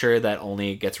greater picture that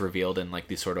only gets revealed in like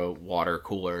these sort of water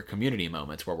cooler community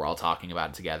moments where we're all talking about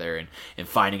it together and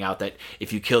finding out that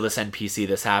if you kill this NPC,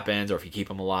 this happens, or if you keep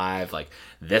them alive, like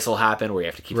this will happen, where you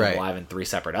have to keep them alive in 3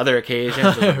 separate other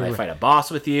occasions, and then they fight a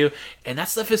boss with you. And that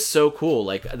stuff is so cool.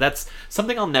 Like that's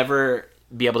something I'll never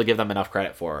be able to give them enough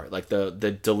credit for. Like the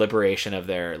deliberation of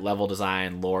their level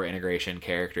design, lore integration,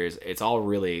 characters, it's all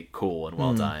really cool and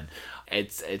well done.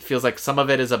 It feels like some of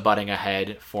it is a butting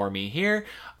ahead for me here,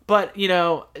 but you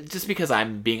know, just because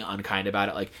I'm being unkind about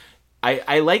it, like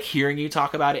I like hearing you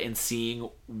talk about it and seeing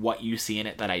what you see in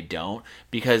it that I don't,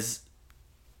 because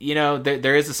you know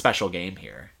there is a special game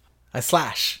here. I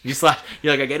slash. You slash.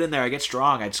 You're like, I get in there, I get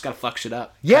strong. I just gotta fuck shit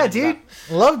up. Yeah, dude.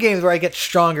 Love games where I get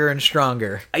stronger and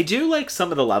stronger. I do like some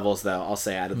of the levels, though. I'll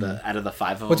say out of the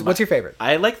 5 of them. What's your favorite?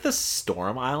 I like the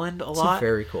Storm Island a lot. It's a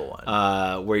very cool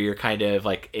one. Where you're kind of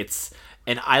like, it's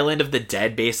an island of the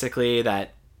dead, basically,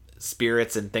 that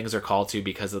spirits and things are called to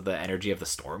because of the energy of the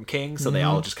Storm King. So they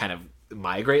all just kind of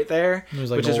migrate there,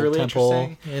 like which is really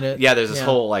interesting. In it. Yeah, there's this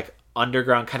whole like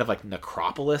underground kind of like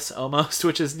necropolis almost,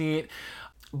 which is neat.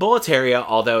 Boletaria,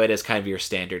 although it is kind of your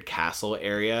standard castle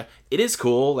area, it is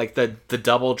cool. Like the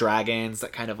double dragons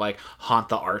that kind of like haunt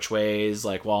the archways,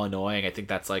 like while annoying. I think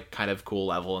that's like kind of cool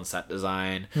level and set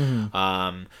design.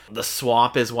 The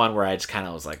swamp is one where I just kind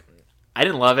of was like, I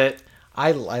didn't love it.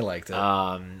 I liked it.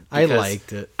 I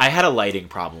liked it. I had a lighting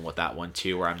problem with that one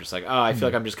too, where I'm just like, oh, I feel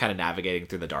like I'm just kind of navigating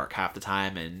through the dark half the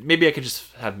time, and maybe I could just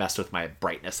have messed with my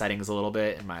brightness settings a little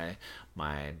bit in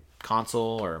my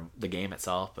console or the game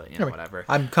itself, but you know, whatever.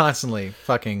 I'm constantly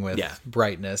fucking with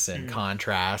brightness and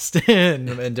contrast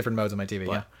in different modes on my TV.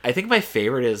 But I think my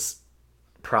favorite is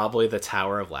probably the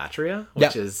Tower of Latria,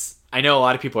 which is, I know a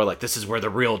lot of people are like, this is where the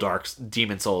real Dark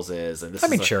Demon Souls is, and this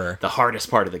is the hardest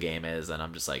part of the game is, and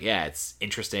I'm just like, yeah, it's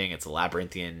interesting. It's a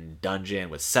labyrinthian dungeon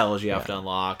with cells you have to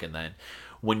unlock, and then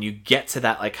when you get to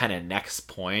that like kind of next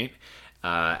point,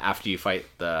 after you fight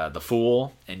the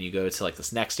Fool, and you go to like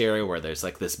this next area where there's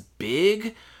like this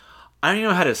big, I don't even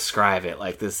know how to describe it,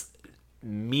 like this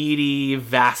meaty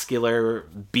vascular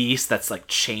beast that's like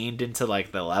chained into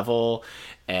like the level,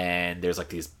 and there's like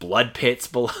these blood pits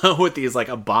below with these like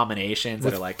abominations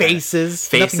with that are like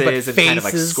faces and kind of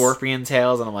like scorpion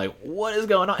tails, and I'm like, what is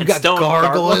going on? You got stone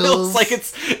gargoyles. Like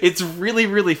it's really,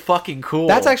 really fucking cool.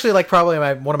 That's actually like probably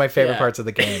one of my favorite parts of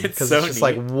the game, because it's just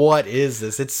neat. Like, what is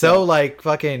this? It's so like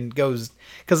fucking goes,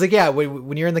 because like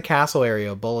when you're in the castle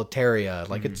area, Boletaria,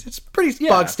 like it's pretty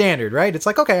bog standard, right? It's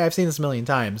like, okay, I've seen this a million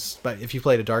times, but if you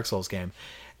played a Dark Souls game,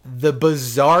 the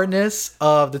bizarreness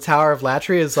of the Tower of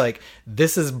Latria is like,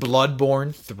 this is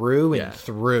Bloodborne through and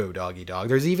through, doggy dog.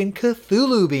 There's even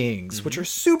Cthulhu beings, which are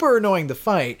super annoying to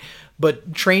fight,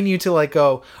 but train you to like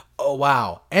go, oh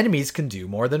wow, enemies can do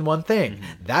more than one thing.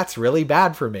 That's really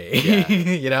bad for me.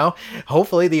 You know,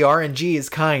 hopefully the RNG is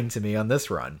kind to me on this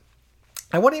run.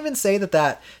 I wouldn't even say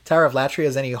that Tower of Latria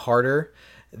is any harder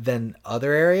than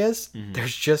other areas.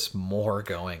 There's just more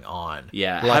going on.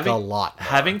 Yeah, like a lot more.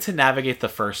 Having to navigate the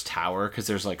first tower, because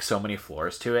there's like so many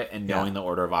floors to it, and knowing the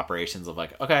order of operations of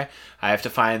like, okay, I have to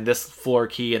find this floor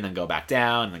key and then go back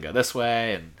down and then go this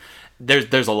way, and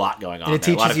there's a lot going on. And it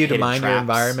teaches you to mind your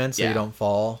environment so you don't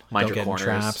fall, mind don't your get corners. In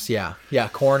traps. Yeah,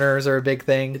 corners are a big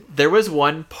thing. There was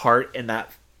one part in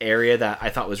that area that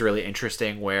I thought was really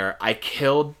interesting where I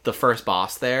killed the first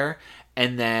boss there,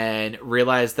 and then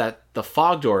realized that the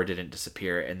fog door didn't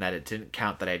disappear, and that it didn't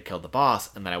count that I had killed the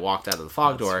boss, and then I walked out of the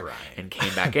fog door and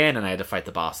came back in, and I had to fight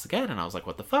the boss again, and I was like,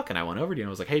 what the fuck? And I went over to you and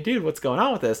I was like, hey dude, what's going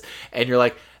on with this? And you're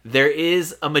like, there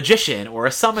is a magician or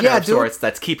a summoner of sorts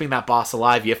that's keeping that boss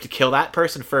alive. You have to kill that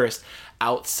person first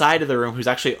outside of the room who's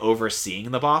actually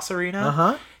overseeing the boss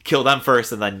arena. Kill them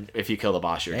first, and then if you kill the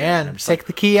boss, you're dead. And take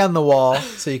the key on the wall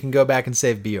so you can go back and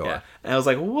save Bior. Yeah. And I was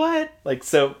like, what? Like,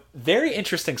 so very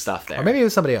interesting stuff there. Or maybe it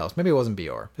was somebody else. Maybe it wasn't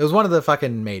Bior. It was one of the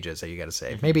fucking mages that you gotta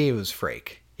save. Maybe it was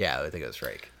Frake. Yeah, I think it was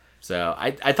Frake. So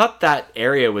I thought that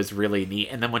area was really neat.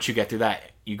 And then once you get through that,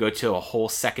 you go to a whole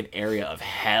second area of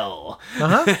hell.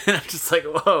 And I'm just like,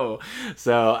 whoa.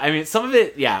 So, I mean, some of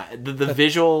it, the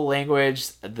visual language,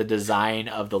 the design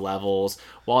of the levels,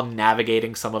 while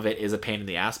navigating some of it is a pain in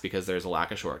the ass because there's a lack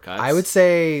of shortcuts. I would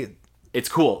say it's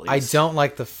cool. I don't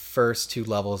like the first two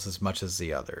levels as much as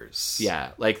the others.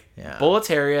 Yeah, like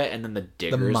Boletaria and then the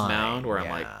Digger's Mound, where I'm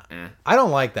like, I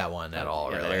don't like that one at all,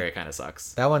 really. That area kind of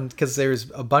sucks. That one, because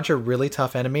there's a bunch of really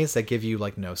tough enemies that give you,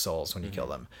 like, no souls when you kill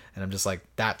them. And I'm just like,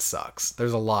 that sucks.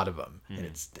 There's a lot of them, and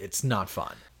it's not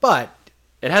fun. But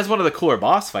it has one of the cooler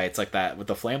boss fights like that with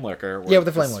the Flame Lurker. With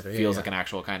the Flame Lurker. Feels like an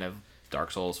actual kind of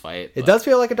Dark Souls fight. It does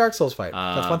feel like a Dark Souls fight.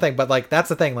 That's one thing. But like, that's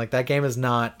the thing. Like, that game is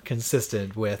not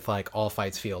consistent with like all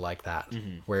fights feel like that.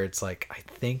 Where it's like, I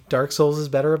think Dark Souls is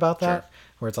better about that. Sure.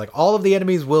 Where it's like all of the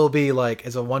enemies will be like,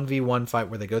 it's a 1v1 fight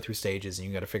where they go through stages and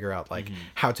you got to figure out like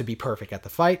how to be perfect at the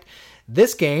fight.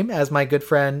 This game, as my good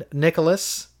friend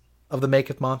Nicholas of the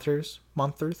Maketh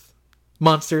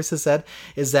Monsters has said,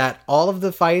 is that all of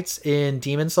the fights in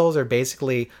Demon Souls are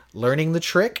basically learning the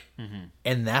trick,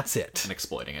 and that's it. And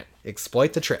exploiting it.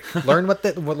 Exploit the trick. Learn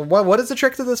what is the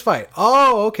trick to this fight?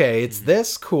 Oh, okay, it's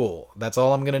this. Cool. That's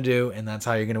all I'm gonna do, and that's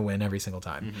how you're gonna win every single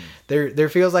time. There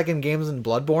feels like in games in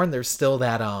Bloodborne, there's still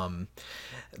that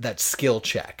that skill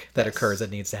check that occurs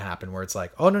that needs to happen, where it's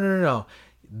like, oh no.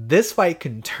 This fight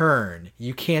can turn.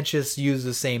 You can't just use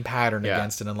the same pattern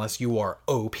against it unless you are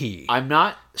OP. I'm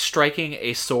not striking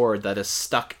a sword that is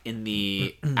stuck in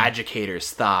the educator's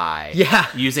thigh.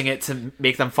 Using it to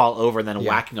make them fall over and then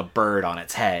whacking a bird on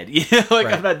its head.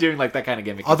 I'm not doing like that kind of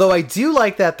gimmick. Although I do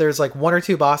like that there's like one or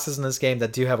two bosses in this game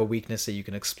that do have a weakness that you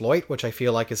can exploit, which I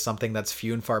feel like is something that's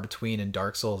few and far between in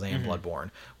Dark Souls and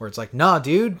Bloodborne. Where it's like, nah,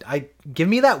 dude, give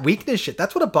me that weakness shit.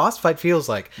 That's what a boss fight feels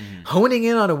like. Honing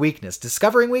in on a weakness.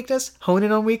 Discovering weakness, hone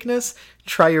in on weakness,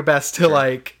 try your best to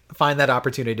like find that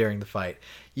opportunity during the fight.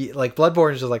 Like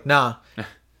Bloodborne is just like, nah,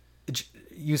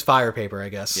 use fire paper, I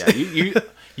guess. You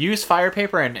use fire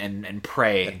paper and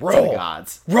pray and roll. To the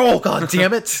gods. Roll, god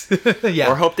damn it.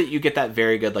 Or hope that you get that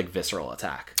very good like visceral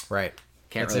attack. Right.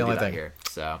 Can't really do that here.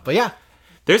 So, but yeah,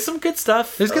 there's some good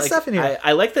stuff. There's good stuff in here.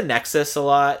 I like the Nexus a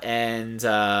lot,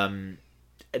 and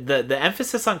the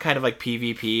emphasis on kind of like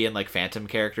PvP and like phantom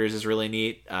characters is really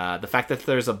neat. The fact that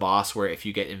there's a boss where if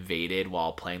you get invaded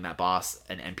while playing that boss,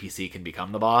 an NPC can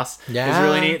become the boss is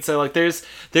really neat. So like there's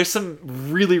some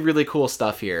really, really cool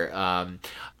stuff here.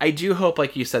 I do hope,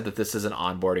 like you said, that this is an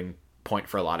onboarding point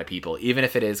for a lot of people, even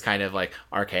if it is kind of like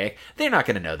archaic. They're not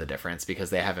going to know the difference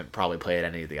because they haven't probably played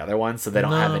any of the other ones, so they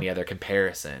don't have any other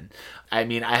comparison. I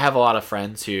mean, I have a lot of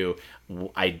friends who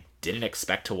I didn't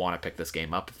expect to want to pick this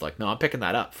game up. It's like, no, I'm picking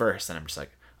that up first, and I'm just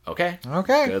like, okay,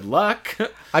 good luck.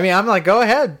 I mean, I'm like, go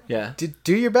ahead, yeah,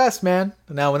 do your best, man.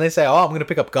 Now when they say, oh, I'm gonna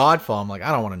pick up Godfall, I'm like,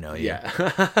 I don't want to know you.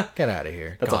 Yeah. Get out of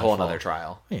here. That's Godfall. A whole other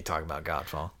trial. What are you talking about?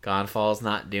 Godfall's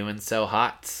not doing so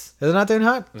hot. Is it not doing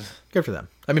hot? Good for them.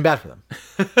 I mean, bad for them.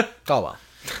 Oh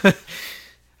well.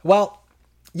 Well,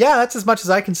 yeah, that's as much as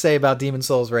I can say about Demon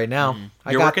Souls right now.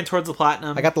 You're working towards the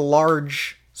platinum. I got the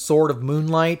large Sword of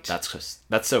Moonlight.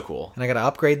 That's so cool. And I gotta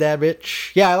upgrade that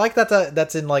bitch. Yeah, I like that.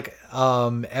 That's in like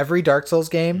every Dark Souls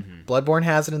game. Bloodborne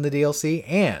has it in the DLC,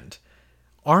 and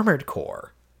Armored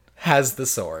Core has the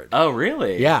sword. Oh,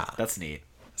 really? Yeah, that's neat.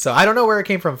 So I don't know where it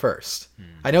came from first.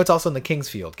 I know it's also in the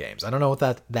Kingsfield games. I don't know what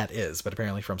that is, but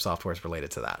apparently From Software is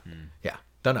related to that. Yeah,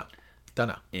 don't know.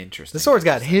 Interesting. The sword's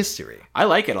got history. I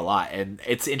like it a lot, and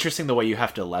it's interesting the way you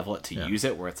have to level it to use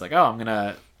it, where it's like, oh, I'm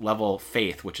gonna level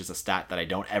Faith, which is a stat that I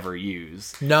don't ever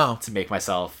use. No. To make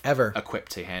myself ever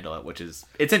equipped to handle it,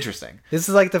 it's interesting. This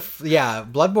is like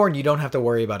Bloodborne, you don't have to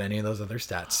worry about any of those other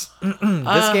stats.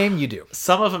 This game, you do.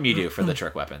 Some of them you do for the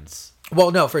trick weapons. Well,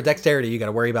 no, for dexterity, you got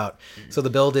to worry about. So the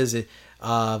build is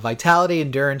vitality,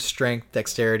 endurance, strength,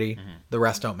 dexterity. The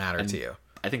rest don't matter to you.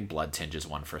 I think Blood Tinge is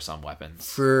one for some weapons.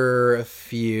 For a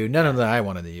few. None of that I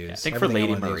wanted to use. Yeah, I think everything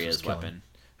for Lady Maria's weapon.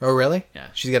 Oh, really? Yeah.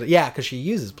 She's got because she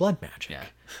uses blood magic. Yeah.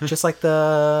 Just like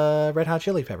the Red Hot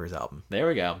Chili Peppers album. There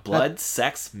we go. Blood,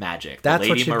 sex, magic. That's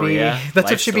Lady what should Maria be. That's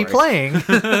what should be playing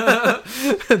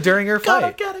during her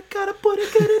fight. Gotta put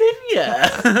it in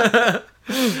ya.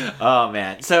 Oh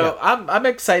man, so I'm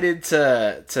excited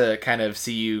to kind of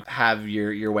see you have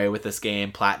your way with this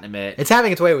game, platinum it. It's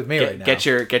having its way with me right now. Get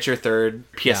your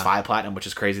third PS5 platinum, which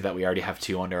is crazy that we already have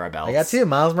 2 under our belts. I got 2.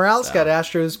 Miles Morales got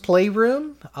Astro's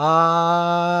Playroom. Those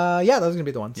are gonna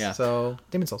be the ones. Yeah. So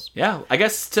Demon Souls. Yeah, I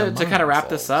guess to kind of wrap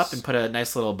this up and put a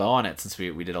nice little bow on it, since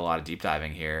we did a lot of deep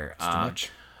diving here. Too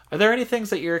much. Are there any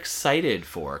things that you're excited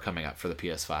for coming up for the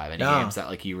PS5? Any games that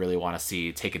like you really want to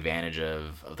see take advantage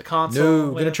of the console?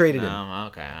 No, gonna trade it in. Okay, all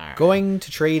right. Going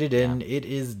to trade it in. It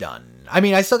is done. I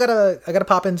mean, I still gotta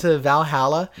pop into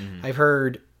Valhalla. I've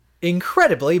heard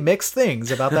incredibly mixed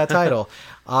things about that title.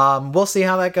 We'll see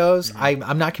how that goes.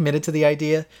 I'm not committed to the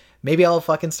idea. Maybe I'll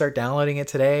fucking start downloading it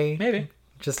today. Maybe.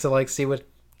 Just to like see what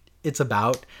it's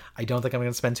about. I don't think I'm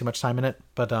going to spend too much time in it,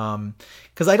 but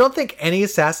because I don't think any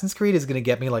Assassin's Creed is going to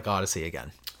get me like Odyssey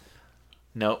again.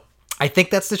 Nope. I think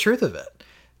that's the truth of it.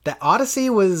 That Odyssey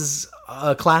was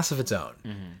a class of its own.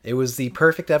 It was the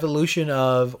perfect evolution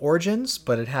of Origins,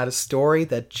 but it had a story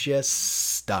that just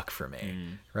stuck for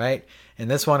me, right?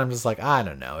 And this one, I'm just like, I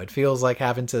don't know. It feels like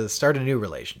having to start a new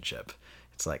relationship.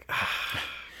 It's like,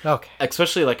 okay.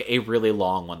 Especially like a really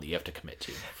long one that you have to commit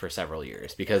to for several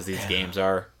years, because these games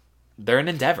they're an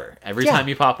endeavor every time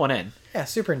you pop one in. Yeah,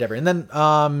 super endeavor. And then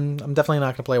I'm definitely not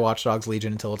going to play Watch Dogs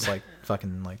Legion until it's like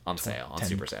fucking like on sale, on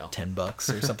super sale. $10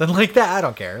 or something like that. I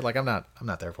don't care. Like I'm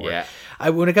not there for it.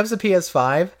 When it comes to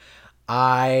PS5,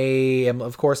 I am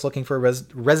of course looking for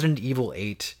Resident Evil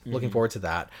 8. Looking forward to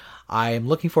that. I am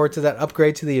looking forward to that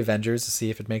upgrade to the Avengers to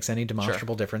see if it makes any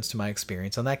demonstrable difference to my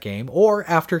experience on that game, or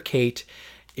after Kate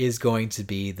is going to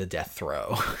be the death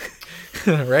throw.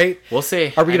 Right? We'll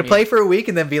see. Are we going to play for a week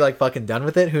and then be like fucking done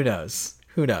with it? Who knows?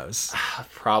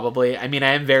 Probably. I mean,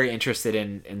 I am very interested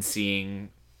in seeing,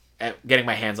 getting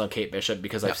my hands on Kate Bishop,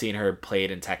 because I've seen her played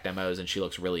in tech demos and she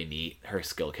looks really neat. Her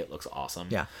skill kit looks awesome.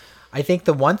 Yeah. I think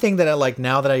the one thing that I like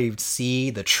now that I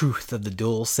see the truth of the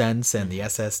DualSense and the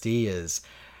SSD is,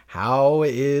 how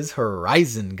is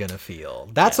Horizon gonna feel?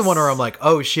 That's the one where I'm like,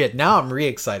 oh shit, now I'm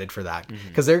re-excited for that.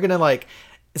 Because they're gonna like,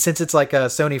 since it's like a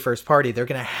Sony first party, they're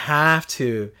gonna have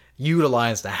to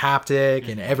utilize the haptic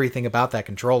and everything about that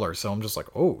controller. So I'm just like,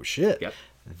 oh shit,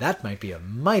 that might be a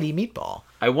mighty meatball.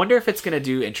 I wonder if it's gonna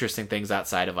do interesting things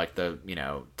outside of like the,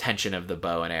 tension of the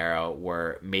bow and arrow,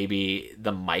 where maybe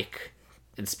the mic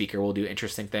and speaker will do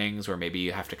interesting things, where maybe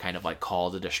you have to kind of like call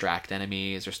to distract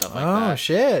enemies or stuff like that. Oh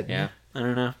shit. Yeah. I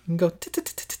don't know. You can go at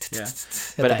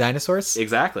the dinosaurs.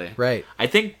 Exactly. Right. I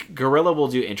think Guerrilla will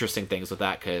do interesting things with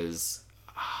that, because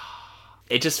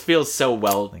it just feels so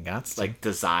well like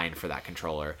designed for that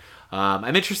controller.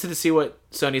 I'm interested to see what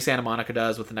Sony Santa Monica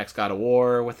does with the next God of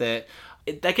War with it.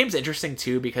 That game's interesting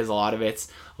too because a lot of its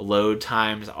load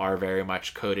times are very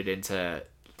much coded into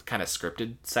kind of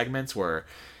scripted segments where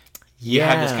you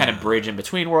have this kind of bridge in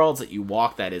between worlds that you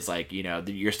walk that is like, you know,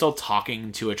 you're still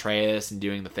talking to Atreus and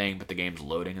doing the thing, but the game's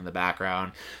loading in the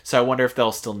background. So I wonder if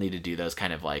they'll still need to do those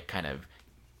kind of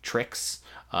tricks,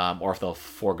 or if they'll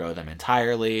forego them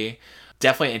entirely.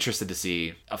 Definitely interested to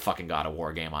see a fucking God of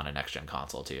War game on a next-gen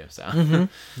console too. So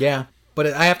Yeah. But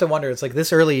I have to wonder, it's like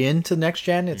this early into next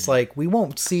gen, it's like we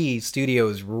won't see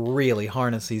studios really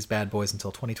harness these bad boys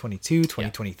until 2022,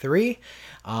 2023.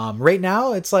 Yeah. Right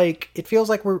now, it's like, it feels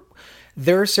like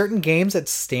there are certain games that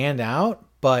stand out,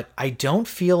 but I don't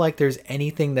feel like there's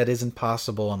anything that isn't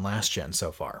possible on last gen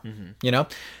so far. You know?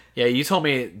 Yeah, you told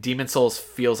me Demon's Souls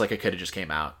feels like it could have just came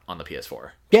out on the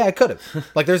PS4. Yeah, it could have.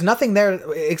 Like, there's nothing there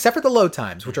except for the load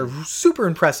times, which are super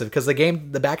impressive because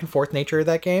the back and forth nature of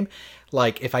that game,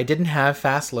 like, if I didn't have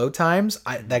fast load times,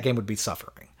 that game would be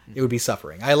suffering. It would be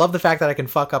suffering. I love the fact that I can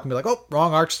fuck up and be like, oh,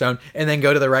 wrong Archstone, and then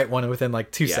go to the right one within like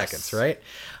 2 seconds, right?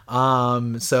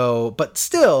 But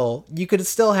still, you could have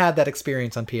still had that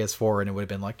experience on PS4 and it would have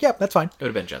been like, yep, that's fine. It would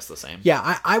have been just the same.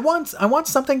 Yeah, I want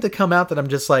something to come out that I'm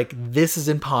just like, this is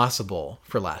impossible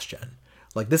for last gen.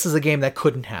 Like, this is a game that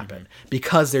couldn't happen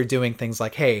because they're doing things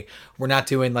like, hey, we're not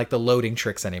doing like the loading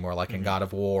tricks anymore, like in God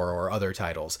of War or other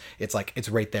titles. It's like, it's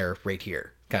right there, right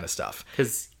here kind of stuff.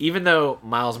 Because even though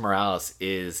Miles Morales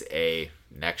is a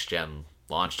next-gen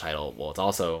launch title, well, it's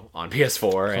also on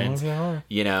PS4. And,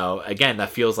 you know, again, that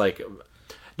feels like...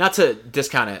 Not to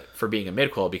discount it for being a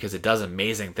midquel because it does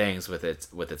amazing things with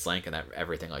its link and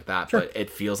everything like that, sure. But it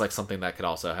feels like something that could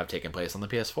also have taken place on the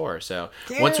PS4. So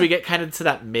once we get kind of to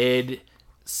that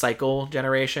mid-cycle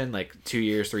generation, like 2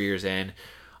 years, 3 years in,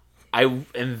 I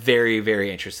am very,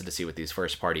 very interested to see what these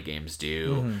first-party games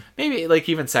do. Maybe like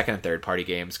even second and third-party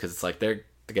games because it's like they're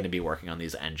going to be working on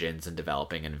these engines and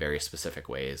developing in very specific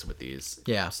ways with these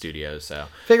studios. So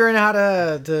figuring out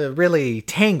how to really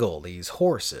tangle these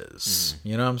horses.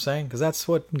 You know what I'm saying? Because that's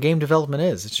what game development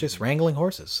is. It's just wrangling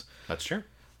horses. That's true.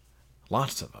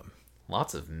 Lots of them.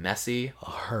 Lots of messy...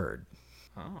 A herd.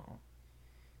 Oh.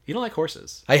 You don't like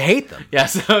horses. I hate them. Yeah,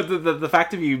 so the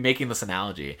fact of you making this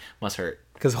analogy must hurt.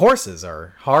 Because horses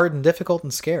are hard and difficult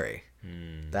and scary.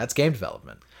 That's game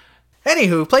development.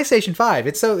 Anywho, PlayStation 5,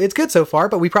 it's good so far,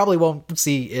 but we probably won't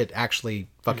see it actually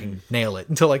fucking nail it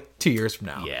until like 2 years from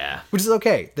now. Yeah. Which is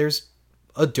okay. There's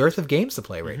a dearth of games to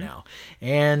play right now.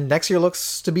 And next year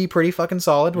looks to be pretty fucking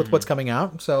solid with what's coming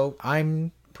out, so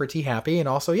I'm pretty happy. And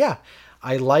also, yeah,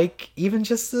 I like even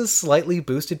just the slightly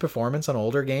boosted performance on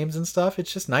older games and stuff.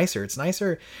 It's just nicer. It's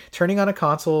nicer turning on a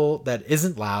console that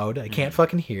isn't loud, I can't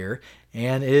fucking hear,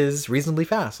 and is reasonably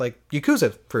fast. Like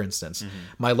Yakuza, for instance.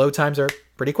 My load times are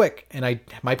pretty quick, and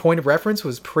my point of reference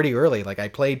was pretty early. Like I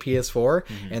played PS4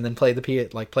 and then played it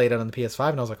on the PS5,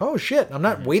 and I was like, oh shit, I'm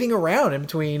not waiting around in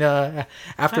between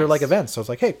after like events. So I was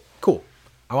like, hey, cool,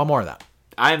 I want more of that.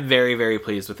 I'm very, very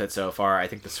pleased with it so far. I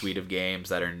think the suite of games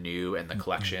that are new and the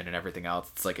collection and everything else,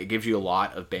 it's like it gives you a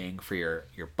lot of bang for your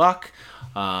buck.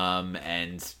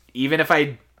 And even if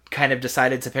I kind of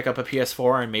decided to pick up a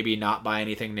PS4 and maybe not buy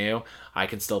anything new, I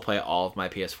can still play all of my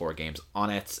PS4 games on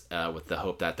it with the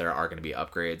hope that there are going to be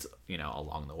upgrades, you know,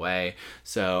 along the way.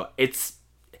 So it's,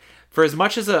 for as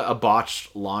much as a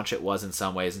botched launch it was in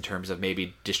some ways in terms of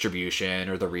maybe distribution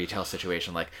or the retail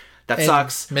situation, like that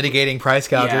sucks. Mitigating price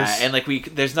gougers. Yeah, and like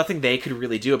there's nothing they could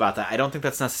really do about that. I don't think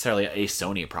that's necessarily a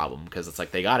Sony problem because it's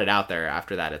like they got it out there.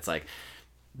 After that, it's like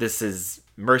this is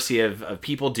mercy of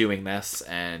people doing this,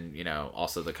 and you know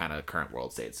also the kind of current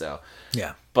world state. So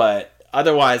yeah, but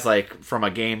otherwise, like from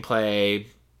a gameplay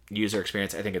user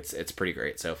experience, I think it's pretty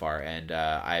great so far, and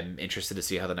I'm interested to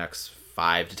see how the next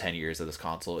 5 to 10 years of this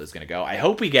console is going to go. I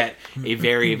hope we get a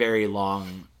very, very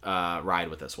long ride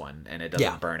with this one, and it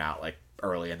doesn't burn out like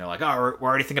early, and they're like, oh, we're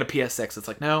already thinking of PS6. It's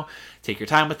like, no, take your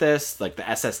time with this. Like the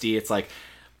SSD, it's like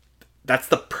that's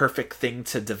the perfect thing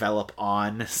to develop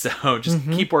on. So just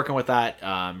keep working with that.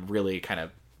 Really kind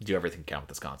of do everything you can with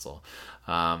this console.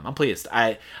 I'm pleased.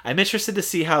 I'm interested to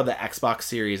see how the Xbox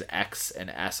Series X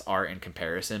and S are in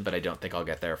comparison, but I don't think I'll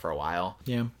get there for a while.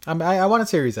 Yeah, I want a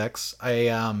Series X.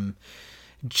 I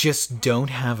just don't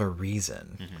have a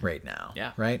reason right now.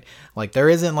 Yeah. Right. Like there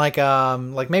isn't like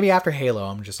maybe after Halo,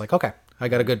 I'm just like, okay, I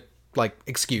got a good like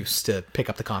excuse to pick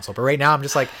up the console. But right now I'm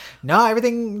just like, no,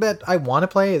 everything that I want to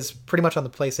play is pretty much on the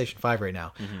PlayStation 5 right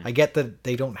now. I get that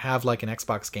they don't have like an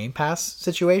Xbox Game Pass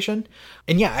situation.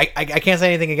 And yeah, I can't say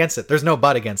anything against it. There's no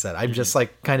but against it. I'm just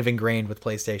like kind of ingrained with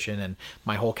PlayStation, and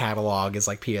my whole catalog is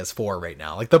like PS4 right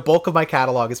now. Like the bulk of my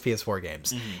catalog is PS4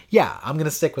 games. Yeah, I'm going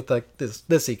to stick with like this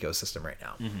ecosystem right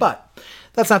now. But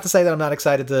that's not to say that I'm not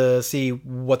excited to see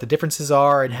what the differences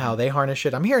are and how they harness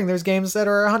it. I'm hearing there's games that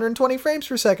are 120 frames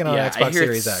per second on Xbox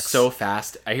Series X. So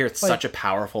fast. I hear it's such a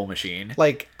powerful machine.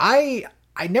 Like I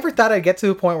never thought I'd get to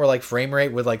a point where like frame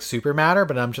rate would like super matter,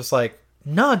 but I'm just like,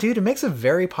 no, dude, it makes a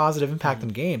very positive impact on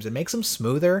games. It makes them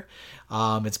smoother.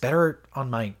 It's better on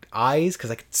my eyes because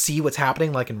I can see what's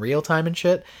happening like in real time and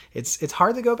shit. It's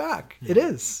hard to go back. It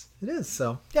is.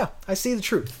 So yeah, I see the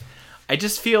truth. I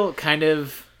just feel kind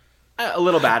of a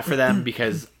little bad for them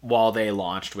because while they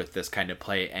launched with this kind of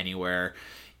play anywhere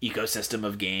ecosystem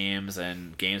of games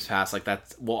and Games Pass, like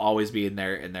that will always be in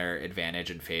their advantage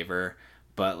and favor.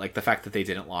 But like the fact that they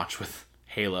didn't launch with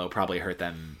Halo probably hurt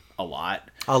them a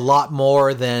lot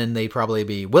more than they probably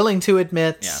be willing to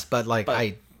admit. But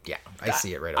I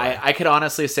see it right away. I could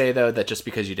honestly say though that just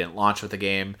because you didn't launch with a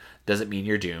game doesn't mean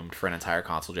you're doomed for an entire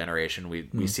console generation.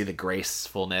 We see the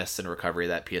gracefulness and recovery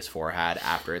that PS4 had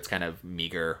after its kind of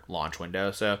meager launch window.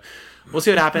 So we'll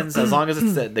see what happens. As long as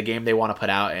it's the game they want to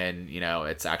put out and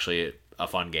it's actually a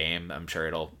fun game, I'm sure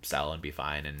it'll sell and be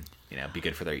fine and be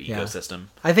good for their ecosystem.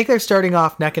 I think they're starting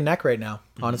off neck and neck right now,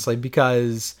 honestly,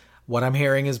 because what I'm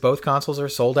hearing is both consoles are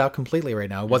sold out completely right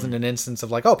now. It wasn't an instance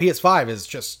of like, oh, PS5 is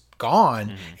just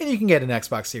gone and you can get an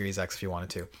Xbox Series X if you wanted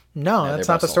to. No, that's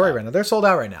not the story right now. They're sold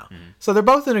out right now. So they're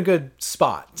both in a good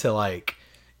spot to like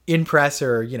impress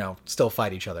or still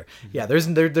fight each other. Yeah, there's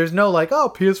no like,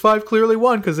 oh, PS5 clearly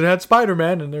won because it had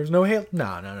Spider-Man and there's no Halo.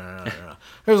 No.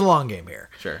 There's a long game here.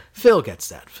 Sure. Phil gets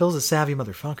that. Phil's a savvy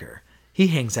motherfucker. He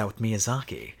hangs out with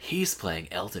Miyazaki. He's playing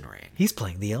Elden Ring. He's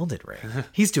playing the Elden Ring.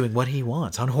 He's doing what he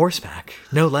wants on horseback,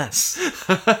 no less.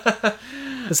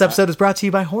 This episode is brought to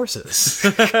you by horses.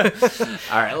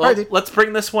 All right, let's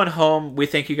bring this one home. We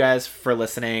thank you guys for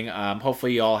listening.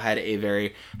 Hopefully you all had a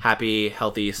very happy,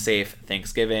 healthy, safe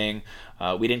Thanksgiving.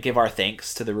 We didn't give our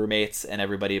thanks to the roommates and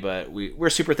everybody, but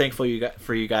we're super thankful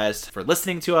for you guys for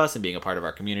listening to us and being a part of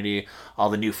our community.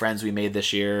 All the new friends we made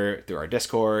this year through our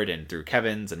Discord and through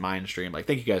Kevin's and mine stream. Like,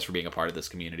 thank you guys for being a part of this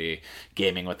community,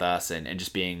 gaming with us, and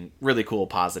just being really cool,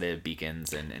 positive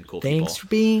beacons and cool people. Thanks for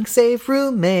being safe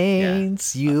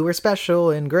roommates. Yeah. You were special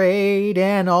and great,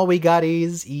 and all we got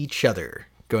is each other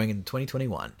going into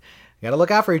 2021. We gotta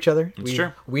look out for each other. It's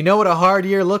true. We know what a hard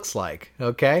year looks like,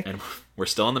 okay? And we're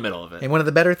still in the middle of it. And one of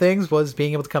the better things was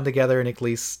being able to come together and at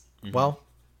least,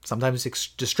 sometimes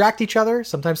distract each other,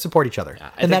 sometimes support each other. Yeah,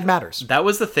 and that matters. That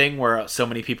was the thing where so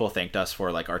many people thanked us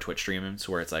for like our Twitch streams,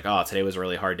 where it's like, oh, today was a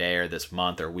really hard day, or this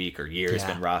month or week or year has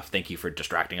been rough. Thank you for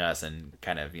distracting us and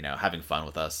kind of, having fun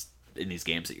with us in these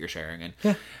games that you're sharing.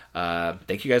 And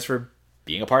thank you guys for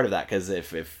being a part of that, because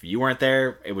if you weren't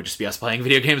there, it would just be us playing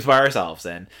video games by ourselves,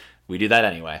 and we do that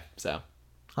anyway. So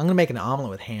I'm gonna make an omelet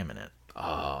with ham in it.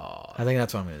 Oh, I think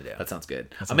that's what I'm gonna do. That sounds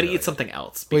good. I'm gonna eat something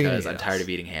else because I'm tired of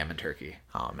eating ham and turkey.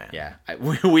 Oh man. Yeah,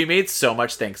 we made so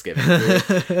much Thanksgiving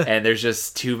food, and there's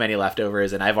just too many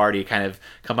leftovers, and I've already kind of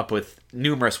come up with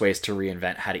numerous ways to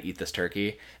reinvent how to eat this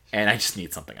turkey, and I just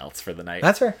need something else for the night.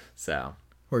 That's fair. So,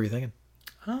 what were you thinking?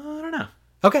 I don't know.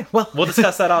 Okay, well, we'll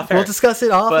discuss that off air. We'll discuss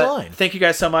it offline. Thank you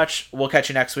guys so much. We'll catch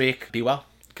you next week. Be well.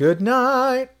 Good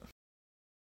night.